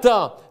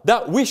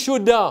that we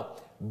should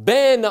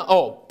ban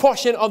or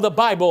portion of the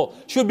Bible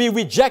should be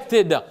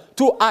rejected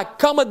to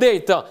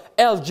accommodate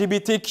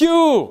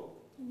LGBTQ.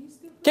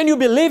 Can you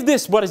believe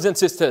this, brothers and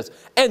sisters?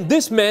 And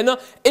this man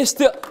is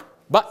still,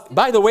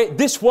 by the way,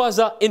 this was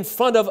in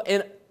front of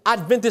an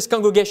Adventist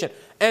congregation.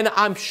 And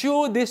I'm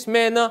sure this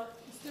man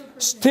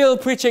still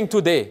preaching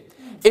today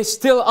is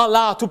still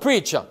allowed to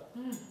preach.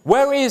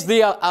 Where is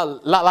the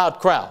loud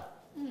crowd?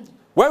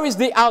 Where is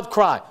the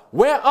outcry?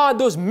 Where are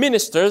those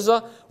ministers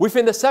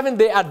within the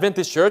Seventh-day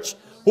Adventist Church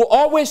who are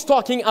always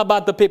talking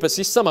about the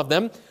papacy? Some of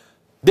them,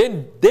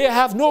 then they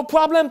have no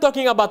problem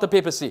talking about the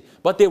papacy,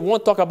 but they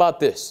won't talk about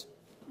this.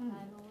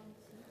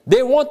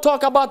 They won't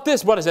talk about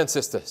this, brothers and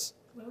sisters.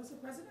 Where was the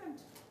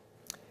president?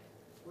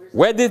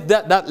 Where did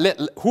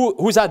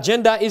whose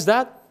agenda is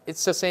that?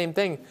 It's the same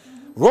thing.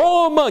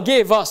 Rome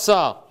gave us,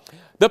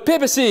 the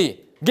papacy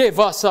gave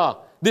us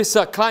this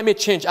climate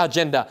change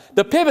agenda.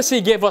 The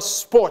papacy gave us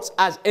sports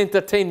as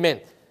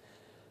entertainment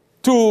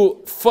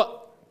to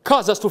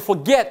cause us to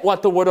forget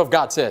what the Word of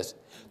God says,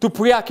 to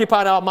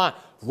preoccupy our mind.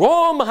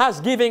 Rome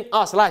has given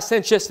us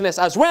licentiousness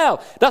as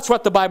well. That's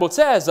what the Bible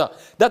says,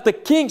 that the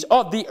kings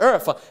of the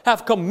earth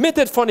have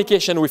committed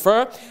fornication with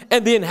her,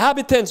 and the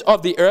inhabitants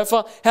of the earth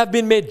have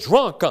been made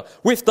drunk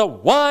with the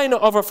wine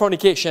of her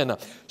fornication.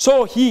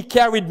 So he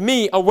carried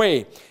me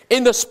away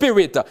in the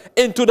spirit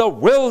into the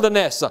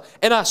wilderness,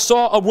 and I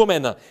saw a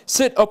woman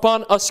sit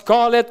upon a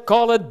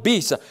scarlet-colored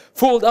beast,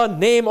 full of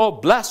name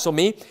of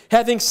blasphemy,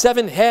 having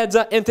 7 heads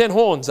and 10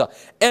 horns.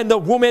 And the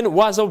woman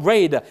was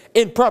arrayed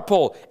in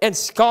purple and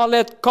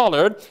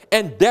scarlet-colored,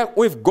 and decked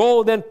with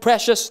gold and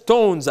precious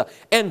stones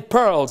and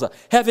pearls,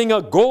 having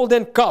a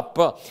golden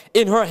cup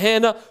in her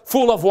hand,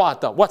 full of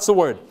what? What's the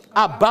word?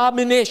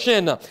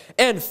 Abomination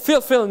and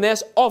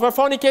filthiness of her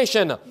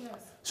fornication. Yes.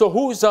 So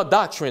whose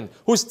doctrine,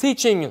 whose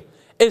teaching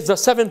is the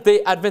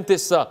Seventh-day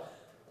Adventists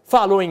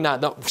following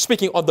that? Now,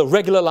 speaking of the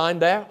regular line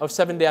there of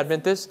Seventh-day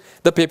Adventists,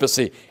 the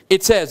papacy.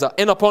 It says,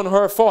 and upon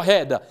her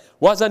forehead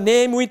was a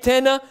name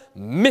written,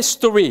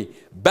 mystery,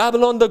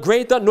 Babylon the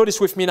Great.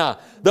 Notice with me now,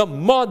 the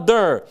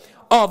mother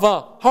of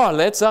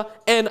harlots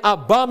and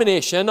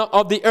abomination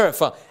of the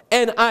earth.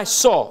 And I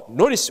saw,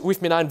 notice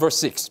with me now in verse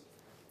 6,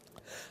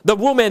 the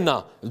woman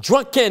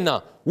drunken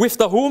With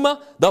the whom?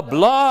 The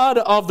blood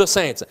of the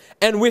saints.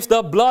 And with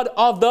the blood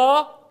of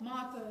the...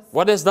 Martyrs.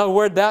 What does that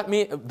word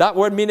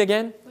mean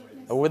again?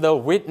 Witness. With the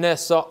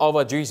witness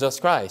of Jesus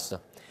Christ.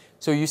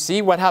 So you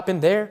see what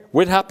happened there?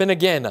 What happened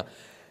again?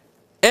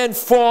 And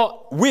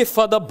with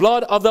the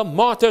blood of the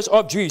martyrs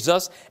of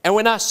Jesus. And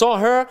when I saw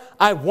her,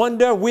 I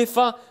wondered with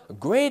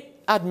great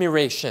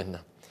admiration.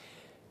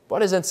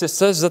 Brothers and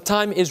sisters, the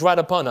time is right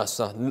upon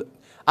us.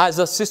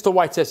 As Sister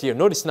White says here,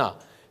 notice now.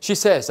 She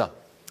says,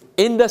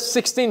 in the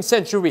 16th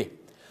century,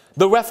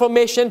 the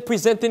Reformation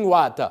presenting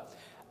what?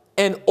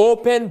 An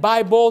open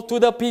Bible to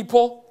the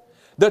people.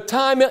 The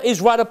time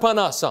is right upon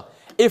us.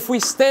 If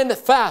we stand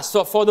fast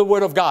for the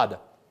Word of God,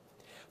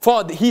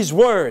 for His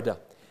Word,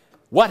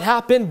 what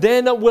happened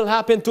then will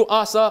happen to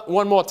us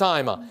one more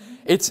time.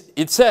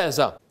 It says,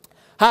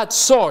 had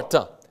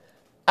sought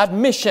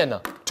admission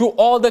to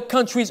all the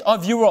countries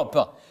of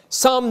Europe.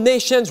 Some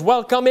nations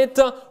welcome it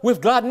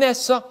with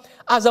gladness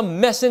as a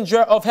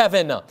messenger of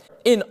heaven.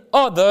 In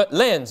other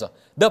lands,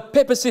 the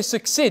papacy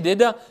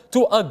succeeded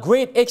to a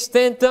great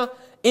extent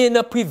in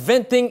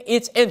preventing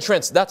its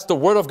entrance. That's the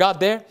Word of God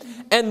there.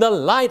 And the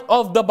light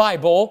of the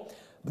Bible,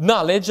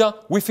 knowledge,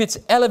 with its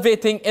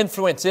elevating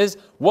influences,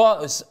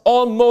 was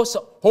almost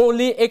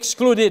wholly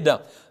excluded.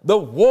 The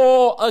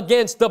war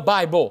against the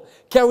Bible,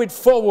 carried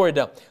forward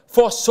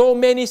for so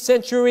many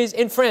centuries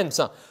in France,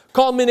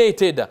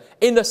 culminated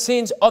in the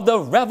scenes of the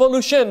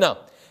revolution.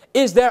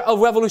 Is there a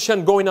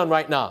revolution going on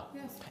right now?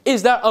 Yes.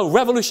 Is there a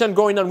revolution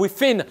going on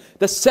within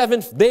the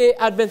Seventh-day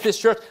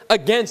Adventist Church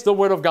against the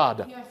Word of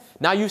God? Yes.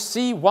 Now you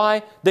see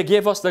why they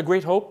gave us the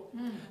great hope?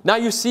 Now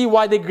you see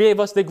why they gave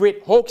us the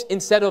great hoax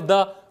instead of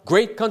the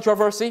great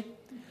controversy?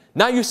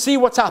 Now you see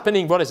what's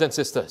happening, brothers and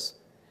sisters.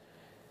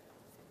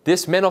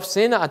 This man of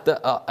sin,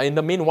 in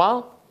the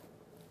meanwhile,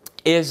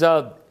 is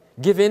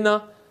given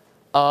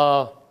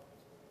a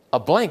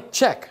blank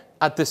check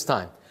at this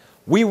time.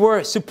 We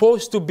were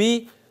supposed to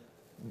be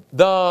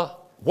the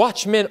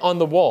watchmen on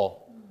the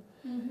wall.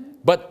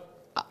 But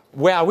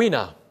where are we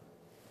now?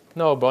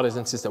 No, brothers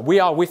and sisters.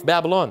 We are with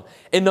Babylon.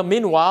 In the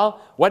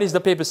meanwhile, what is the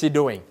papacy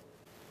doing?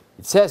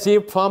 It says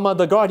here from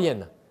The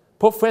Guardian,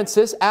 Pope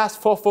Francis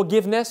asked for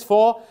forgiveness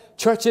for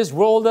churches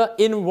rolled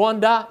in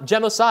Rwanda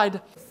genocide,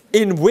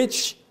 in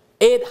which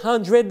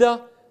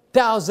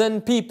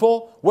 800,000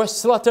 people were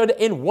slaughtered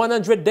in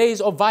 100 days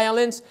of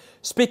violence.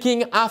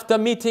 Speaking after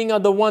meeting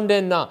the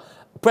Rwandan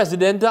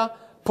President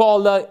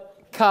Paul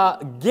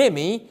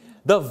Kagame,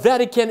 the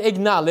Vatican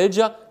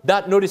acknowledged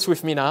that, notice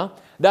with me now,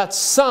 that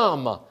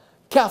some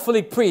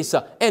Catholic priests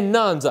and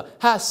nuns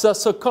have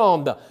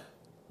succumbed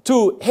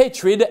to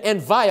hatred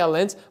and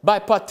violence by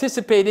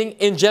participating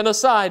in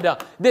genocide.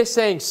 They're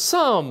saying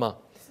some.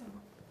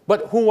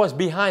 But who was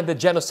behind the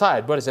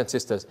genocide, brothers and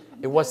sisters?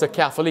 It was the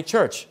Catholic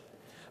Church.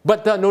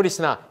 But notice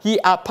now, he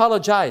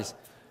apologized.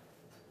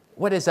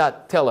 What does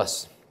that tell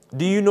us?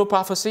 Do you know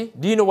prophecy?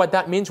 Do you know what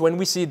that means when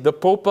we see the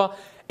Pope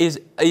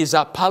is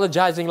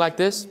apologizing like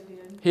this?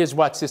 Here's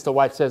what Sister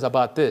White says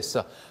about this.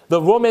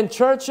 The Roman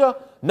Church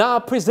now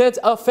presents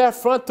a fair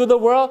front to the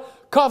world,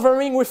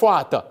 covering with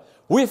what?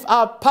 With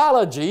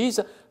apologies,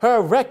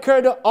 her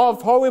record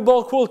of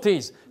horrible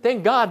cruelties.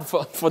 Thank God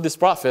for this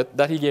prophet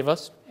that he gave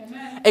us.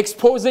 Amen.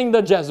 Exposing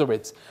the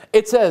Jesuits.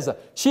 It says,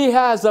 she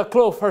has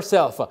clothed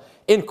herself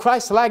in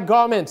Christ-like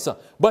garments,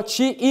 but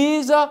she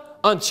is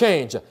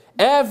unchanged.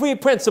 Every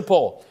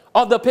principle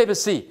of the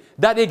papacy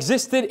that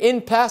existed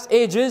in past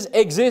ages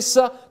exists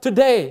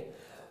today.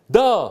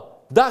 The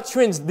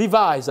doctrines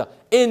devised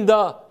in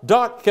the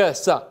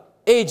darkest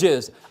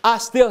ages are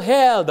still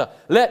held.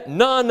 Let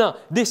none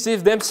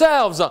deceive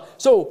themselves.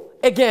 So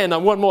again,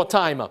 one more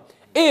time,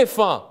 if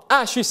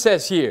as she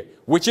says here,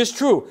 which is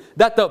true,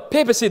 that the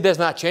papacy does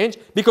not change,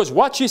 because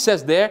what she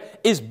says there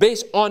is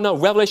based on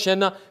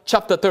Revelation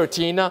chapter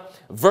 13,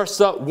 verse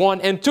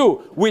 1 and 2,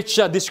 which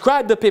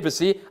describe the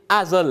papacy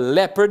as a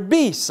leopard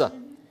beast.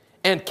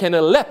 And can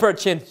a leopard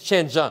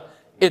change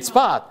its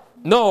path?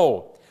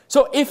 No.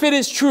 So if it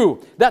is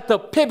true that the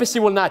papacy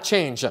will not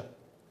change,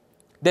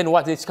 then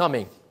what is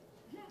coming?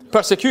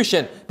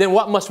 Persecution. Then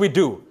what must we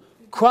do?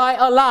 Cry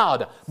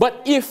aloud.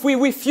 But if we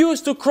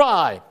refuse to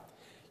cry,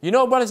 you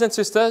know, brothers and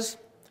sisters,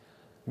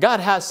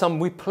 God has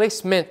some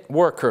replacement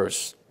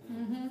workers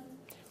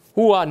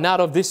who are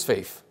not of this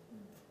faith.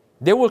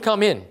 They will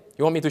come in.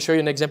 You want me to show you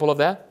an example of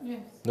that? Yes.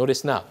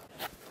 Notice now.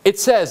 It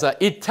says,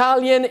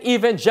 Italian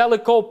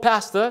evangelical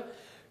pastor,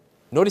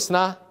 notice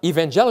now,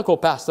 evangelical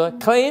pastor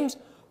claims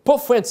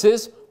Pope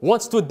Francis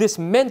wants to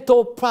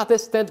dismantle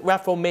Protestant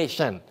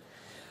Reformation.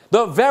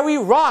 The very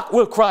rock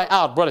will cry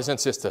out, brothers and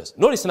sisters.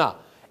 Notice now,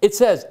 it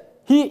says,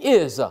 he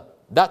is,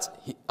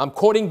 I'm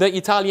quoting the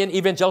Italian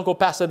evangelical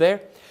pastor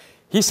there.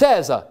 He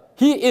says,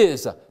 he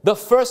is the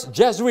first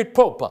Jesuit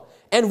Pope.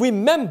 And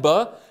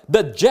remember,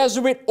 the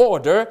Jesuit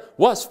order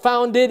was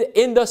founded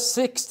in the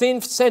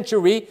 16th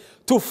century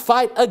to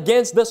fight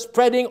against the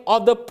spreading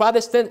of the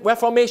Protestant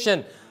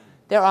Reformation.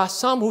 There are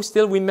some who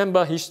still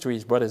remember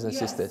histories, brothers and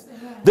sisters.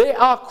 They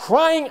are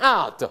crying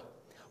out.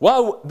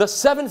 While the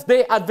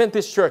Seventh-day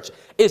Adventist Church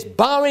is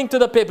bowing to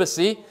the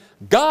papacy,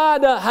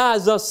 God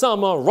has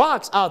some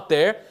rocks out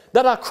there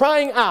that are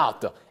crying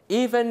out,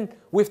 even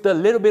with the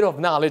little bit of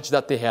knowledge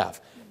that they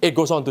have. It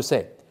goes on to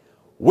say,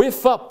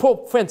 with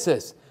Pope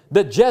Francis,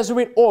 the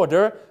Jesuit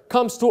order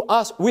comes to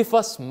us with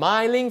a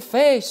smiling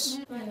face,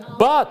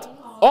 but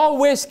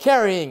always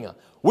carrying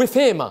with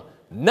him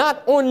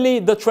not only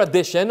the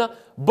tradition,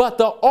 but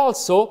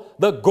also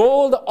the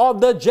gold of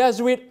the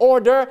Jesuit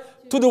order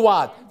to do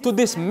what? To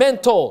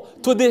dismantle,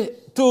 to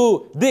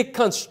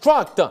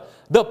deconstruct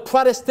the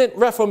Protestant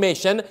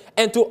Reformation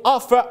and to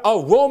offer a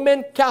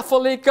Roman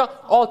Catholic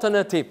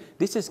alternative.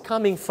 This is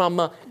coming from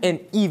an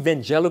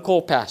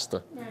evangelical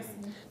pastor.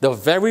 The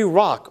very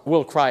rock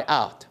will cry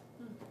out.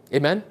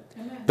 Amen?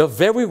 Amen? The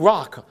very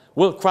rock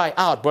will cry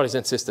out, brothers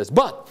and sisters.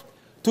 But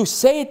to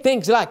say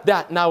things like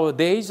that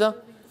nowadays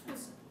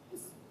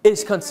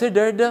is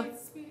considered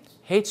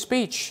hate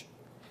speech.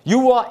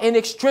 You are an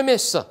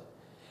extremist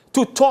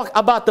to talk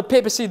about the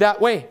papacy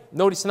that way.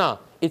 Notice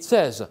now, it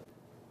says,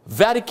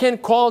 Vatican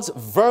calls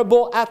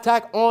verbal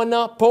attack on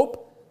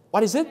Pope.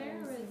 What is it?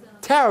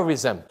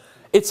 Terrorism.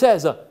 It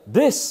says,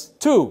 this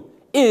too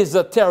is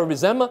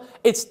terrorism.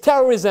 It's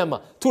terrorism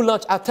to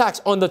launch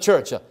attacks on the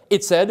church.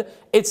 It said,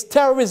 it's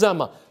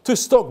terrorism to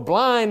stoke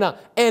blind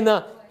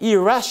and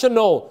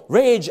irrational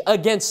rage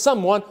against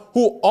someone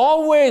who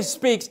always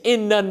speaks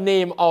in the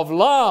name of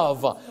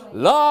love.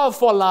 Love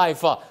for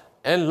life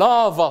and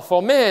love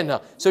for men.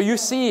 So you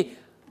see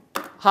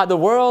how the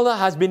world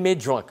has been made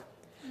drunk.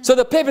 So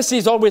the papacy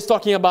is always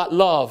talking about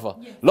love.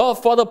 Yes.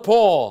 Love for the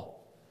poor,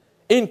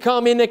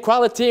 income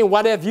inequality, and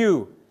what have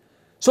you.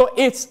 So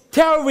it's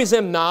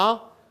terrorism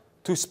now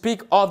to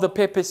speak of the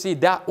papacy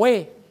that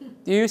way.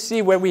 Do you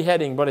see where we're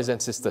heading, brothers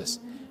and sisters?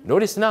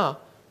 Notice now,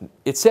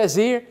 it says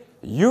here,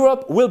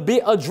 Europe will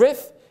be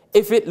adrift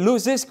if it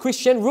loses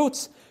Christian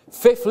roots.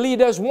 Fifth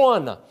leaders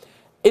won.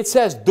 It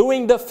says,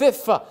 during the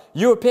 5th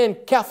European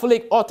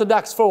Catholic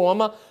Orthodox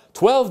Forum,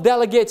 12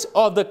 delegates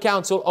of the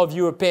Council of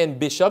European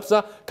Bishops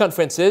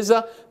conferences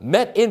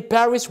met in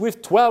Paris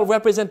with 12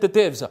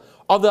 representatives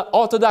of the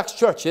Orthodox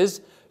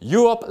churches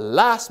Europe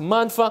last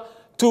month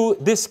to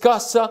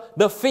discuss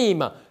the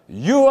theme,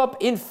 Europe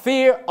in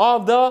fear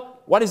of the,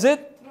 what is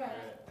it?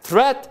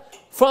 Threat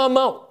from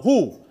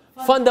who?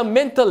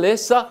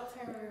 Fundamentalists,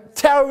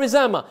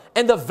 terrorism,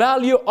 and the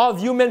value of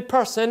human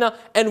person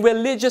and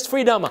religious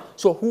freedom.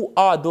 So who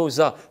are those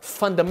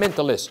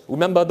fundamentalists?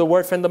 Remember the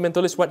word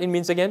fundamentalist, what it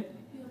means again?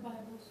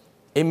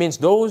 It means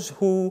those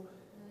who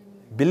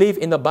believe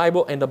in the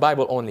Bible and the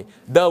Bible only.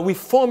 The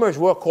reformers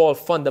were called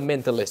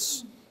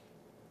fundamentalists.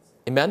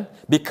 Amen?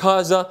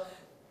 Because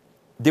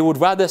they would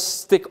rather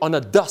stick on a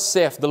thus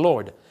saith the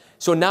Lord.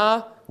 So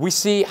now we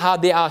see how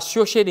they are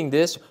associating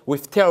this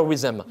with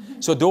terrorism.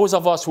 So those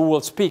of us who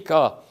will speak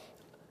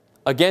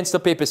against the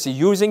papacy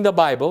using the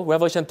Bible,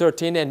 Revelation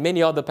 13 and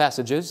many other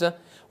passages,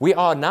 we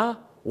are now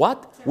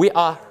what? We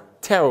are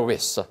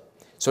terrorists.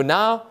 So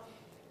now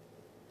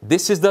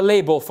this is the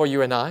label for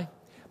you and I.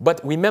 But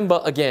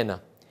remember again,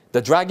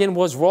 the dragon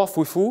was wroth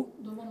with who?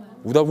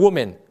 The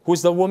woman.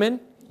 Who's the woman?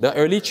 The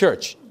early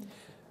church.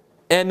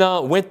 And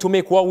went to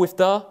make war with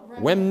the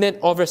remnant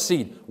of her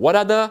seed. What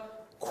are the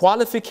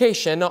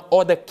qualification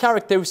or the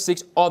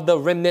characteristics of the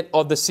remnant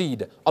of the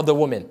seed of the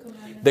woman?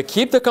 They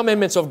keep the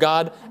commandments of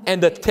God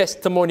and the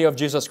testimony of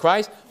Jesus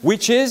Christ,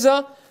 which is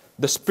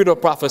the spirit of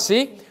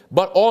prophecy,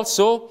 but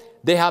also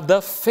they have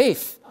the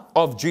faith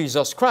of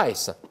Jesus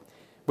Christ.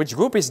 Which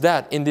group is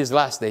that in these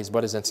last days,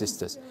 brothers and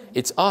sisters?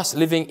 It's us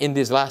living in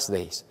these last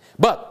days.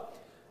 But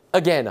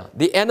again,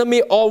 the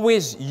enemy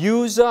always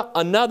uses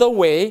another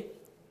way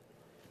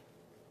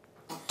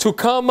to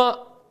come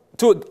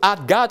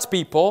at God's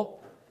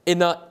people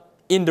in an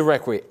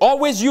indirect way.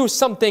 Always use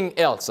something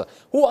else.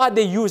 Who are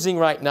they using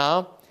right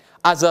now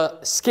as a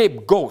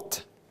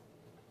scapegoat?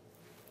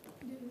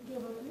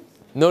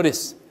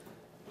 Notice,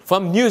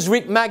 from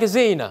Newsweek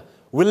magazine,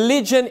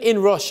 religion in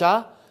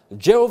Russia,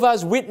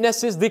 Jehovah's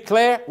Witnesses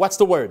declare, what's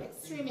the word?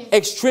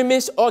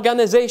 Extremist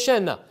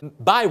organization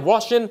by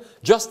Russian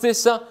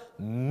Justice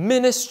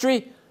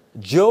Ministry.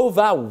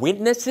 Jehovah's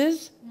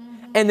Witnesses?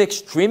 An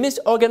extremist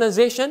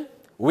organization?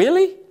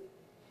 Really?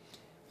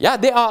 Yeah,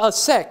 they are a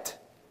sect.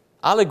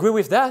 I'll agree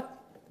with that.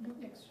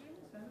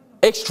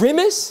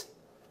 Extremists?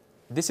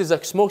 This is a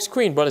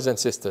smokescreen, brothers and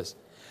sisters.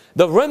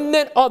 The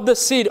remnant of the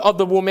seed of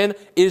the woman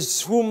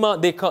is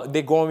whom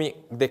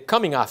they're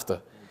coming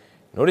after.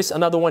 Notice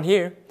another one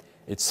here.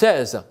 It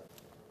says,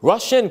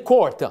 Russian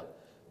court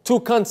to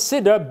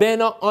consider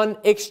ban on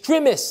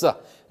extremists,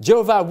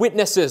 Jehovah's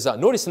Witnesses.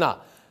 Notice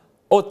now,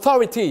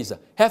 authorities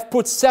have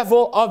put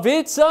several of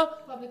its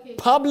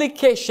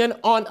publication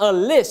on a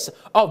list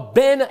of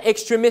banned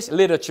extremist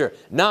literature.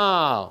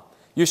 Now,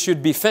 you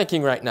should be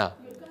thinking right now.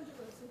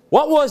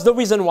 What was the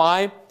reason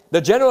why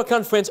the General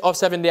Conference of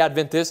Seventh-day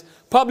Adventists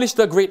published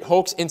the Great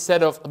Hoax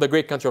instead of the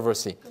Great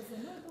Controversy?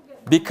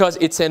 Because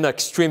it's an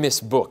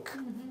extremist book.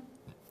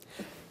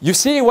 You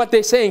see what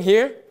they're saying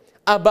here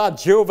about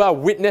Jehovah's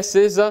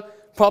Witnesses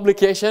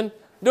publication?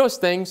 Those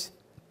things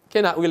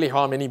cannot really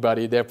harm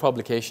anybody, their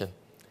publication.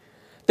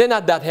 They're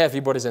not that heavy,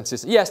 brothers and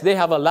sisters. Yes, they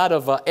have a lot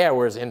of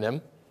errors in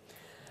them.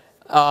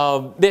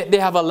 They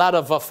have a lot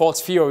of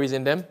false theories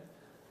in them.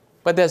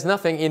 But there's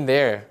nothing in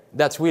there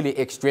that's really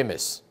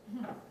extremist.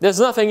 There's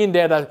nothing in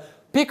there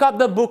that, pick up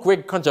the book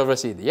with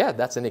controversy. Yeah,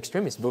 that's an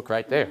extremist book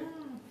right there.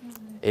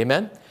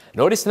 Amen.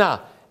 Notice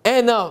now.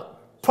 And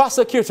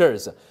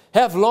prosecutors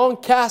have long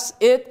cast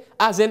it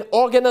as an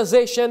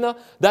organization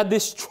that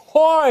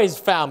destroys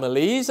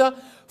families,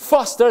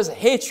 fosters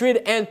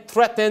hatred, and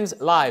threatens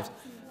lives.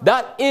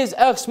 That is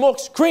a smoke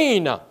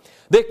screen.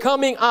 They're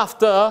coming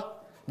after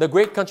the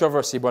great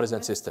controversy, brothers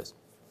and sisters.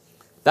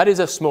 That is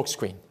a smoke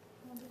screen.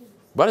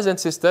 Brothers and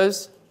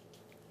sisters,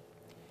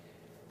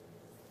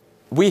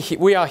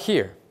 we are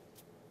here.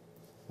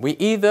 We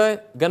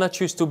either gonna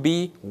choose to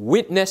be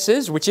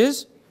witnesses, which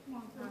is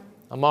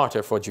a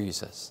martyr for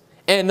Jesus.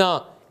 And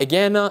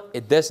again,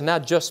 it does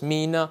not just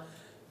mean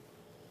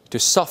to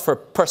suffer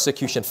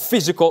persecution,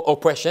 physical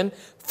oppression,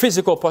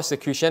 physical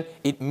persecution.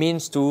 It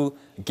means to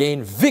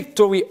gain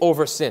victory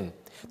over sin.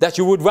 That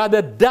you would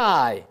rather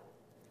die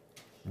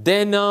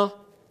than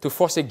to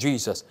forsake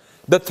Jesus.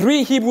 The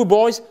 3 Hebrew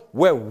boys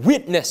were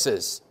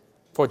witnesses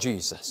for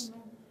Jesus.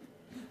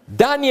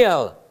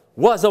 Daniel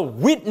was a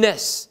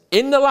witness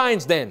in the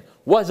lion's den,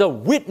 was a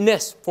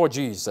witness for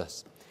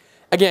Jesus.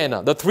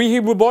 Again, the 3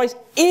 Hebrew boys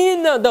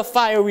in the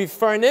fiery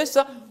furnace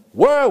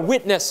were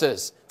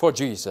witnesses for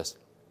Jesus.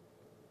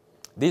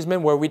 These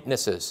men were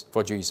witnesses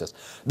for Jesus.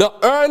 The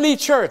early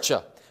church,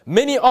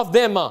 many of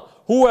them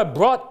who were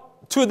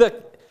brought to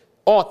the,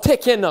 or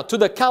taken to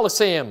the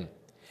Colosseum,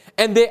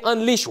 and they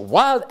unleashed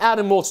wild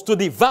animals to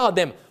devour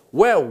them,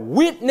 were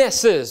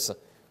witnesses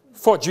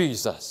for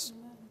Jesus.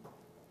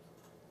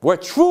 Were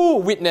true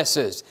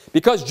witnesses.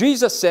 Because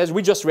Jesus says,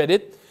 we just read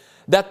it,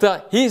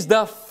 that He's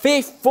the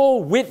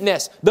faithful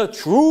witness, the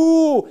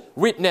true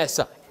witness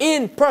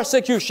in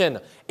persecution.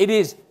 It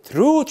is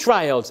through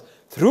trials,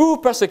 through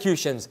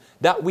persecutions,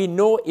 that we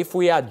know if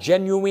we are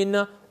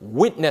genuine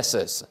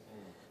witnesses.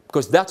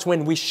 Because that's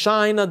when we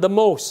shine the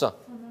most.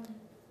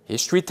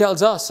 History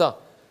tells us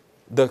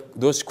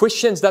those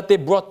Christians that they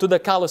brought to the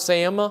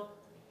Colosseum,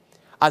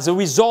 as a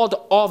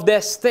result of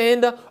their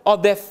stand,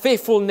 of their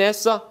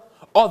faithfulness,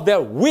 of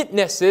their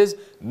witnesses,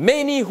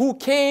 many who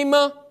came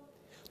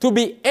to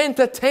be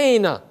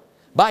entertained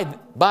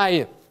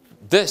by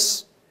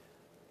this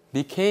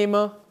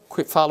became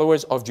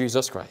followers of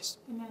Jesus Christ.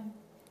 Amen.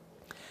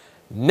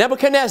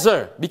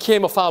 Nebuchadnezzar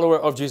became a follower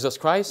of Jesus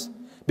Christ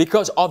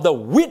because of the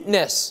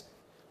witness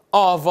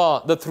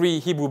of the 3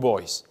 Hebrew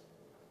boys.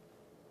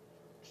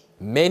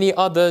 Many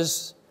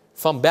others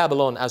from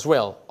Babylon as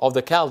well, of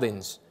the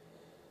Chaldeans,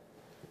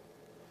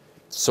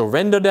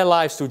 surrendered their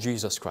lives to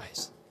Jesus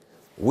Christ.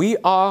 We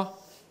are,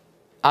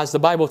 as the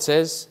Bible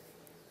says,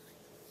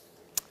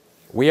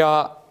 we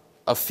are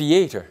a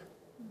theater.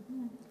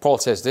 Paul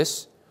says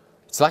this.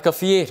 It's like a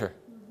theater.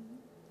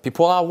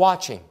 People are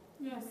watching.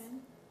 Yes.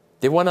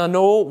 They want to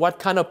know what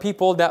kind of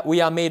people that we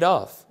are made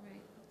of.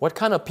 What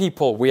kind of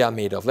people we are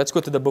made of. Let's go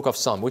to the book of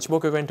Psalm. Which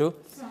book are we going to?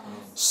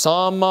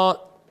 Psalm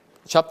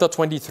chapter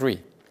 23.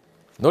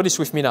 Notice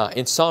with me now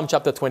in Psalm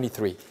chapter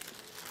 23.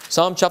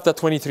 Psalm chapter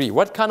 23.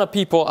 What kind of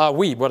people are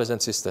we, brothers and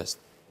sisters?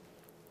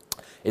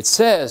 It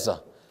says,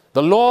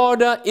 the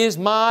Lord is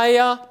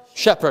my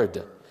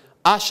shepherd.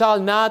 I shall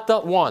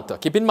not want.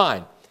 Keep in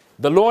mind,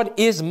 the Lord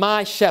is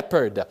my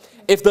shepherd.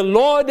 If the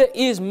Lord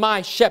is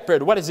my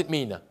shepherd, what does it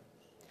mean?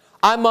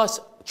 I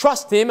must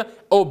trust Him,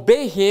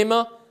 obey Him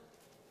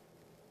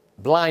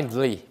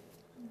blindly.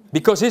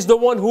 Because He's the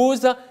one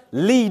who's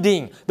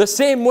leading. The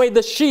same way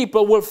the sheep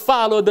will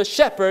follow the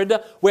shepherd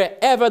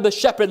wherever the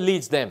shepherd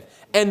leads them.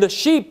 And the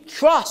sheep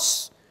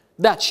trust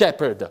that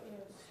shepherd.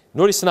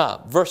 Notice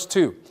now, verse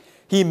 2.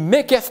 He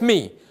maketh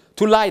me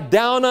to lie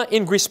down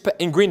in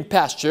green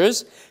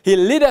pastures. He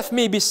leadeth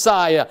me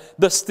beside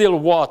the still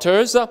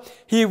waters.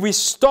 He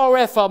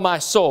restoreth my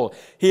soul.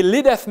 He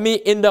leadeth me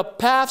in the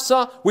paths,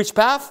 which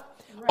path?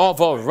 Of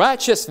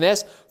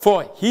righteousness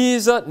for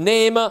His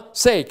name's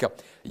sake.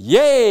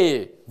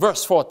 Yea,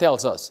 verse 4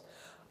 tells us,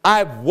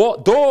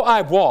 though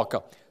I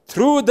walk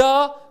through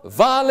the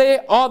valley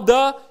of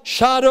the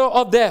shadow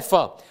of death,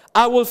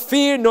 I will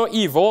fear no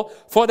evil,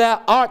 for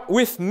Thou art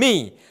with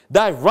me.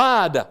 Thy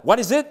rod, what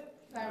is it?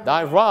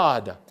 Thy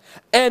rod.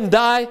 And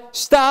Thy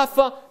staff,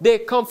 they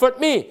comfort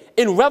me.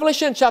 In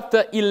Revelation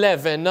chapter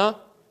 11,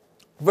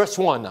 verse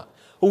 1,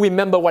 who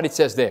remember what it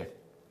says there?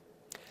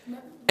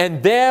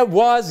 And there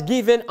was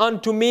given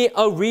unto me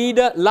a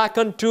reed like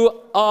unto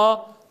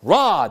a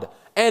rod.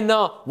 And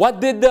what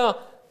did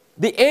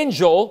the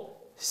angel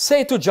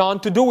say to John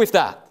to do with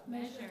that?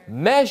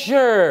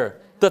 Measure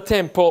the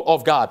temple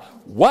of God.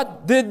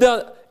 What did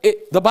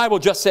the Bible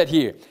just said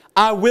here?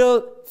 I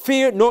will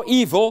fear no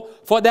evil,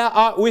 for Thou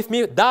art with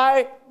me.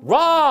 Thy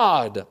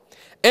rod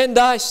and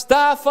Thy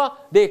staff,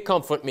 they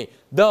comfort me.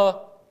 The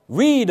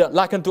reed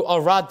like unto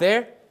a rod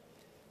there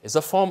is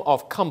a form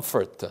of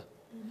comfort.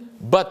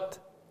 But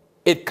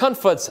it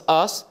comforts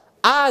us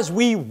as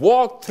we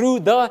walk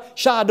through the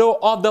shadow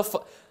of the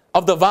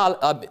valley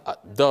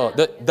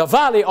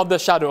of the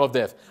shadow of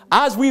death.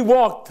 As we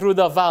walk through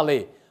the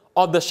valley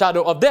of the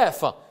shadow of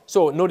death.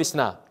 So notice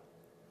now.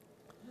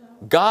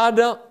 God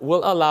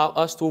will allow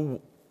us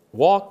to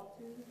walk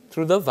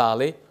through the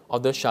valley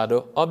of the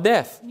shadow of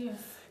death. Yes.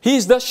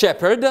 He's the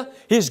shepherd.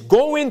 He's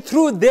going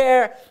through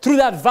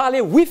that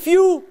valley with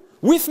you,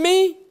 with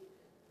me.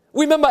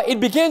 Remember, it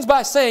begins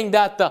by saying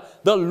that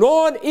the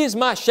Lord is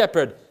my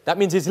shepherd. That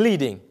means he's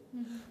leading.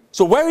 Mm-hmm.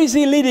 So where is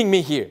he leading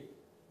me here?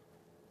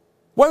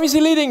 Where is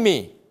he leading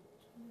me?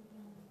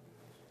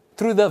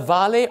 Through the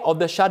valley of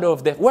the shadow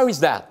of death. Where is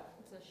that?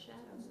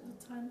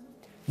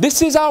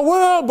 This is our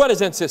world,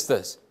 brothers and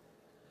sisters.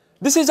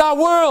 This is our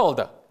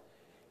world.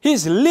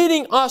 He's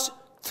leading us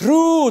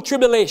through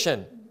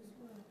tribulation.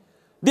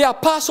 The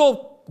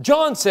Apostle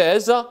John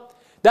says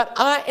that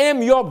I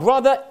am your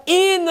brother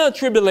in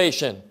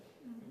tribulation.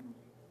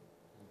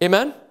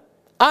 Amen?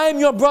 I am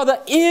your brother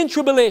in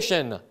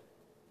tribulation.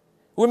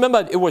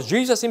 Remember, it was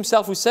Jesus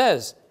himself who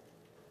says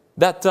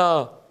that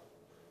a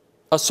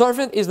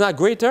servant is not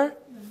greater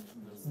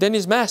than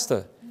his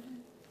master.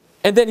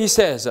 And then he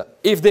says,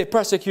 if they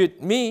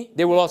persecute me,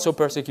 they will also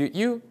persecute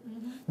you.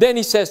 Then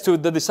he says to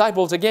the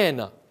disciples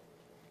again,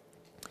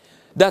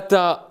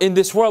 that in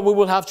this world we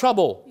will have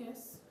trouble.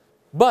 Yes.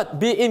 But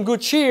be in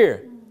good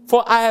cheer,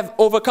 for I have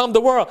overcome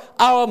the world.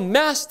 Our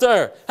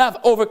master have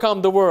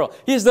overcome the world.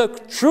 He's the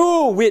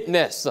true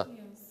witness. Yes.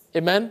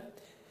 Amen.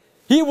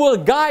 He will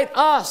guide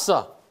us.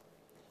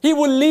 He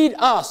will lead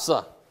us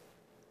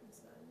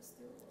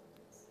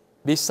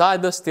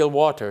beside the still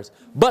waters.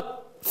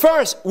 But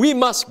first, we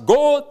must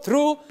go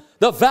through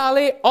the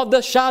valley of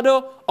the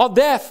shadow of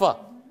death.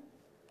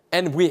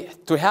 And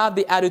to have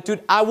the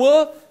attitude, I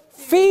will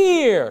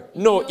fear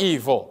no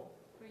evil.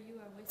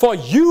 For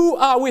you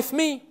are with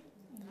me.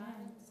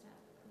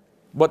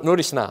 But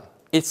notice now,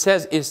 it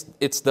says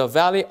it's the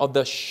valley of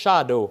the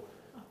shadow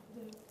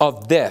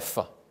of death.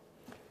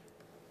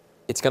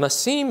 It's going to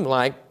seem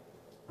like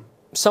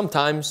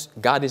sometimes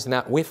God is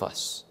not with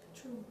us.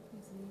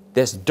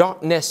 There's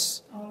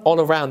darkness all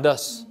around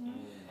us.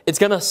 It's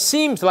going to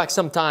seem like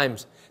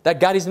sometimes that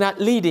God is not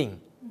leading.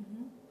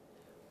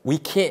 We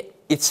can't,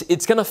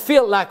 it's going to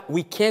feel like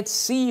we can't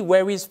see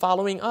where he's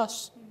following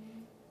us.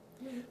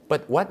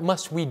 But what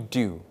must we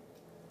do?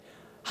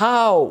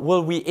 How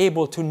will we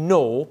able to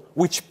know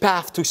which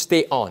path to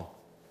stay on?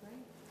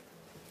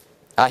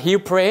 I hear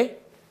pray.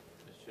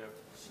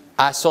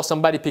 I saw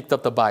somebody picked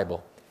up the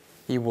Bible.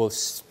 He will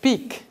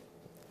speak.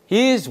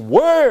 His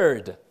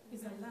word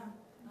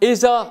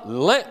is a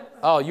lamp.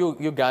 Oh,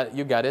 you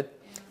got it.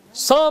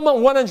 Psalm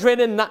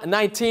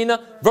 119,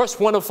 verse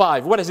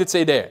 105. What does it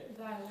say there?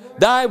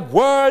 Thy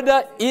word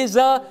is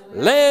a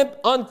lamp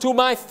unto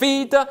my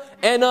feet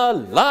and a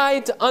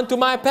light unto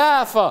my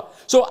path.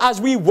 So as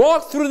we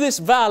walk through this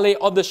valley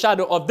of the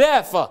shadow of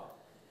death,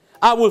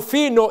 I will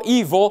fear no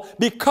evil,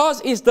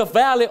 because it's the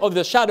valley of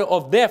the shadow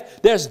of death.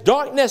 There's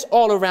darkness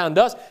all around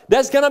us.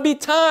 There's going to be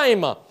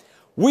time.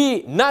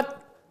 We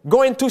not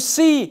going to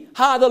see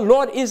how the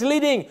Lord is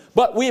leading,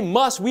 but we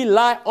must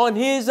rely on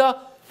his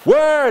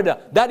word.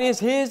 That is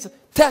his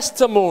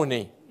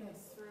testimony. Yes.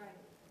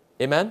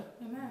 Amen?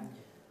 Amen.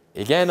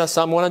 Again,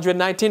 Psalm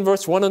 119,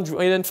 verse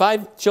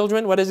 105.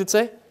 Children, what does it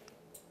say?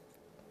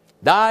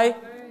 Thy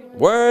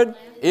word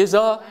is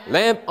a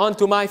lamp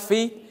unto my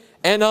feet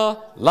and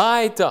a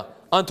light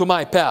unto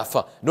my path.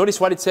 Notice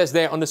what it says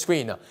there on the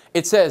screen.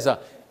 It says,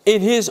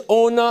 in his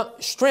own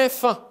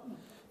strength,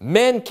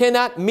 man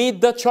cannot meet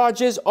the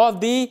charges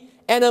of the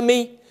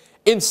enemy.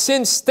 In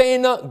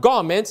sin-stained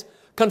garments,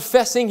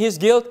 confessing his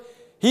guilt,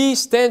 he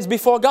stands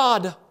before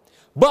God.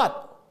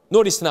 But,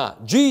 notice now,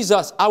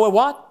 Jesus, our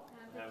what?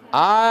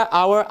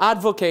 Our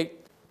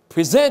advocate,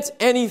 presents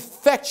an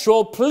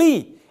effectual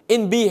plea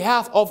in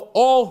behalf of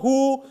all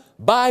who,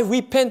 by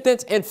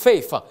repentance and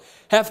faith,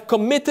 have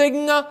committed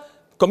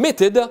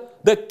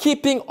the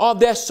keeping of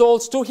their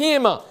souls to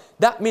him.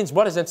 That means,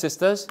 brothers and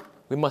sisters,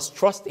 we must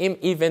trust him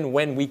even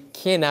when we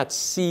cannot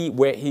see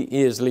where he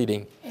is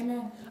leading.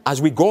 Amen.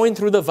 As we're going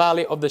through the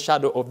valley of the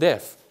shadow of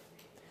death.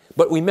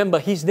 But remember,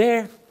 he's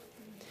there.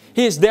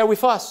 He is there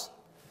with us.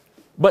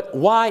 But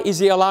why is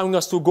he allowing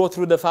us to go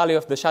through the valley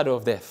of the shadow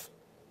of death?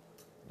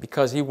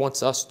 Because he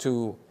wants us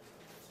to...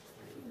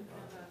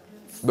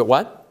 But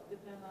what?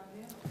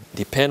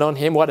 Depend on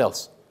him. What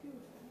else?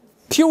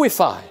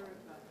 Purify.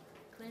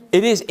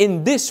 It is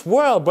in this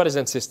world, brothers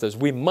and sisters,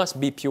 we must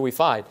be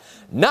purified.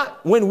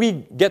 Not when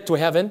we get to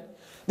heaven.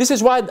 This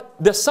is why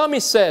the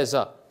psalmist says,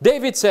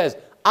 David says,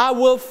 I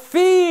will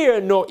fear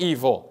no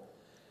evil.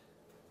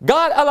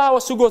 God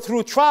allows us to go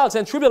through trials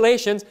and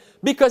tribulations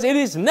because it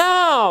is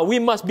now we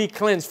must be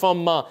cleansed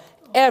from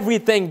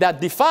everything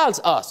that defiles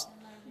us.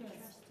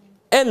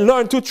 And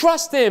learn to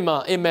trust him.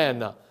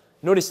 Amen.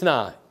 Notice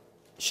now,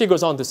 she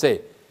goes on to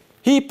say,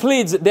 he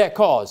pleads their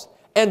cause,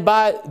 and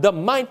by the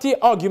mighty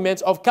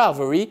arguments of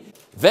Calvary,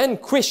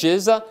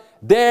 vanquishes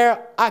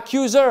their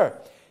accuser.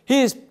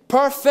 His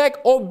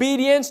perfect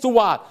obedience to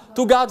what?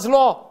 To God's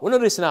law. Well,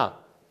 notice now,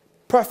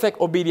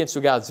 perfect obedience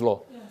to God's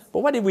law. Yes. But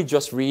what did we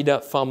just read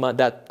from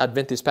that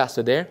Adventist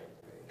pastor there?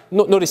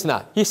 No, notice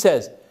now, he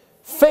says,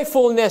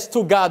 faithfulness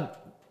to God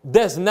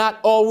does not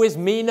always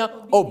mean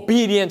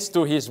obedience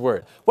to his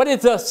word. What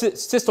did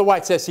Sister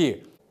White says here?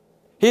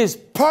 His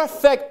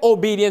perfect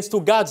obedience to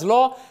God's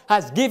law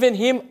has given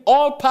him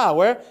all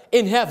power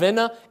in heaven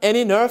and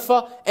in earth,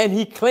 and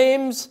he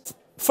claims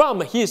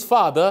from his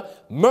Father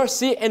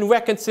mercy and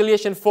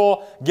reconciliation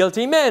for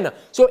guilty men.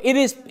 So it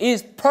is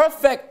his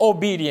perfect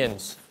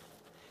obedience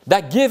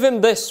that gave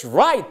him this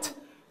right.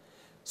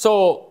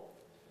 So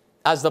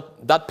as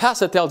that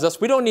pastor tells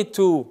us, we don't need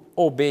to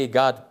obey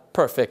God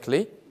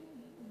perfectly.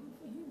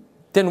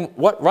 Then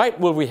what right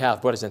will we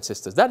have, brothers and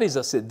sisters? That is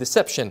a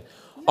deception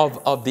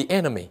of the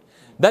enemy.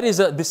 That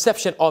is a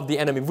deception of the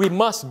enemy. We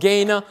must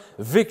gain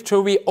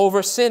victory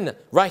over sin.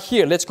 Right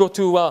here, let's go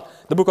to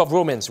the book of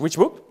Romans. Which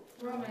book?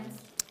 Romans.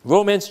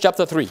 Romans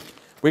chapter 3.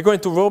 We're going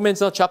to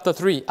Romans chapter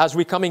 3 as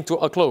we're coming to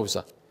a close.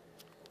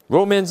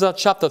 Romans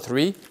chapter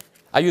 3.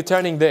 Are you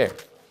turning there?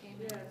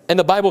 Yes. And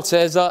the Bible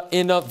says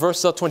in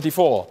verse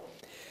 24,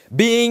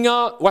 being,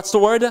 what's the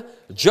word?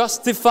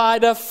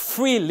 Justified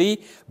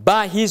freely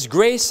by his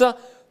grace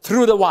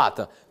through the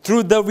what?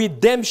 Through the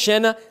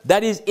redemption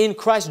that is in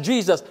Christ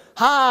Jesus.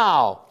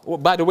 How? Oh,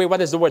 by the way,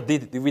 what does the word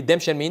the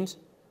redemption means?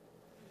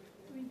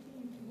 To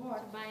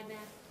buy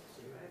back.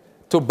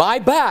 To buy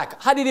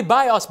back. How did he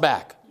buy us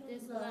back?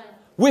 His blood.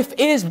 With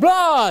his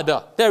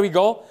blood. There we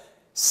go.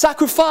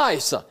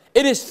 Sacrifice.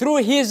 It is through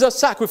his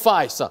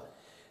sacrifice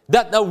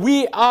that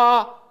we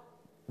are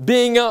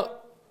being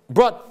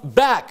brought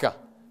back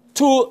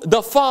to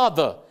the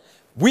Father.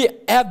 We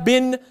have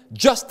been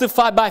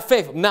justified by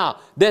faith. Now,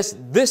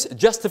 this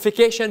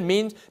justification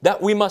means that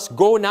we must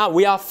go now.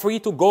 We are free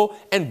to go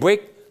and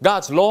break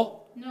God's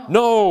law?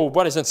 No,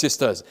 brothers and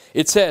sisters.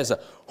 It says,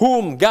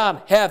 whom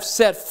God have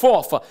set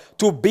forth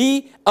to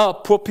be a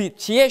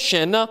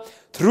propitiation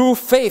through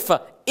faith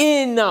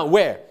in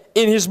where?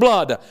 In his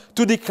blood,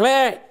 to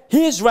declare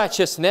his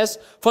righteousness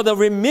for the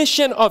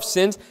remission of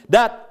sins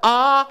that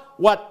are,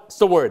 what's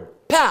the word?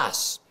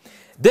 Past.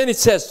 Then it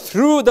says,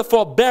 through the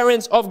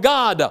forbearance of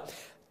God,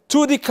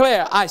 to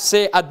declare, I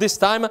say at this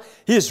time,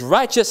 his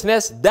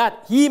righteousness,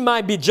 that he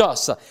might be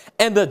just,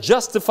 and the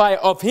justifier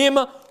of him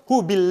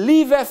who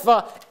believeth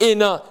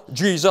in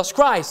Jesus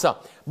Christ.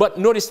 But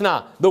notice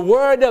now, the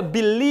word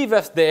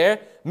believeth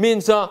there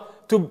means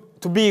to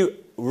be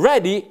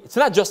ready. It's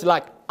not just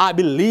like I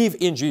believe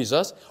in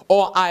Jesus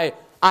or I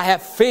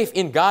have faith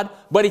in God,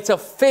 but it's a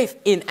faith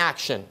in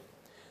action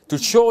to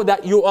show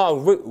that you are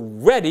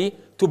ready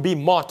to be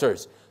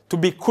martyrs, to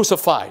be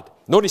crucified.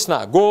 Notice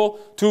now, go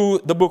to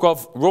the book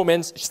of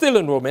Romans, still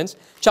in Romans,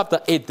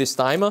 chapter 8 this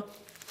time.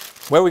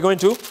 Where are we going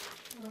to?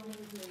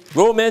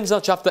 Romans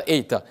chapter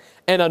 8.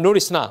 And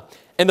notice now,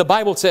 and the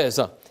Bible says,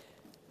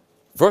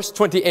 verse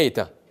 28,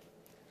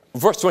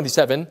 verse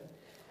 27,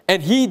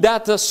 and he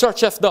that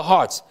searcheth the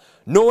hearts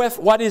knoweth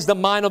what is the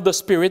mind of the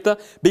Spirit,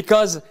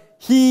 because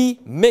he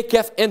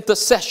maketh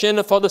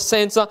intercession for the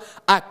saints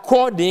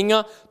according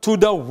to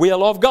the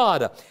will of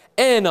God.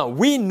 And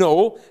we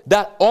know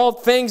that all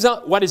things,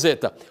 what is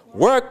it?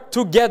 Work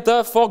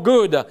together for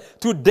good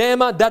to them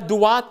that do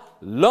what?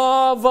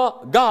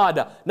 Love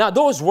God. Now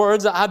those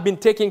words have been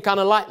taken kind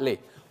of lightly.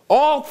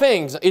 All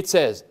things, it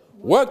says,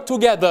 work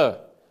together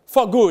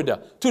for good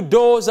to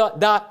those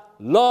that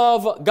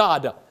love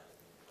God.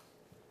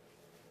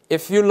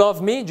 If you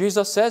love me,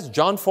 Jesus says,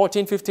 John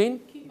 14:15,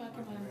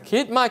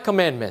 keep my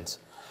commandments.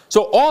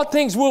 So all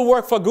things will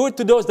work for good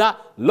to those that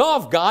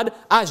love God,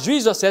 as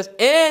Jesus says,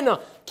 and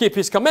keep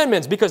his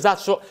commandments, because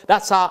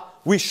that's how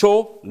we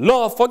show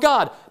love for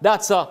God.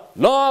 That's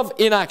love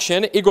in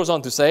action. It goes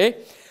on to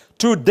say,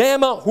 to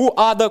them who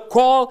are the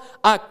called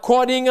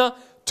according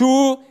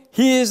to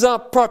his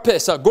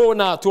purpose. Go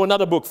now to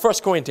another book, 1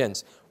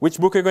 Corinthians. Which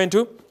book are you going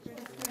to?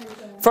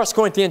 1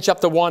 Corinthians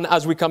chapter 1,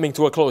 as we're coming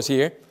to a close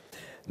here.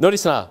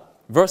 Notice now,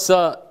 verse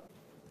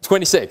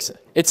 26.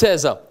 It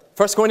says, 1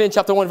 Corinthians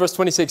chapter 1, verse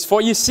 26.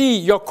 For you see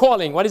your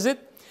calling. What is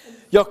it?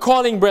 Your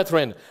calling,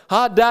 brethren,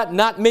 how that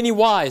not many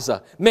wise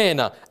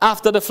men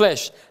after the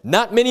flesh,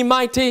 not many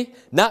mighty,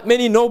 not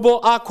many noble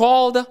are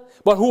called,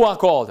 but who are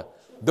called?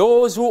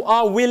 Those who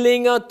are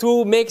willing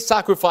to make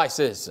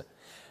sacrifices.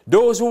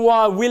 Those who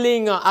are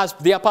willing, as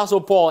the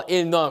Apostle Paul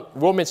in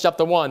Romans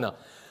chapter 1,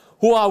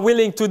 who are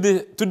willing to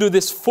do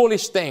these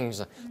foolish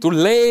things, to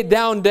lay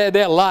down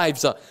their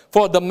lives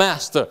for the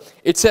Master.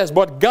 It says,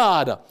 but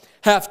God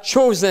hath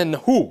chosen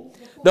who?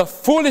 The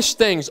foolish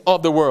things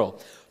of the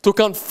world, to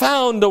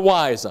confound the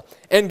wise.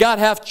 And God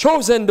hath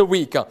chosen the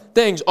weak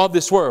things of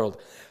this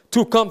world,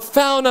 to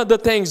confound the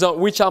things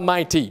which are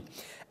mighty,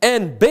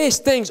 and base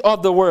things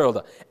of the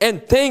world,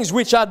 and things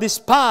which are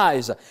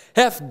despised,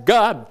 hath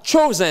God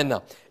chosen,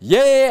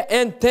 yea,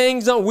 and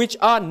things which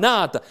are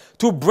not,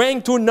 to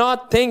bring to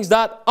naught things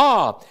that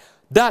are,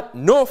 that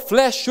no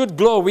flesh should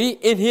glory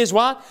in his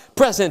what?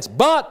 Presence.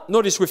 But,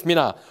 notice with me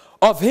now,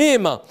 of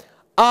him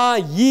are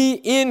ye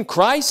in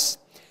Christ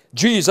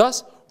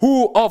Jesus,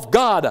 who of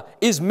God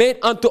is made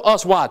unto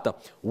us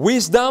what?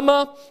 Wisdom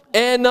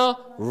and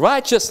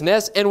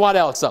righteousness, and what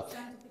else?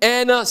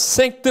 And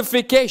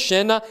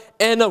sanctification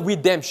and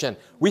redemption.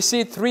 We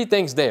see three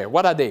things there.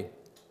 What are they?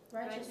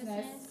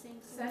 Righteousness,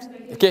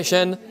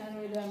 Sanctification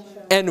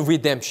and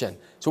redemption.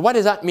 So what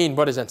does that mean,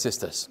 brothers and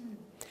sisters?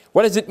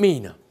 What does it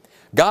mean?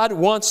 God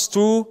wants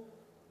to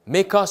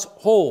make us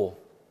whole.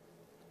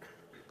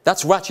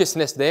 That's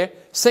righteousness there.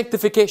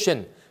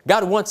 Sanctification.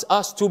 God wants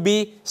us to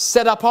be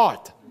set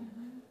apart.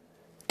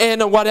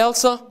 And what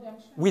else?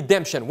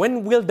 Redemption.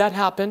 When will that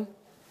happen?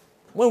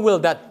 When will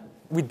that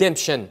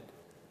redemption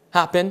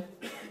happen?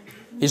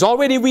 He's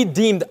already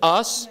redeemed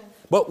us,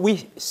 but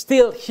we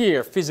still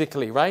here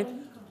physically, right?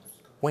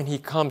 When He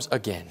comes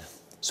again.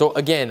 So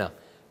again,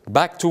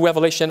 back to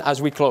Revelation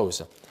as we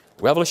close.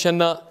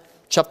 Revelation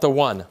chapter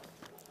 1.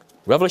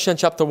 Revelation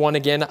chapter 1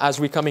 again as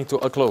we're coming to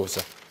a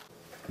close.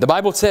 The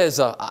Bible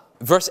says,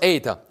 verse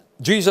 8,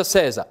 Jesus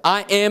says,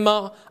 I am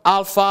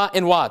Alpha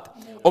and what?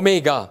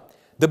 Omega,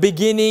 the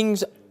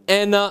beginnings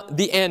and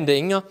the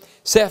ending,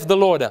 saith the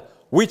Lord,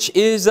 which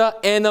is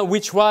and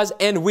which was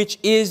and which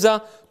is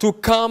to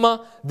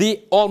come,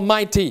 the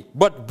Almighty.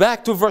 But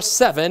back to verse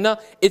 7,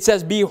 it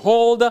says,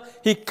 behold,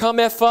 He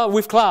cometh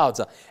with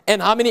clouds.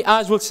 And how many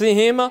eyes will see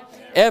Him?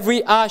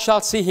 Every eye shall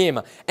see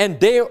Him. And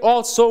they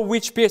also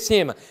which pierce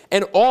Him.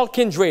 And all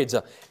kindreds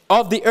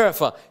of the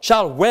earth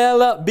shall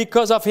well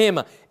because of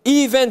Him.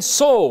 Even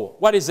so,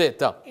 what is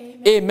it?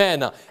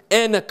 Amen.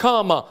 And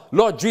come,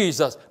 Lord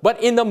Jesus.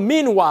 But in the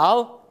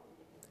meanwhile,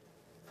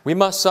 we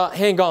must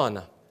hang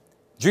on.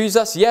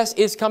 Jesus, yes,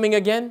 is coming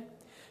again.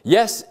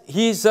 Yes,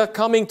 He's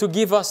coming to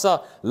give us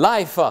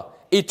life,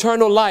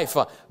 eternal life.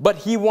 But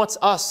He wants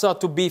us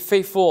to be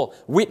faithful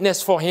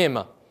witness for Him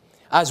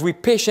as we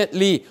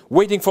patiently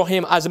waiting for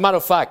Him. As a matter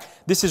of fact,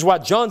 this is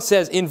what John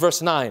says in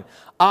verse 9.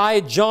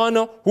 I,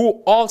 John,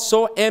 who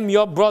also am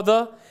your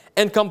brother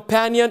and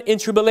companion in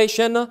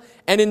tribulation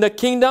and in the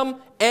kingdom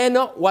and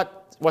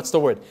what's the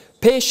word?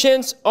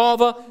 Patience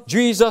of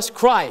Jesus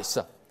Christ.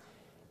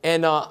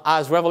 And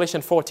as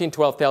Revelation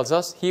 14:12 tells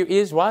us, here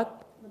is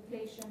what?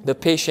 The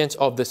patience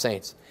of the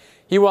saints.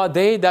 Here are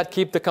they that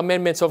keep the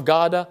commandments of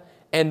God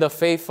and the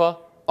faith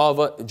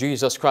of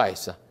Jesus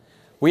Christ.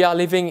 We are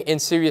living in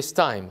serious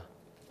time.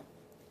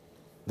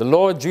 The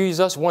Lord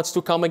Jesus wants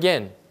to come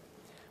again.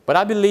 But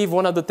I believe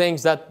one of the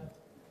things that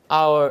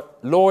our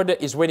Lord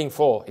is waiting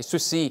for is to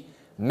see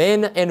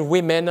men and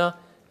women,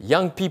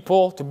 young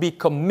people, to be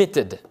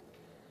committed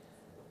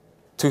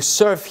to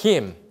serve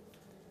Him.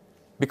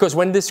 Because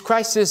when this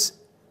crisis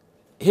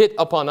hit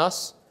upon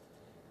us,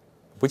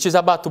 which is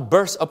about to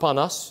burst upon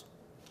us,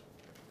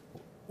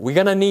 we're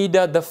going to need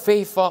the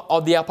faith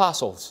of the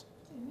apostles.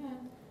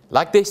 Amen.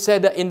 Like they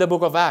said in the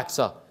book of Acts,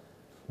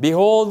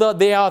 behold,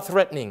 they are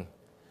threatening.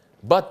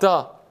 But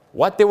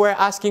what they were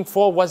asking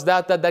for was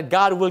that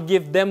God will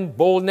give them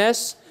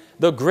boldness,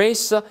 the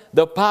grace,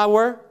 the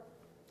power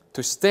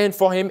to stand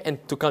for Him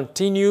and to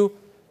continue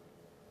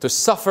to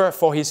suffer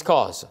for His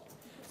cause.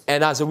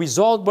 And as a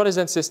result, brothers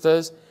and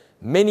sisters,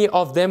 many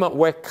of them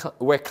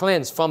were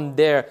cleansed from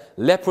their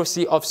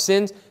leprosy of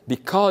sins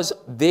because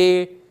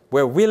they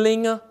were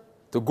willing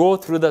to go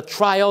through the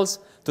trials,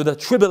 to the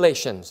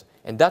tribulations.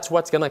 And that's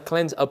what's going to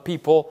cleanse a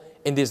people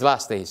in these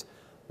last days.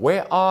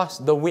 Where are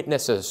the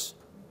witnesses?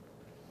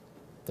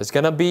 There's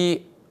going to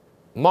be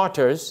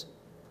martyrs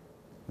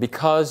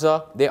because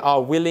they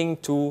are willing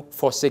to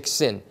forsake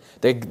sin.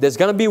 There's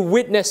going to be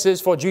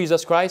witnesses for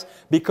Jesus Christ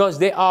because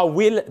they are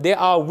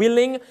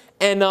willing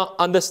and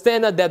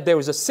understand that there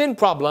is a sin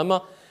problem.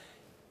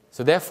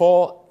 So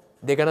therefore,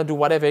 they're going to do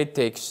whatever it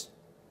takes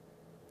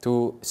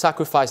to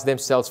sacrifice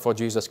themselves for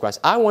Jesus Christ.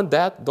 I want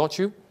that, don't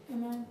you?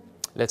 Amen.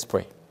 Let's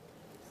pray.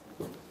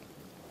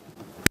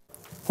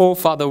 Oh,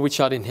 Father, which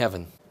art in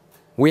heaven,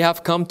 we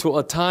have come to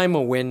a time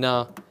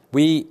when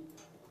we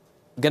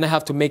going to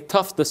have to make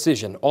tough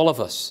decisions. All of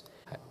us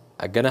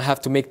are going to have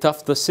to make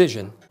tough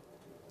decisions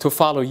to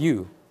follow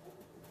You.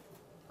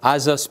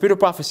 As a spirit of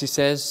prophecy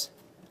says,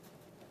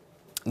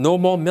 no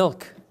more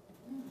milk.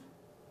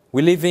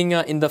 We're living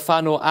in the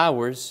final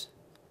hours,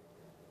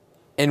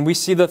 and we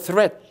see the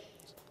threat.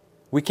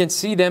 We can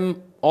see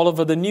them all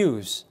over the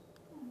news.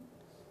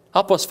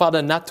 Help us,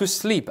 Father, not to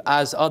sleep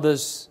as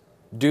others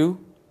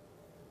do,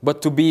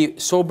 but to be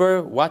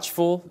sober,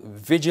 watchful,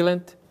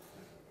 vigilant,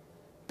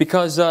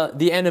 because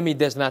the enemy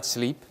does not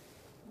sleep.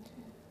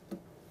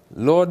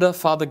 Lord,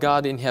 Father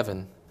God in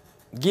heaven,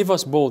 give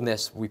us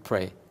boldness, we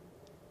pray.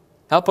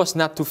 Help us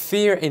not to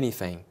fear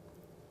anything.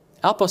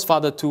 Help us,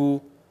 Father,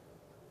 to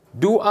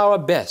do our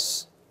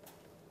best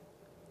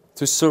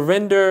to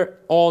surrender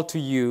all to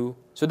You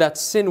so that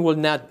sin will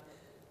not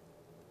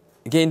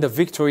gain the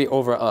victory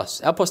over us.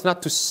 Help us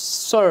not to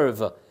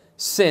serve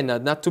sin,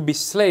 not to be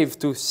slave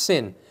to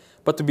sin,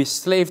 but to be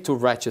slave to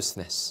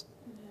righteousness.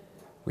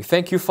 We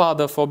thank You,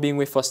 Father, for being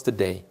with us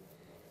today.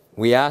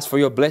 We ask for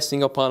Your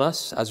blessing upon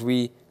us as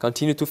we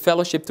continue to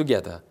fellowship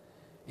together.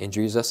 In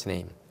Jesus'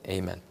 name,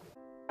 amen.